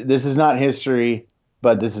not history,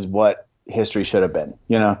 but this is what history should have been.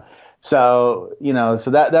 So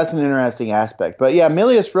that's an interesting aspect. But yeah,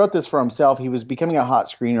 Milius wrote this for himself. He was becoming a hot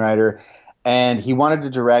screenwriter, and he wanted to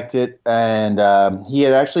direct it. And he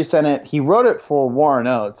had actually sent it. He wrote it for Warren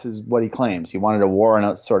Oates, is what he claims. He wanted a Warren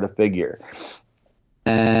Oates sort of figure.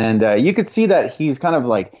 And you could see that he's kind of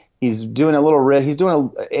like he's doing a little riff.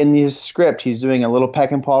 In his script, he's doing a little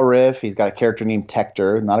Peckinpah riff. He's got a character named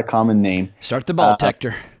Tector, not a common name. Start the ball,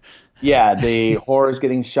 Tector. Yeah, the horror's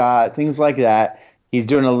getting shot, things like that. He's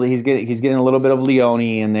getting a little bit of Leone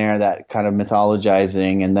in there, that kind of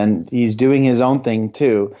mythologizing, and then he's doing his own thing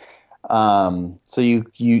too. So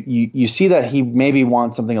you see that he maybe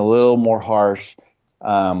wants something a little more harsh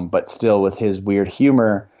but still with his weird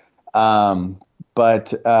humor.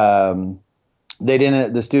 But they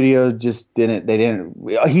didn't. The studio just didn't. They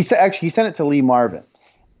didn't. He sent it to Lee Marvin.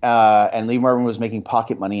 And Lee Marvin was making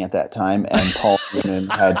pocket money at that time, and Paul Newman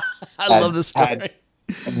had love this story. Had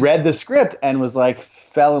read the script and was like,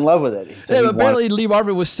 fell in love with it. Yeah, apparently Lee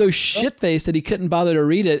Marvin was so shit-faced that he couldn't bother to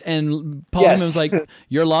read it, and Paul Newman was like,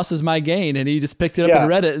 your loss is my gain, and he just picked it up and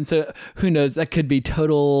read it. And so who knows, that could be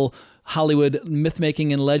total Hollywood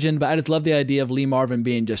myth-making and legend, but I just love the idea of Lee Marvin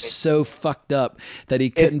being just so fucked up that he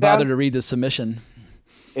couldn't bother to read the submission.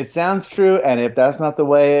 It sounds true, and if that's not the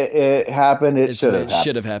way it happened, it should have happened. It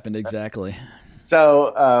should have happened, exactly.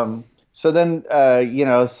 So, then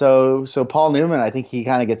so Paul Newman, I think he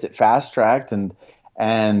kind of gets it fast-tracked, and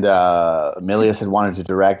Milius had wanted to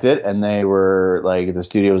direct it, and they were like, the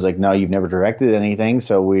studio was like, no, you've never directed anything,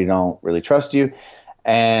 so we don't really trust you,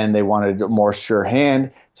 and they wanted a more sure hand.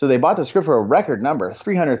 So they bought the script for a record number,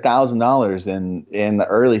 $300,000 in the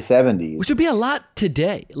early 70s. Which would be a lot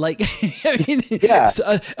today. Like, I mean,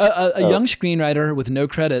 so a young screenwriter with no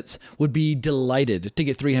credits would be delighted to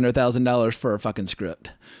get $300,000 for a fucking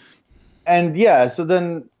script. And so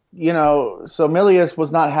then, so Milius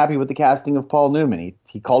was not happy with the casting of Paul Newman.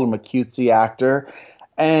 He called him a cutesy actor.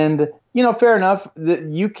 And, fair enough.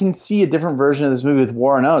 You can see a different version of this movie with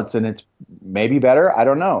Warren Oates, and it's maybe better. I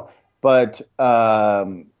don't know. But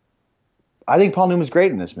I think Paul Newman's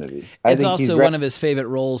great in this movie. It's also one of his favorite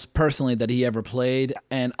roles personally that he ever played.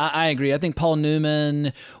 And I agree. I think Paul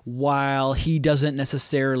Newman, while he doesn't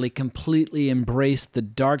necessarily completely embrace the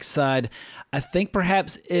dark side, I think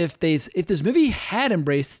perhaps if this movie had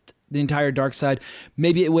embraced the entire dark side,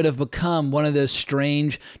 maybe it would have become one of those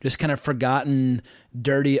strange, just kind of forgotten,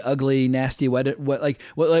 dirty, ugly, nasty, what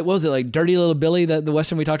was it, like Dirty Little Billy, the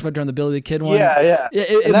Western we talked about during the Billy the Kid one? Yeah.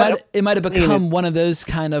 It might have become one of those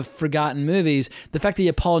kind of forgotten movies. The fact that you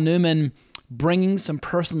have Paul Newman bringing some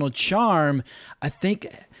personal charm, I think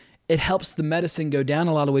it helps the medicine go down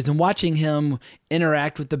a lot of ways. And watching him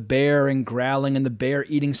interact with the bear and growling and the bear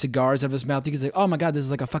eating cigars out of his mouth, you can say, oh my God, this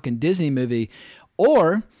is like a fucking Disney movie.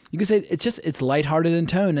 Or you can say it's lighthearted in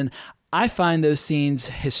tone. And I find those scenes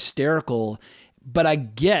hysterical. But I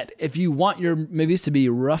get, if you want your movies to be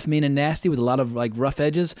rough, mean, and nasty with a lot of like rough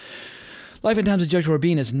edges, Life and Times of Judge Roy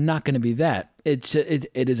Bean is not going to be that. It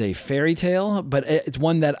is a fairy tale, but it's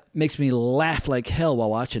one that makes me laugh like hell while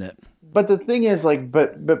watching it. But the thing is, like,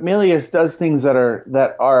 but Milius does things that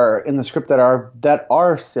are in the script that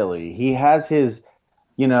are silly. He has his,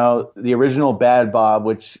 the original Bad Bob,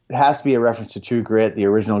 which has to be a reference to True Grit, the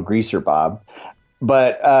original Greaser Bob.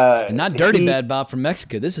 But and not Dirty Bad Bob from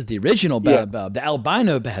Mexico. This is the original Bad Bob, the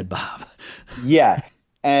albino Bad Bob. Yeah,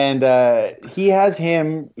 and he has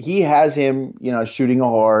him, shooting a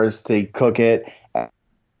horse to cook it,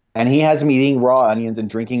 and he has him eating raw onions and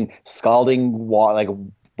drinking scalding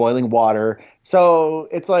boiling water. So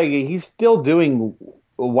it's like he's still doing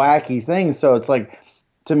wacky things. So it's like,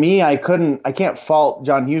 to me, I can't fault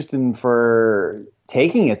John Huston for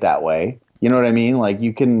taking it that way. You know what I mean? Like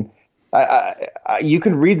you can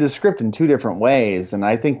read the script in two different ways, and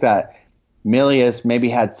I think that Milius maybe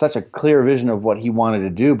had such a clear vision of what he wanted to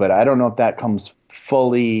do, but I don't know if that comes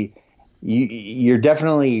fully. You're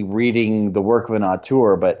definitely reading the work of an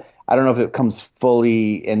auteur, but I don't know if it comes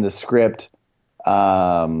fully in the script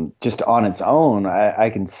just on its own. I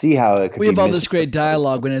can see how it could be. We have all this great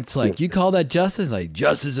dialogue when it's like, you call that justice? Like,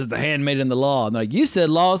 justice is the handmaiden in the law. And like, you said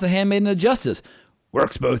law is the handmaiden of justice.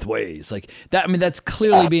 Works both ways. Like that. I mean, that's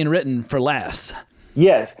clearly being written for laughs.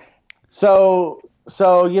 Yes. So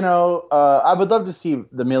I would love to see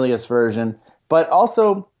the Milius version, but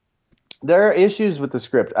also there are issues with the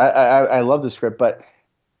script. I love the script, but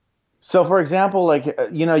so for example, like,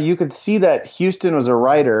 you could see that Huston was a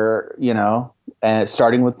writer, and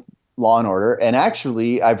starting with Law and Order. And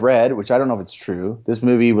actually I've read, which I don't know if it's true, this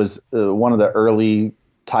movie was one of the early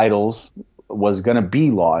titles was going to be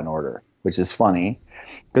Law and Order, which is funny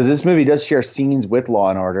because this movie does share scenes with Law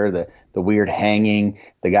and Order, the weird hanging,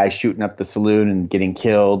 the guy shooting up the saloon and getting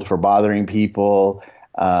killed for bothering people.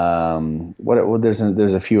 There's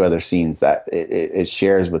a few other scenes that it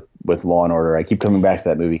shares with Law and Order. I keep coming back to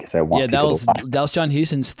that movie because I want. Yeah, that was John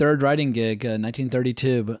Huston's third writing gig,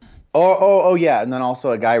 1932. But oh yeah, and then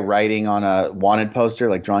also a guy writing on a wanted poster,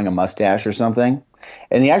 like drawing a mustache or something.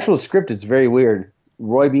 And the actual script is very weird.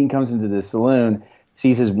 Roy Bean comes into the saloon,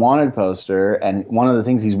 sees his wanted poster, and one of the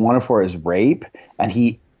things he's wanted for is rape, and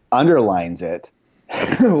he underlines it,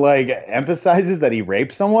 like emphasizes that he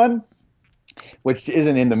raped someone, which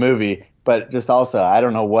isn't in the movie. but just also I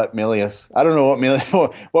don't know what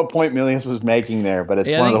what point Milius was making there, but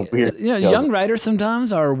it's one of the weird. Young writers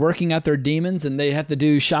sometimes are working out their demons, and they have to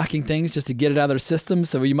do shocking things just to get it out of their system.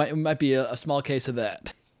 So it might be a small case of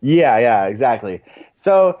that. Yeah, exactly.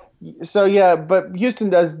 So yeah, but Houston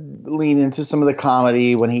does lean into some of the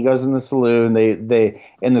comedy when he goes in the saloon. They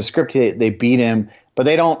in the script they beat him, but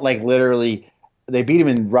they don't like literally. They beat him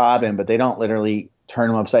and rob him, but they don't literally turn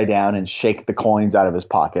him upside down and shake the coins out of his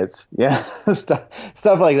pockets. Yeah, stuff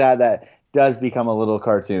like that does become a little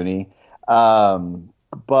cartoony.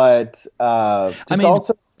 But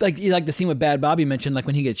also like the scene with Bad Bobby mentioned, like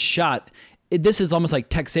when he gets shot. This is almost like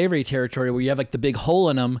Tex Avery territory where you have like the big hole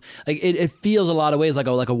in him. Like it feels a lot of ways like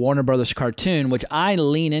a Warner Brothers cartoon, which I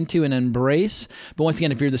lean into and embrace. But once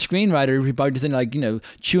again, if you're the screenwriter, you're probably just like,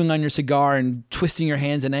 chewing on your cigar and twisting your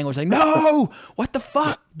hands in anguish, like, no, what the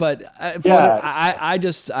fuck? But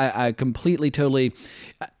I completely, totally.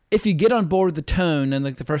 If you get on board with the tone and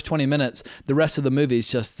like the first 20 minutes, the rest of the movie is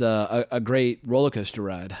just a great roller coaster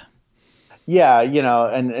ride. Yeah,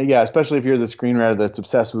 especially if you're the screenwriter that's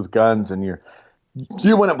obsessed with guns and you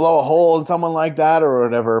want to blow a hole in someone like that or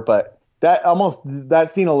whatever. But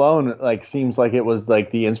that scene alone like seems like it was like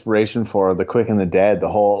the inspiration for The Quick and the Dead. The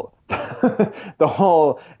whole the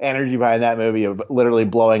whole energy behind that movie of literally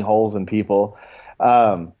blowing holes in people.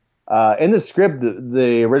 In the script,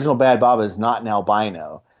 the original Bad Bob is not an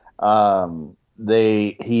albino.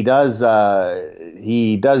 He does do a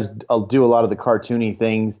lot of the cartoony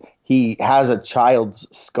things. He has a child's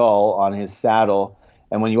skull on his saddle,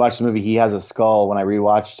 and when you watch the movie, he has a skull. When I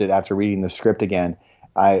rewatched it after reading the script again,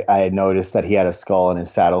 I had noticed that he had a skull on his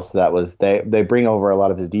saddle. So that was they bring over a lot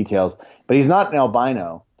of his details, but he's not an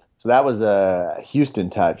albino. So that was a Houston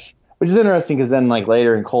touch, which is interesting because then like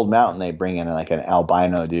later in Cold Mountain, they bring in like an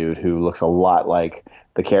albino dude who looks a lot like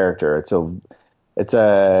the character. It's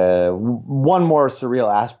a one more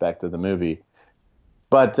surreal aspect of the movie,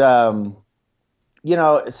 but I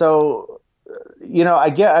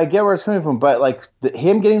get where it's coming from, but like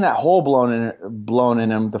him getting that hole blown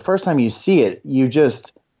in him the first time you see it,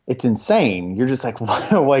 it's insane. You're just like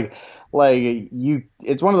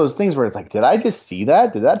it's one of those things where it's like, did I just see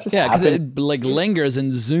that? Did that just happen? Yeah, because it like lingers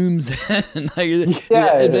and zooms in.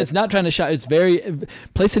 It's not trying to shout. It's very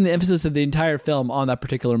placing the emphasis of the entire film on that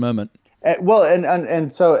particular moment.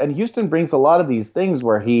 And Houston brings a lot of these things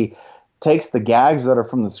where he takes the gags that are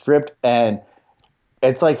from the script, and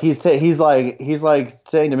it's like he's like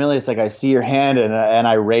saying to Milius, like, I see your hand and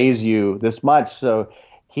I raise you this much. So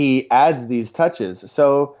he adds these touches.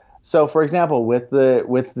 So for example, with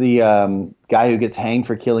the guy who gets hanged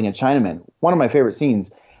for killing a Chinaman, one of my favorite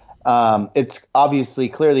scenes. It's obviously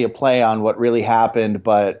clearly a play on what really happened,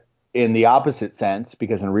 but in the opposite sense,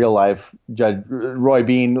 because in real life, Judge Roy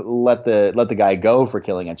Bean let the guy go for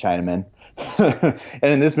killing a Chinaman, and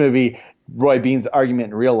in this movie, Roy Bean's argument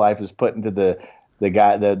in real life is put into the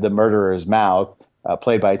murderer's mouth,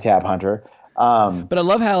 played by Tab Hunter. But I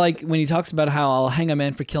love how, like, when he talks about how I'll hang a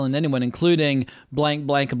man for killing anyone, including blank,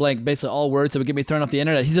 blank, and blank, basically all words that would get me thrown off the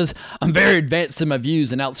internet. He says, I'm very advanced in my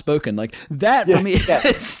views and outspoken. Like, that for me is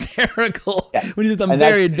hysterical. Yes. When he says, I'm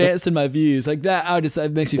very advanced in my views. Like, that,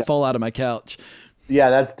 it makes me fall out of my couch.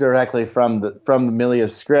 Yeah, that's directly from the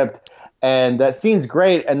Milius script. And that scene's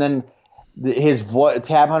great. And then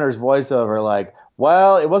Tab Hunter's voiceover, like,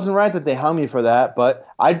 well, it wasn't right that they hung me for that, but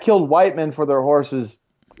I'd killed white men for their horses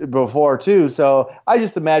before too, so I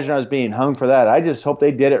just imagine I was being hung for that. I just hope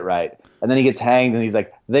they did it right. And then he gets hanged, and he's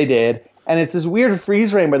like, they did. And it's this weird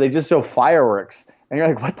freeze frame where they just show fireworks, and you're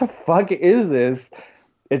like, what the fuck is this?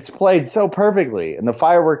 It's played so perfectly, and the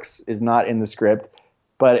fireworks is not in the script,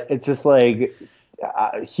 but it's just like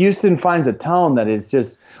Houston finds a tone that is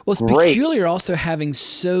just well. It's great. Peculiar also having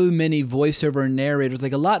so many voiceover narrators.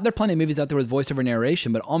 Like there are plenty of movies out there with voiceover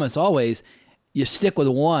narration, but almost always you stick with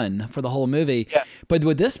one for the whole movie. Yeah. But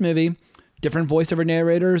with this movie, different voiceover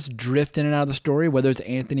narrators drift in and out of the story, whether it's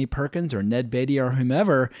Anthony Perkins or Ned Beatty or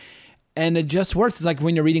whomever, and it just works. It's like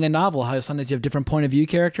when you're reading a novel, how sometimes you have different point of view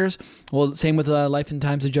characters. Well, same with Life and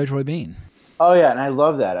Times of Judge Roy Bean. Oh yeah, and I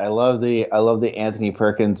love that. I love the Anthony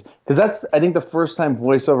Perkins, because that's, I think, the first time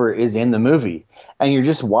voiceover is in the movie, and you're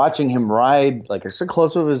just watching him ride like a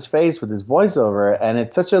close up of his face with his voiceover, and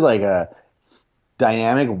it's such a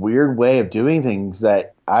dynamic, weird way of doing things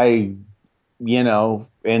that in all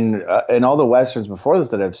the westerns before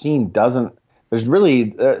this that I've seen I've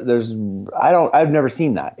never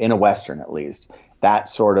seen that in a western, at least, that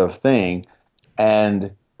sort of thing.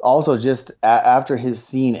 And also just after his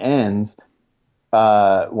scene ends,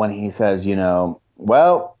 when he says,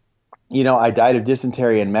 well, I died of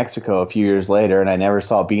dysentery in Mexico a few years later, and I never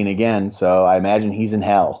saw Bean again. So I imagine he's in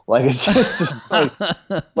hell. Like it's just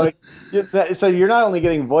so you're not only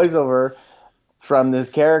getting voiceover from this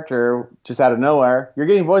character just out of nowhere, you're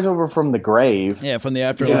getting voiceover from the grave. Yeah, from the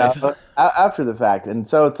afterlife. After the fact, and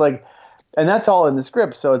so it's like, and that's all in the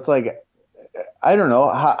script. So it's like, I don't know.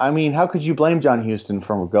 How could you blame John Huston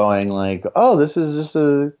for going like, oh, this is just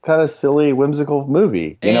a kind of silly, whimsical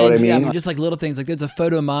movie? You know what I mean? Yeah, just like little things. Like there's a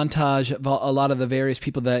photo montage of a lot of the various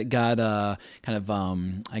people that got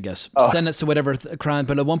sentenced to whatever crime.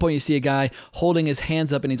 But at one point you see a guy holding his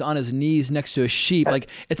hands up and he's on his knees next to a sheep. Like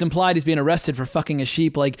it's implied he's being arrested for fucking a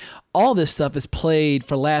sheep. Like all this stuff is played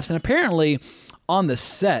for laughs. And apparently on the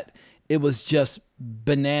set, it was just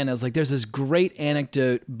bananas. Like there's this great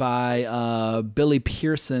anecdote by Billy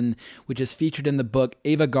Pearson, which is featured in the book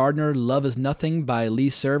Ava Gardner, Love is Nothing by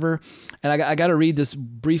Lee Server. And I got to read this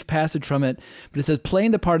brief passage from it, but it says,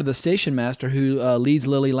 playing the part of the station master who leads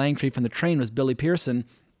Lily Langtry from the train was Billy Pearson,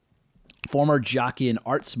 former jockey and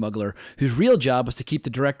art smuggler, whose real job was to keep the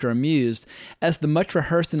director amused. As the much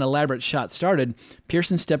rehearsed and elaborate shot started,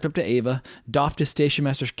 Pearson stepped up to Ava, doffed his station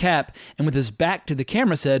master's cap, and with his back to the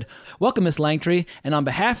camera said, "Welcome, Miss Langtry, and on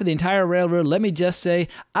behalf of the entire railroad, let me just say,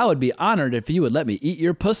 I would be honored if you would let me eat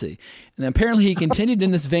your pussy." And apparently he continued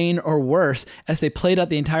in this vein or worse as they played out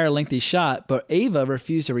the entire lengthy shot, but Ava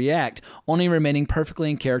refused to react, only remaining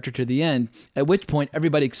perfectly in character to the end, at which point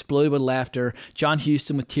everybody exploded with laughter, John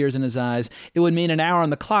Huston with tears in his eyes. It would mean an hour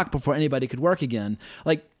on the clock before anybody could work again.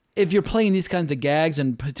 Like, if you're playing these kinds of gags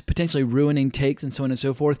and potentially ruining takes and so on and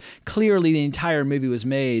so forth, clearly the entire movie was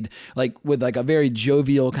made like with like a very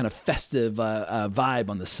jovial kind of festive vibe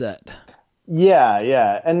on the set.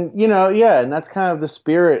 Yeah. And, and that's kind of the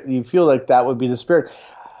spirit. You feel like that would be the spirit.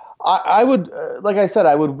 I would, like I said,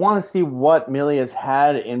 I would want to see what Milius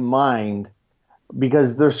had in mind,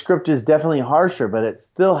 because their script is definitely harsher, but it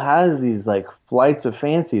still has these like flights of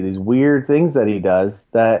fancy, these weird things that he does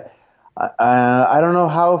that I don't know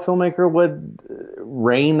how a filmmaker would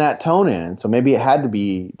rein that tone in. So maybe it had to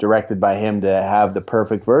be directed by him to have the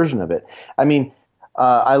perfect version of it. I mean,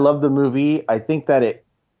 I love the movie. I think that it,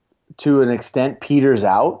 to an extent, peters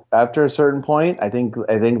out after a certain point. I think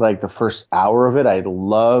like the first hour of it, I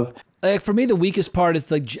love. Like for me, the weakest part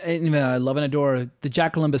is like, I love and adore the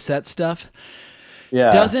Jacqueline Bisset stuff.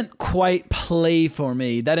 Yeah. Doesn't quite play for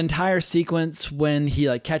me. That entire sequence when he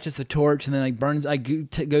like catches the torch and then like burns,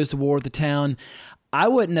 goes to war with the town. I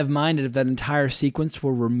wouldn't have minded if that entire sequence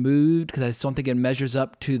were removed, because I just don't think it measures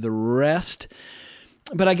up to the rest.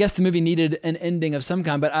 But I guess the movie needed an ending of some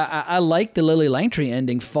kind. But I like the Lily Langtry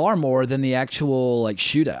ending far more than the actual like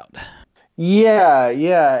shootout. Yeah,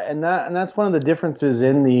 and that's one of the differences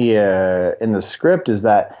in the script is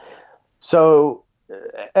that so.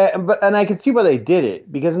 And I can see why they did it,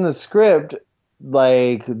 because in the script,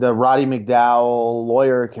 like the Roddy McDowell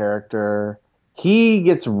lawyer character, he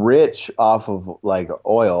gets rich off of like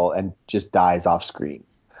oil and just dies off screen.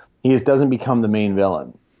 He just doesn't become the main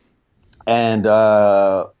villain. And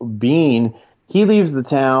Bean, he leaves the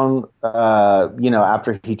town,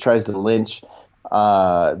 after he tries to lynch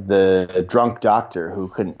the drunk doctor who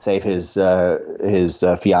couldn't save his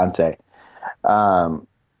fiance.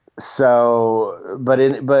 So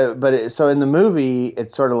in the movie,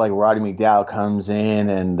 it's sort of like Roddy McDowell comes in,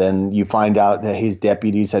 and then you find out that his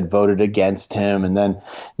deputies had voted against him, and then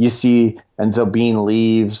you see, and so Bean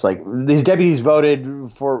leaves. Like these deputies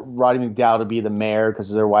voted for Roddy McDowell to be the mayor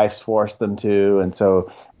because their wives forced them to, and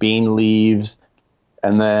so Bean leaves,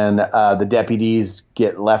 and then the deputies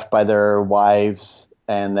get left by their wives,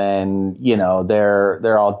 and then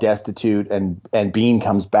they're all destitute, and Bean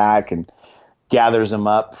comes back and gathers them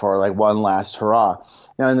up for like one last hurrah.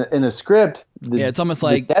 Now in the script, it's almost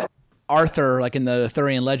like Arthur, like in the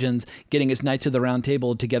Arthurian legends, getting his Knights of the Round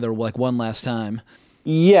Table together like one last time.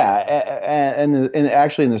 Yeah, and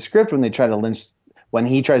actually in the script, when he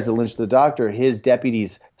tries to lynch the doctor, his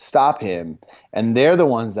deputies stop him, and they're the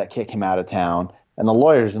ones that kick him out of town. And the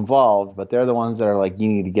lawyer's involved, but they're the ones that are like, "You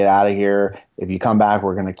need to get out of here. If you come back,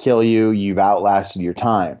 we're going to kill you. You've outlasted your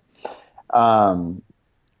time."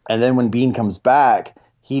 And then when Bean comes back,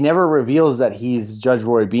 he never reveals that he's Judge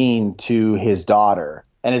Roy Bean to his daughter.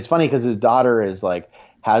 And it's funny because his daughter is like,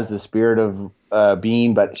 has the spirit of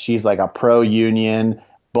Bean, but she's like a pro-union,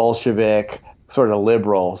 Bolshevik, sort of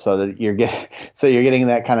liberal. So that you're getting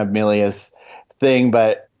that kind of Milius thing.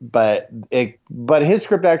 But his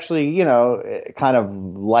script actually, kind of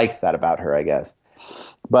likes that about her, I guess.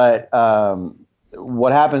 But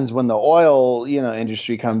what happens when the oil,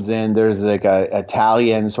 industry comes in, there's like a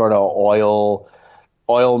Italian sort of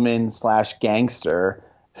oilman / gangster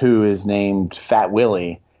who is named Fat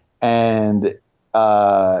Willie. and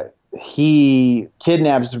he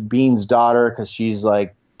kidnaps Bean's daughter because she's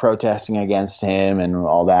like protesting against him and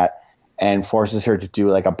all that, and forces her to do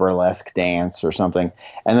like a burlesque dance or something.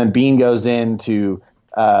 And then Bean goes in to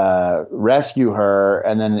rescue her,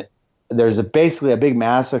 and then there's basically a big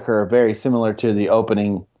massacre, very similar to the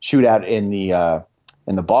opening shootout in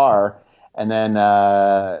the bar. And then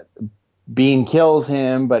Bean kills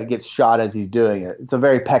him, but gets shot as he's doing it. It's a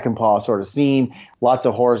very peck and paw sort of scene. Lots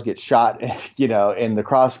of whores get shot, in the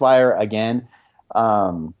crossfire again.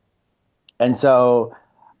 And so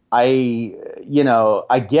I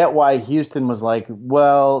get why Houston was like,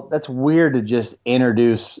 well, that's weird to just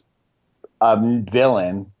introduce a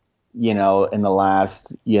villain, in the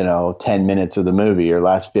last, 10 minutes of the movie or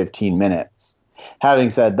last 15 minutes.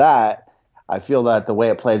 Having said that, I feel that the way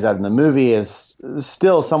it plays out in the movie is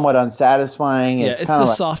still somewhat unsatisfying. Yeah, it's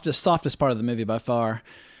the softest part of the movie by far.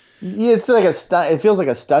 Yeah, it's like a stunt. It feels like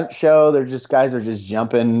a stunt show. Guys are just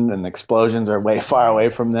jumping, and the explosions are way far away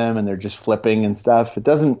from them, and they're just flipping and stuff. It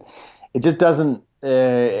doesn't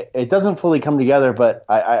fully come together. But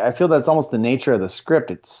I feel that's almost the nature of the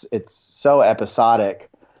script. It's so episodic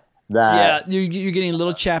that you're getting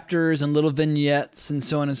little chapters and little vignettes and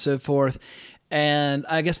so on and so forth. And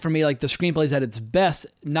I guess for me, like, the screenplay's at its best,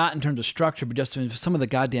 not in terms of structure, but just in some of the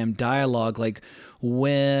goddamn dialogue. Like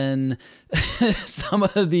when some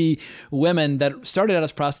of the women that started out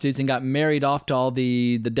as prostitutes and got married off to all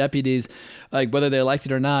the deputies, like whether they liked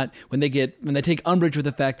it or not, when they take umbrage with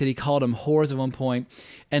the fact that he called them whores at one point,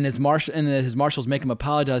 and his marshals make him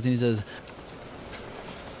apologize, and he says,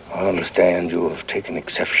 I understand you have taken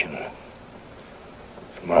exception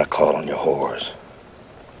to my calling you whores.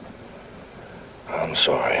 I'm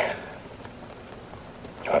sorry.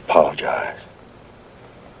 I apologize.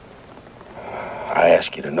 I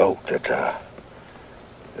ask you to note that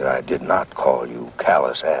I did not call you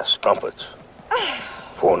callous-ass strumpets,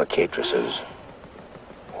 fornicatresses,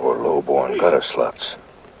 or low-born gutter sluts.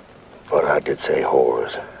 But I did say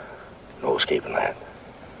whores. No escaping that.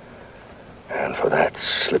 And for that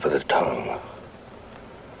slip of the tongue,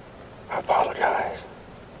 I apologize.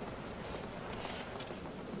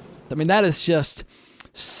 I mean, that is just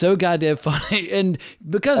so goddamn funny. And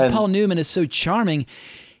because Paul Newman is so charming,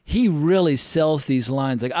 he really sells these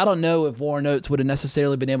lines. Like, I don't know if Warren Oates would have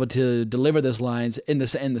necessarily been able to deliver those lines in the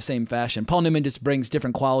same fashion. Paul Newman just brings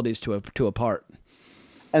different qualities to a part.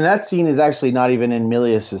 And that scene is actually not even in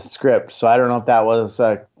Milius's script, so I don't know if that was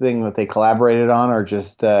a thing that they collaborated on or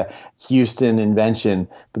just Houston invention.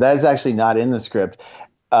 But that is actually not in the script.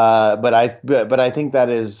 But I think that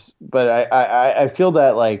is. But I feel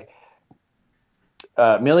that like.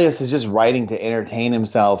 Milius is just writing to entertain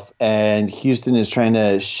himself, and Houston is trying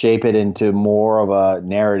to shape it into more of a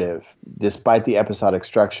narrative, despite the episodic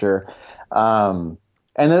structure. And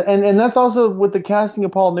that's also with the casting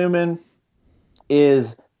of Paul Newman.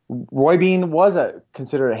 Is Roy Bean was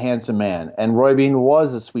considered a handsome man, and Roy Bean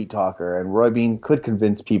was a sweet talker, and Roy Bean could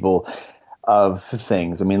convince people of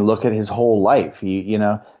things. I mean, look at his whole life.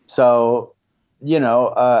 So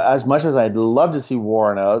as much as I'd love to see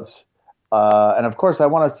Warren Oates. And of course, I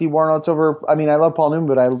want to see Warren Oates over. I mean, I love Paul Newman,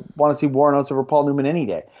 but I want to see Warren Oates over Paul Newman any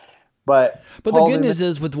day. But the good news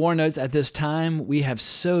is with Warren Oates at this time, we have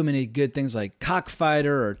so many good things like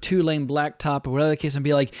Cockfighter or Two Lane Blacktop or whatever the case may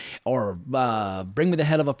be, like, or Bring Me the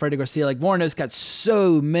Head of Alfredo Garcia. Like, Warren Oates got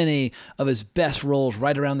so many of his best roles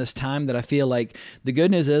right around this time that I feel like the good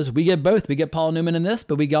news is we get both. We get Paul Newman in this,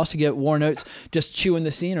 but we also get Warren Oates just chewing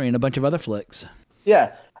the scenery in a bunch of other flicks.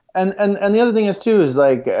 Yeah. And the other thing is too is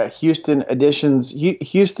like Houston additions.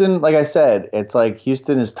 Houston, like I said, it's like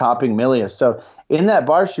Houston is topping Milius. So in that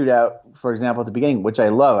bar shootout, for example, at the beginning, which I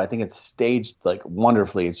love, I think it's staged like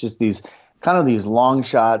wonderfully. It's just these long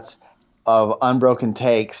shots of unbroken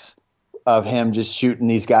takes of him just shooting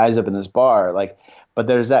these guys up in this bar. Like, but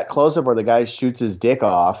there's that close up where the guy shoots his dick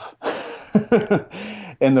off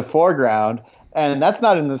in the foreground. And that's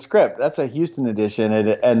not in the script. That's a Houston edition,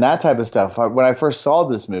 and that type of stuff. When I first saw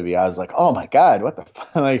this movie, I was like, "Oh my god, what the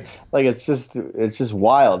fuck?" like it's just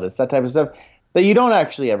wild. It's that type of stuff that you don't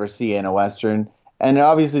actually ever see in a Western. And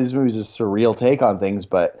obviously, this movie is a surreal take on things,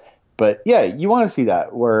 but yeah, you want to see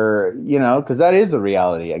that where because that is the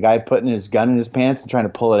reality. A guy putting his gun in his pants and trying to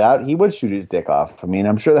pull it out, he would shoot his dick off. I mean,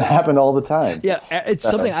 I'm sure that happened all the time. Yeah, it's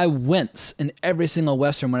something I wince in every single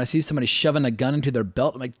Western when I see somebody shoving a gun into their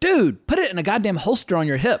belt. I'm like, dude, put it in a goddamn holster on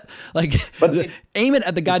your hip. Like, aim it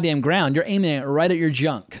at the goddamn ground. You're aiming it right at your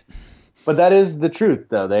junk. But that is the truth,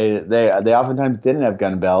 though. They oftentimes didn't have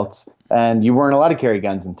gun belts, and you weren't allowed to carry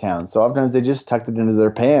guns in town. So oftentimes they just tucked it into their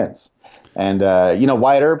pants. And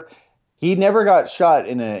Wyatt Earp. He never got shot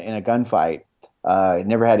in a gunfight,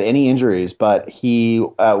 Never had any injuries, but he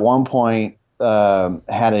at one point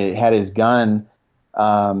had his gun,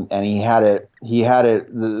 and he had it.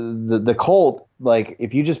 The Colt, like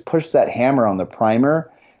if you just push that hammer on the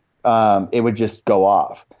primer, it would just go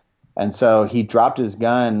off. And so he dropped his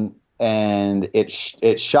gun, and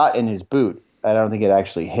it shot in his boot. I don't think it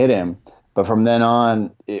actually hit him. But from then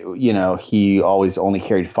on, he always only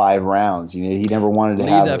carried 5 rounds. He never wanted to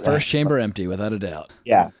leave that first chamber empty, without a doubt.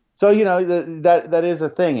 Yeah. So that is a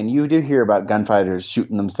thing, and you do hear about gunfighters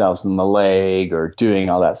shooting themselves in the leg or doing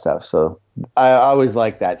all that stuff. So I always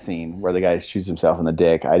like that scene where the guy shoots himself in the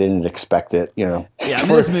dick. I didn't expect it, Yeah, I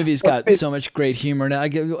mean, this movie's got so much great humor. Now, I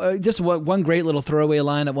give just one great little throwaway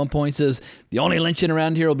line at one point says, "The only lynching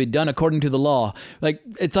around here will be done according to the law." Like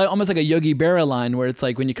it's almost like a Yogi Berra line where it's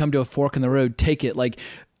like when you come to a fork in the road, take it. Like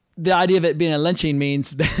the idea of it being a lynching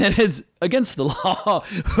means that it's against the law.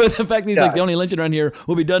 But the fact that he's like, the only lynching around here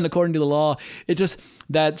will be done according to the law. It just,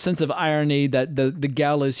 that sense of irony, that the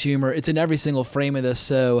gallows humor, it's in every single frame of this.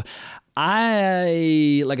 So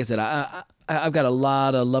like I said, I've got a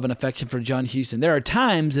lot of love and affection for John Huston. There are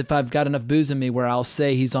times, if I've got enough booze in me, where I'll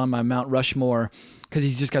say he's on my Mount Rushmore, because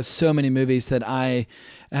he's just got so many movies that I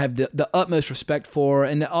have the utmost respect for.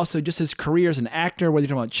 And also just his career as an actor, whether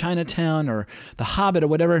you're talking about Chinatown or The Hobbit or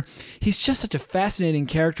whatever, he's just such a fascinating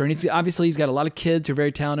character. And he's got a lot of kids who are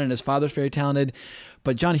very talented, and his father's very talented.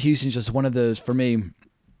 But John Huston's just one of those, for me,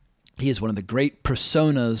 he is one of the great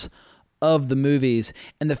personas of the movies.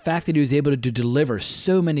 And the fact that he was able to deliver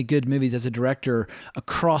so many good movies as a director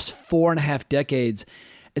across 4.5 decades,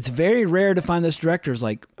 it's very rare to find those directors.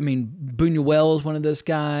 Like, I mean, Buñuel is one of those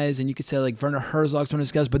guys, and you could say like Werner Herzog's one of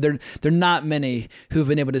those guys, but they're not many who have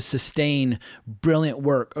been able to sustain brilliant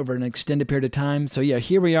work over an extended period of time. So yeah,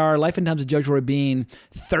 here we are, Life and Times of Judge Roy Bean,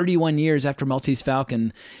 31 years after Maltese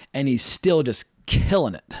Falcon, and he's still just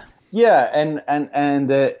killing it. Yeah, and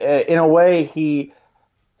in a way, he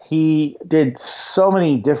did so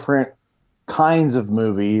many different kinds of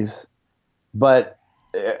movies, but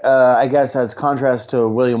I guess as contrast to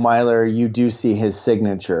William Wyler, you do see his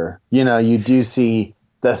signature. You do see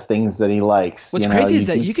the things that he likes. What's crazy is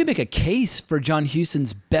that you could make a case for John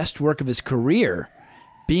Huston's best work of his career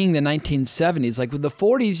being the 1970s. Like with the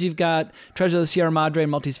 40s, you've got Treasure of the Sierra Madre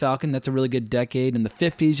and Maltese Falcon. That's a really good decade. In the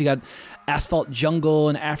 50s, you got Asphalt Jungle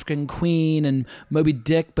and African Queen and Moby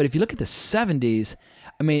Dick. But if you look at the 70s,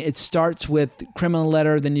 I mean, it starts with Criminal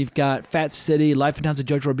Letter, then you've got Fat City, Life and Times of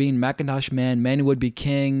Judge Roy Bean, Macintosh Man, Man Who Would Be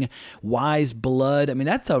King, Wise Blood. I mean,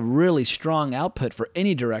 that's a really strong output for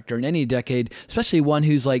any director in any decade, especially one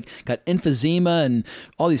who's like got emphysema and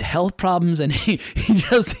all these health problems, and he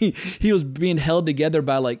was being held together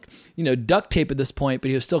by duct tape at this point, but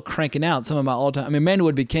he was still cranking out some of my all-time. I mean, Man Who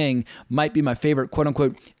Would Be King might be my favorite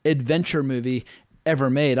quote-unquote adventure movie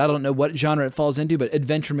ever made. I don't know what genre it falls into, but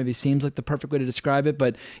adventure movie seems like the perfect way to describe it.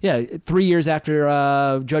 But yeah, 3 years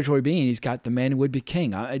after Judge Roy Bean, he's got The Man Who Would Be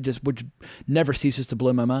King. Which never ceases to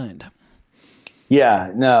blow my mind. He's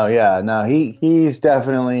definitely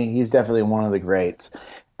one of the greats.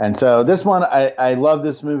 And so this one, I love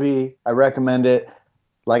this movie. I recommend it.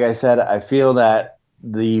 Like I said, I feel that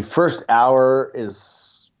the first hour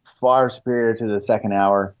is far superior to the second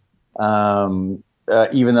hour.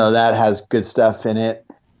 Even though that has good stuff in it,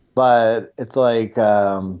 but it's like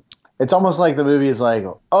it's almost like the movie is like,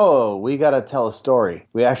 oh, we got to tell a story.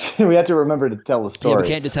 We have to remember to tell a story. Yeah, we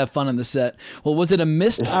can't just have fun on the set. Well, was it a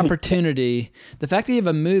missed opportunity? The fact that you have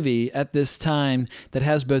a movie at this time that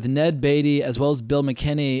has both Ned Beatty as well as Bill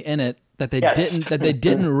McKinney in it, that they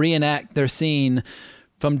didn't reenact their scene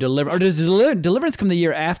from Deliverance, or does Deliverance come the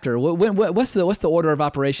year after? What's the order of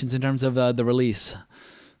operations in terms of the release?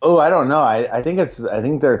 Oh, I don't know. I think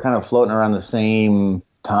they're kind of floating around the same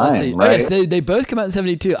time, right? Oh, yes, they both come out in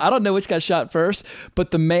 72. I don't know which got shot first, but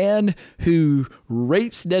the man who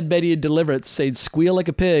rapes Ned Beatty in Deliverance, saying "squeal like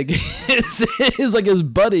a pig," is like his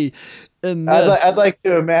buddy. I'd like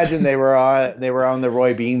to imagine they were on the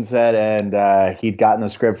Roy Bean set, and he'd gotten the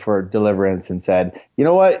script for Deliverance and said, "You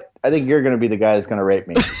know what? I think you're going to be the guy that's going to rape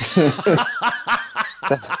me."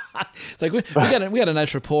 It's like we got a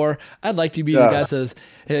nice rapport. I'd like to be the guy that says,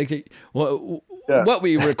 hey, what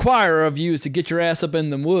we require of you is to get your ass up in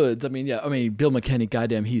the woods. I mean, Bill McKinney,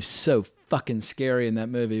 goddamn, he's so fucking scary in that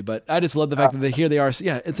movie. But I just love the fact that here they are.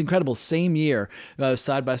 Yeah, it's incredible. Same year,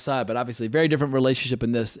 side by side, but obviously very different relationship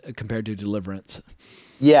in this compared to Deliverance.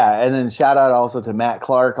 Yeah, and then shout out also to Matt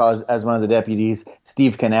Clark as one of the deputies,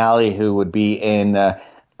 Steve Canale, who would be in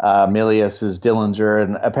Milius' Dillinger,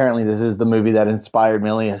 and apparently this is the movie that inspired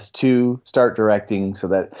Milius to start directing so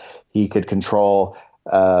that he could control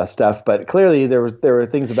stuff, but clearly there were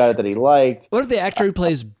things about it that he liked. What if the actor who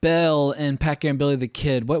plays Bell in Pat Garrett and Billy the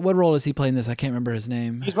Kid? What role does he play in this? I can't remember his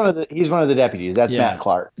name. He's one of the deputies. That's Matt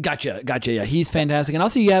Clark. Gotcha. Yeah, he's fantastic. And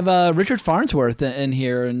also you have Richard Farnsworth in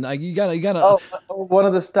here, and you got one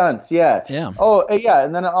of the stunts. Yeah. Yeah. Oh, yeah.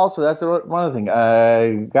 And then also that's one other thing.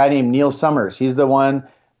 A guy named Neil Summers. He's the one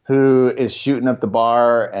who is shooting up the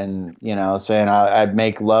bar and, saying I'd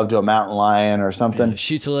make love to a mountain lion or something. Yeah,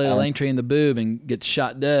 shoots a little Langtry in the boob and gets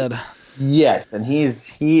shot dead. Yes, and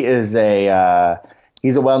he's a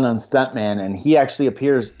well-known stuntman, and he actually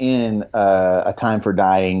appears in A Time for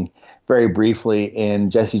Dying very briefly in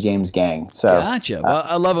Jesse James' Gang. So gotcha. Well,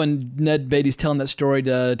 I love when Ned Beatty's telling that story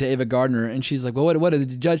to Ava Gardner, and she's like, "Well, what did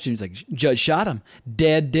the judge do?" He's like, "Judge shot him,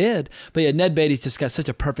 dead." But yeah, Ned Beatty's just got such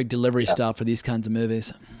a perfect delivery style for these kinds of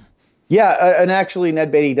movies. Yeah, and actually,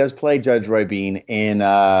 Ned Beatty does play Judge Roy Bean in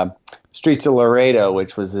Streets of Laredo,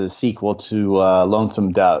 which was a sequel to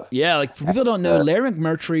Lonesome Dove. Yeah, like for people who don't know, Larry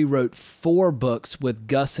McMurtry wrote 4 books with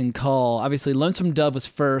Gus and Call. Obviously, Lonesome Dove was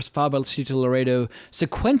first, followed by Streets of Laredo.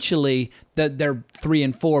 Sequentially, that they're 3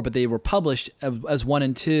 and 4, but they were published as 1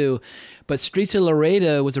 and 2. But Streets of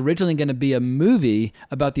Laredo was originally going to be a movie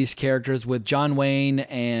about these characters with John Wayne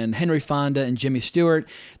and Henry Fonda and Jimmy Stewart.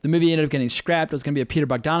 The movie ended up getting scrapped. It was going to be a Peter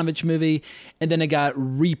Bogdanovich movie, and then it got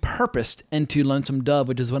repurposed into Lonesome Dove,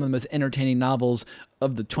 which is one of the most entertaining novels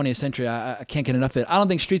of the 20th century. I can't get enough of it. I don't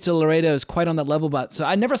think Streets of Laredo is quite on that level, so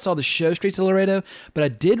I never saw the show Streets of Laredo, but I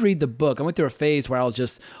did read the book. I went through a phase where I was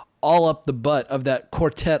just all up the butt of that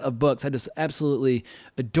quartet of books. I just absolutely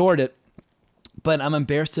adored it. But I'm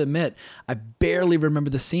embarrassed to admit, I barely remember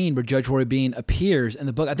the scene where Judge Roy Bean appears in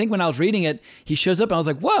the book. I think when I was reading it, he shows up and I was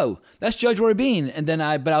like, whoa, that's Judge Roy Bean. And then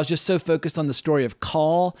I was just so focused on the story of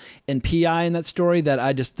Call and P.I. in that story that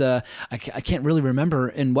I just, I can't really remember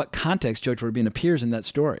in what context Judge Roy Bean appears in that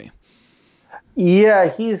story. Yeah,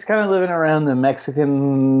 he's kind of living around the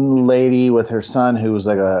Mexican lady with her son, who was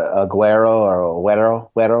like a güero or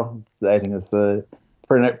a güero. I think it's the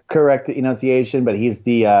correct enunciation, but he's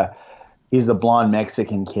the blonde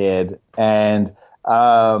Mexican kid. And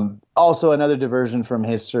also another diversion from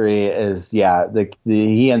history is, he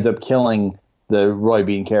ends up killing the Roy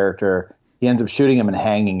Bean character. He ends up shooting him and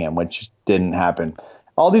hanging him, which didn't happen.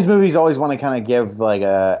 All these movies always want to kind of give like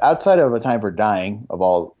outside of A Time for Dying of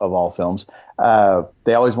all films,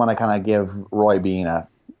 they always want to kind of give Roy Bean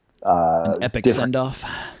an epic send-off.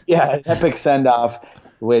 Yeah, an epic send-off,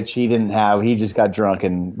 which he didn't have. He just got drunk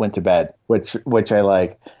and went to bed, which I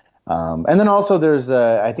like. And then also there's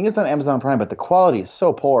I think it's on Amazon Prime, but the quality is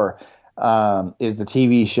so poor. Is the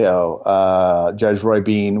TV show Judge Roy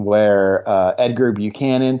Bean, where Edgar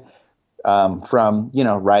Buchanan from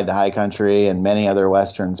Ride the High Country and many other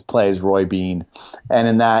westerns plays Roy Bean, and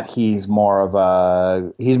in that he's more of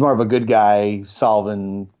a good guy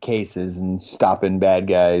solving cases and stopping bad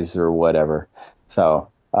guys or whatever. So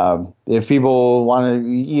if people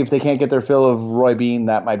if they can't get their fill of Roy Bean,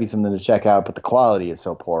 that might be something to check out. But the quality is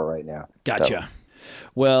so poor right now. Gotcha. So.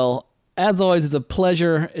 Well, as always, it's a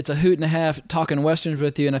pleasure. It's a hoot and a half talking westerns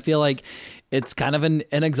with you, and I feel like it's kind of an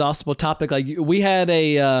inexhaustible topic. Like we had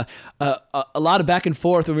a lot of back and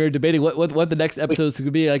forth when we were debating what the next episodes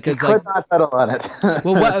could be. Like, could not settle on it.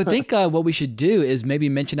 Well, I think what we should do is maybe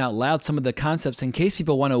mention out loud some of the concepts in case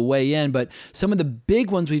people want to weigh in. But some of the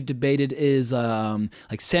big ones we've debated is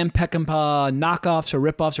like Sam Peckinpah knockoffs or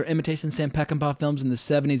ripoffs or imitation Sam Peckinpah films in the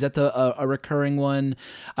 70s. That's a recurring one.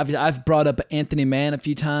 I've brought up Anthony Mann a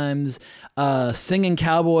few times. Singing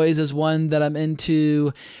Cowboys is one that I'm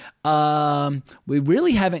into. We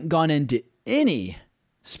really haven't gone into any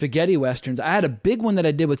spaghetti westerns. I had a big one that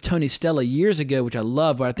I did with Tony Stella years ago, which I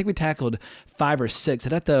love, where I think we tackled 5 or 6.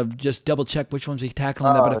 I'd have to just double check which ones we tackled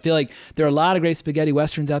on that, but I feel like there are a lot of great spaghetti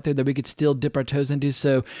westerns out there that we could still dip our toes into.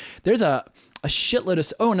 So there's a shitload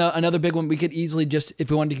of... another big one. We could easily just, if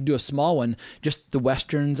we wanted to do a small one, just the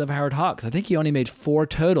westerns of Howard Hawks. I think he only made 4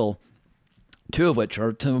 total, 2 of which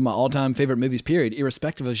are 2 of my all-time favorite movies, period,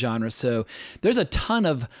 irrespective of genre. So there's a ton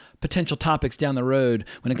of potential topics down the road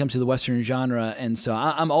when it comes to the Western genre, and so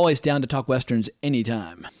I'm always down to talk Westerns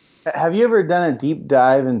anytime. Have you ever done a deep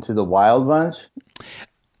dive into the Wild Bunch?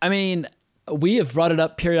 I mean, we have brought it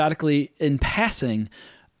up periodically in passing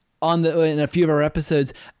in a few of our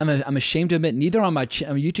episodes. I'm ashamed to admit, neither on my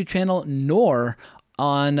YouTube channel nor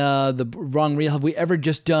on the Wrong Reel have we ever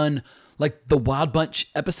just done like the Wild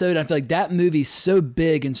Bunch episode. I feel like that movie's so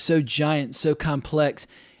big and so giant, so complex.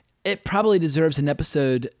 It probably deserves an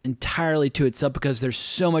episode entirely to itself because there's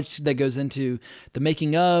so much that goes into the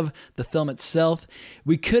making of the film itself.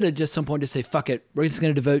 We could have just some point just say, fuck it, we're just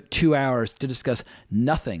going to devote 2 hours to discuss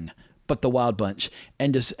nothing but the Wild Bunch,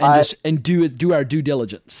 and do our due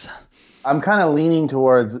diligence. I'm kind of leaning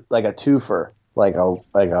towards like a twofer, like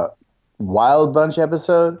a Wild Bunch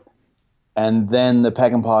episode, and then the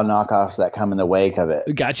Peck and Paw knockoffs that come in the wake of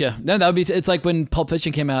it. Gotcha. No, that would be. It's like when Pulp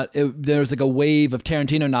Fiction came out. There was like a wave of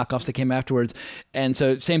Tarantino knockoffs that came afterwards, and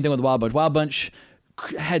so same thing with Wild Bunch. Wild Bunch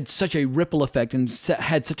had such a ripple effect and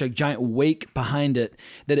had such a giant wake behind it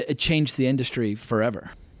that it changed the industry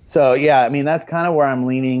forever. So yeah, I mean that's kind of where I'm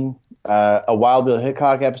leaning. A Wild Bill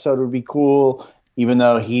Hickok episode would be cool, even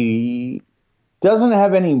though he doesn't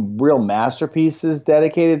have any real masterpieces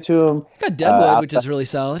dedicated to him. Got Deadwood, which is really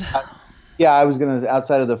solid. Yeah, I was gonna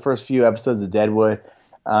outside of the first few episodes of Deadwood,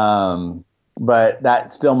 but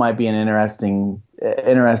that still might be an interesting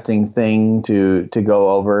thing to go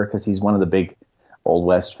over because he's one of the big Old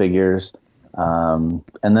West figures. And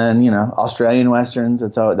then Australian westerns.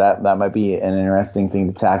 That might be an interesting thing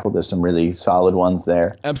to tackle. There's some really solid ones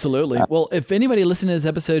there. Absolutely. Well, if anybody listening to this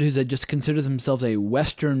episode who's just considers themselves a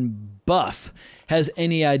western buff has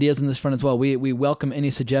any ideas on this front as well, we welcome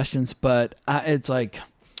any suggestions. But it's like,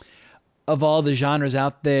 of all the genres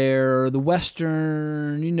out there, the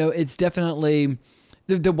western, it's definitely.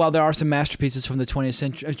 While there are some masterpieces from the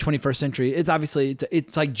 21st century, it's obviously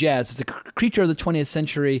it's like jazz. It's a creature of the 20th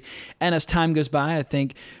century, and as time goes by, I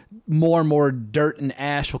think more and more dirt and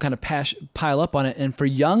ash will kind of pile up on it. And for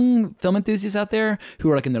young film enthusiasts out there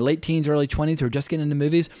who are like in their late teens, early 20s, who are just getting into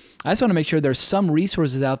movies, I just want to make sure there's some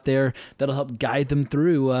resources out there that'll help guide them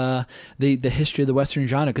through the history of the Western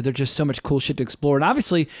genre, because there's just so much cool shit to explore. And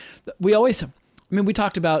obviously, we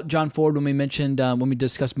talked about John Ford when we mentioned, when we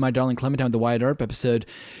discussed My Darling Clementine with the Wyatt Earp episode.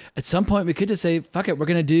 At some point, we could just say, fuck it, we're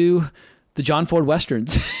going to do the John Ford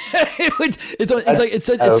Westerns. It's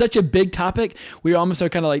such a big topic. We almost are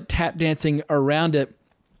kind of like tap dancing around it.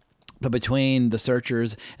 But between The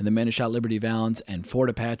Searchers and The Man Who Shot Liberty Valance and Fort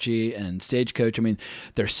Apache and Stagecoach,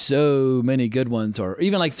 there's so many good ones. Or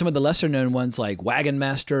even like some of the lesser known ones like Wagon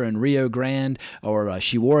Master and Rio Grande, or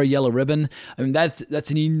She Wore a Yellow Ribbon. That's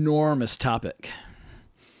an enormous topic.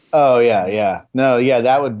 Oh yeah. No, yeah,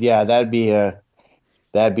 that'd be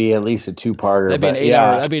at least a two-parter.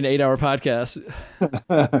 That'd be an 8-hour podcast.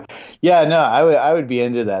 Yeah, no, I would be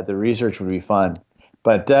into that. The research would be fun.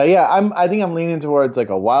 But I think I'm leaning towards like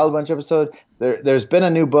a Wild Bunch episode. There's been a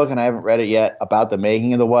new book, and I haven't read it yet, about the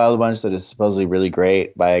making of the Wild Bunch that is supposedly really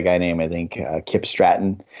great by a guy named, I think, Kip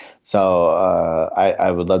Stratton. So I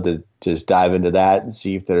would love to just dive into that and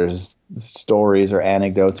see if there's stories or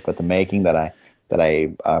anecdotes about the making that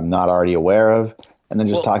I'm not already aware of. And then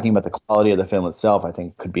just talking about the quality of the film itself, I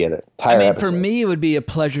think could be an entire episode. For me, it would be a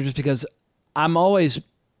pleasure just because I'm always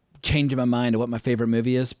changing my mind of what my favorite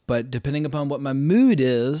movie is, but depending upon what my mood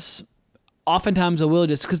is, oftentimes I will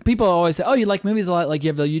just, because people always say, oh, you like movies a lot, like you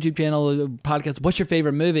have the YouTube channel, the podcast, what's your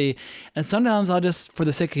favorite movie? And sometimes I'll just, for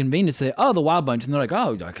the sake of convenience, say, oh, The Wild Bunch. And they're like,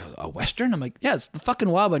 oh, like a Western? I'm like, yeah, it's the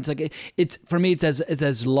fucking Wild Bunch. Like it's for me, it's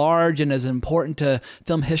as large and as important to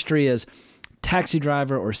film history as Taxi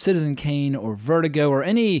Driver or Citizen Kane or Vertigo or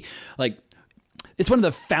any, like, it's one of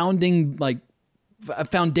the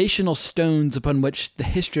foundational stones upon which the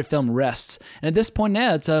history of film rests. And at this point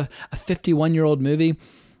now, it's a 51-year-old movie.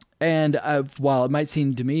 And while it might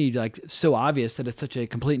seem to me like so obvious that it's such a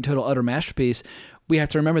complete and total utter masterpiece, we have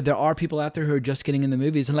to remember there are people out there who are just getting into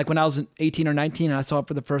movies. And like when I was 18 or 19 and I saw it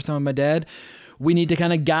for the first time with my dad, we need to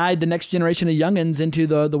kind of guide the next generation of youngins into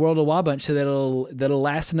the world of Wild Bunch so that'll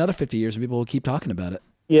last another 50 years and people will keep talking about it.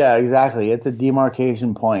 Yeah, exactly. It's a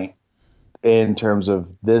demarcation point in terms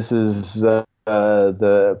of this is a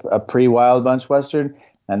pre-Wild Bunch Western,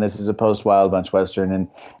 and this is a post-Wild Bunch Western,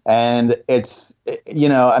 and it's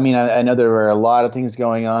I know there were a lot of things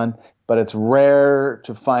going on, but it's rare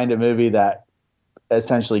to find a movie that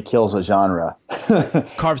essentially kills a genre,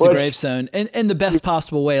 carves the gravestone in the best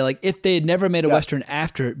possible way. Like if they had never made a Western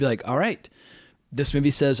after, it'd be like, all right, this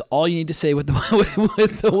movie says all you need to say with the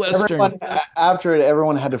Western.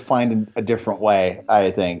 Everyone had to find a different way,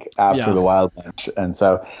 I think, after the Wild Bunch. And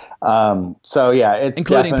so it's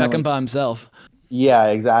including Peckinpah himself. Yeah,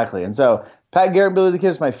 exactly. And so Pat Garrett and Billy the Kid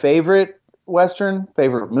is my favorite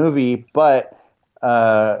favorite movie, but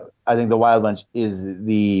I think the Wild Bunch is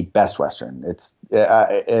the best Western. It's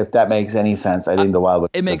if that makes any sense. I think the Wild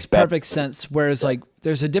Bunch. It makes perfect sense. Whereas like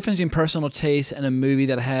there's a difference between personal taste and a movie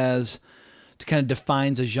that kind of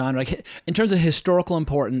defines a genre. Like in terms of historical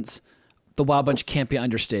importance, the Wild Bunch can't be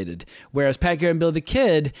understated. Whereas Pat Garrett and Billy the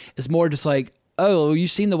Kid is more just like, oh,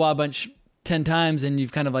 you've seen the Wild Bunch 10 times and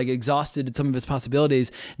you've kind of like exhausted some of its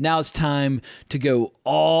possibilities. Now it's time to go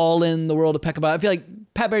all in the world of Peckinpah. I feel like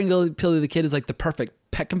Pat Garrett and Billy the Kid is like the perfect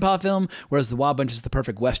Peckinpah film, whereas the Wild Bunch is the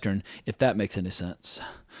perfect Western, if that makes any sense.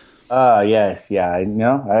 Yes, yeah,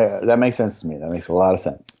 that makes sense to me. That makes a lot of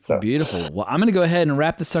sense. So beautiful. Well, I'm going to go ahead and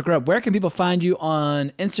wrap this sucker up. Where can people find you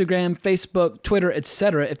on Instagram, Facebook, Twitter,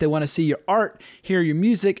 etc. if they want to see your art, hear your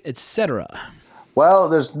music, etc.? Well,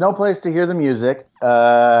 there's no place to hear the music.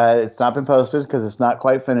 It's not been posted because it's not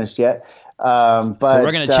quite finished yet. But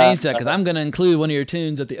we're going to change that because I'm going to include one of your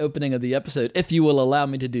tunes at the opening of the episode, if you will allow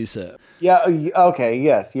me to do so. Yeah. Okay.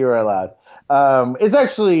 Yes, you are allowed. It's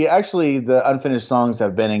actually the unfinished songs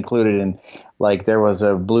have been included in, like, there was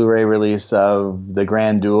a Blu-ray release of The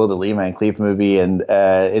Grand Duel, the Lee Van Cleef movie, and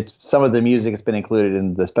it's some of the music has been included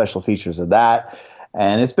in the special features of that,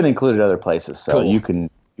 and it's been included other places. So cool. You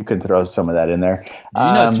can throw some of that in there.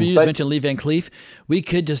 You just mentioned Lee Van Cleef. We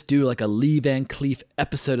could just do like a Lee Van Cleef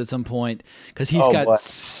episode at some point because he's got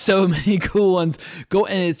so many cool ones. And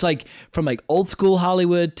it's like from like old school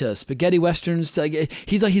Hollywood to spaghetti westerns. To like,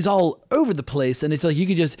 he's all over the place, and it's like you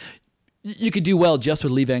could do well just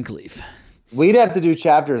with Lee Van Cleef. We'd have to do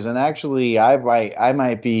chapters, and actually, I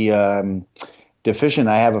might be deficient.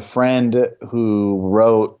 I have a friend who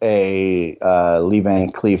wrote a Lee Van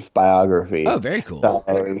Cleef biography. Oh, very cool. So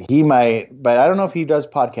he might, but I don't know if he does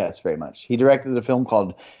podcasts very much. He directed a film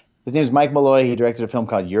called, his name's Mike Malloy. He directed a film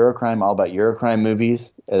called Eurocrime, all about Eurocrime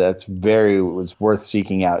movies. It's worth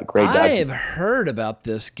seeking out. Great I have heard about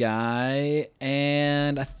this guy,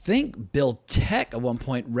 and I think Bill Tech at one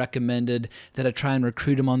point recommended that I try and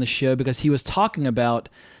recruit him on the show because he was talking about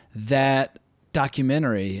that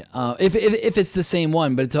documentary, if it's the same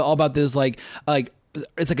one, but it's all about those like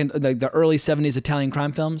it's like the early 70s Italian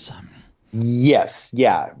crime films. Yes,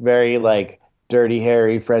 yeah, very like Dirty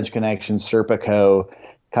Harry, French Connection, Serpico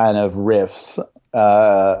kind of riffs,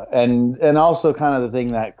 and also kind of the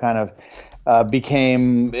thing that kind of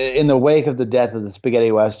became in the wake of the death of the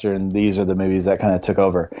spaghetti western. These are the movies that kind of took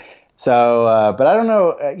over. So, but I don't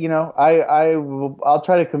know, I'll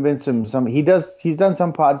try to convince him he's done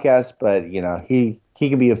some podcasts, but he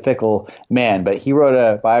can be a fickle man, but he wrote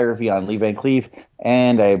a biography on Lee Van Cleef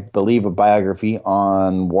and I believe a biography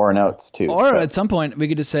on Warren Oates too. Or at some point we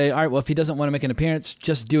could just say, all right, well, if he doesn't want to make an appearance,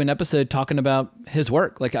 just do an episode talking about his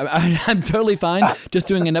work. Like I'm totally fine just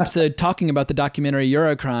doing an episode talking about the documentary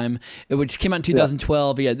Eurocrime, which came out in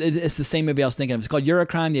 2012. Yeah, it's the same movie I was thinking of. It's called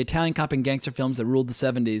Eurocrime, the Italian cop and gangster films that ruled the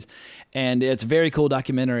 70s. And it's a very cool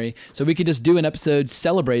documentary. So we could just do an episode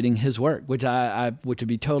celebrating his work, which would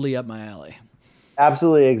be totally up my alley.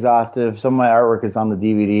 Absolutely exhaustive. Some of my artwork is on the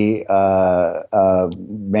DVD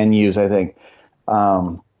menus, I think.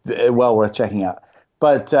 Well worth checking out.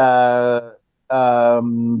 But I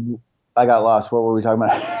got lost. What were we talking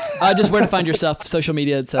about? Just where to find yourself, social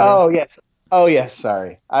media, etc. Oh yes.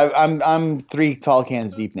 Sorry, I'm 3 tall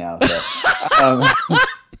cans deep now.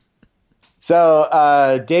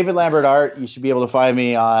 So, David Lambert Art. You should be able to find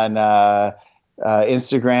me on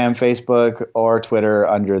Instagram, Facebook, or Twitter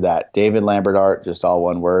under that David Lambert Art, just all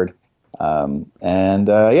one word. That's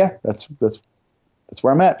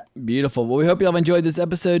where I'm at. Beautiful. Well, we hope you all enjoyed this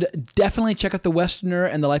episode. Definitely check out The Westerner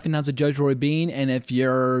and The Life and Times of Judge Roy Bean. And if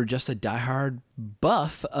you're just a diehard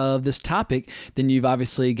buff of this topic, then you've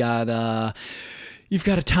obviously got You've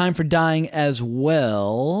got a time for dying as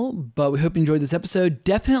well, but we hope you enjoyed this episode.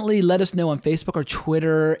 Definitely let us know on Facebook or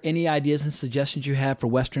Twitter any ideas and suggestions you have for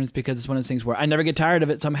Westerns, because it's one of those things where I never get tired of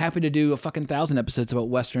it, so I'm happy to do a fucking 1,000 episodes about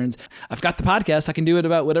Westerns. I've got the podcast. I can do it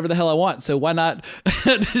about whatever the hell I want, so why not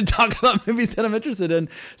talk about movies that I'm interested in?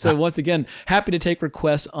 So once again, happy to take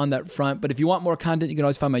requests on that front, but if you want more content, you can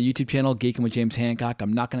always find my YouTube channel, Geeking with James Hancock.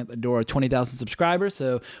 I'm knocking at the door of 20,000 subscribers,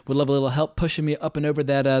 so would love a little help pushing me up and over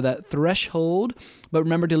that threshold. But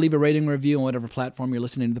remember to leave a rating review on whatever platform you're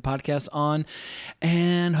listening to the podcast on.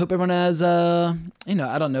 And hope everyone has, I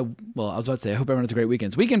don't know. Well, I was about to say, I hope everyone has a great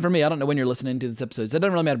weekend. It's weekend for me. I don't know when you're listening to this episode, so it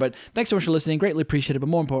doesn't really matter. But thanks so much for listening. Greatly appreciate it. But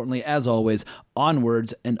more importantly, as always,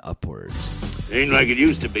 onwards and upwards. Ain't like it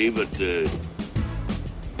used to be, but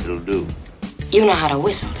it'll do. You know how to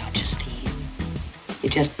whistle, don't you, Steve? You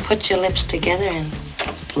just put your lips together and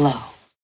blow.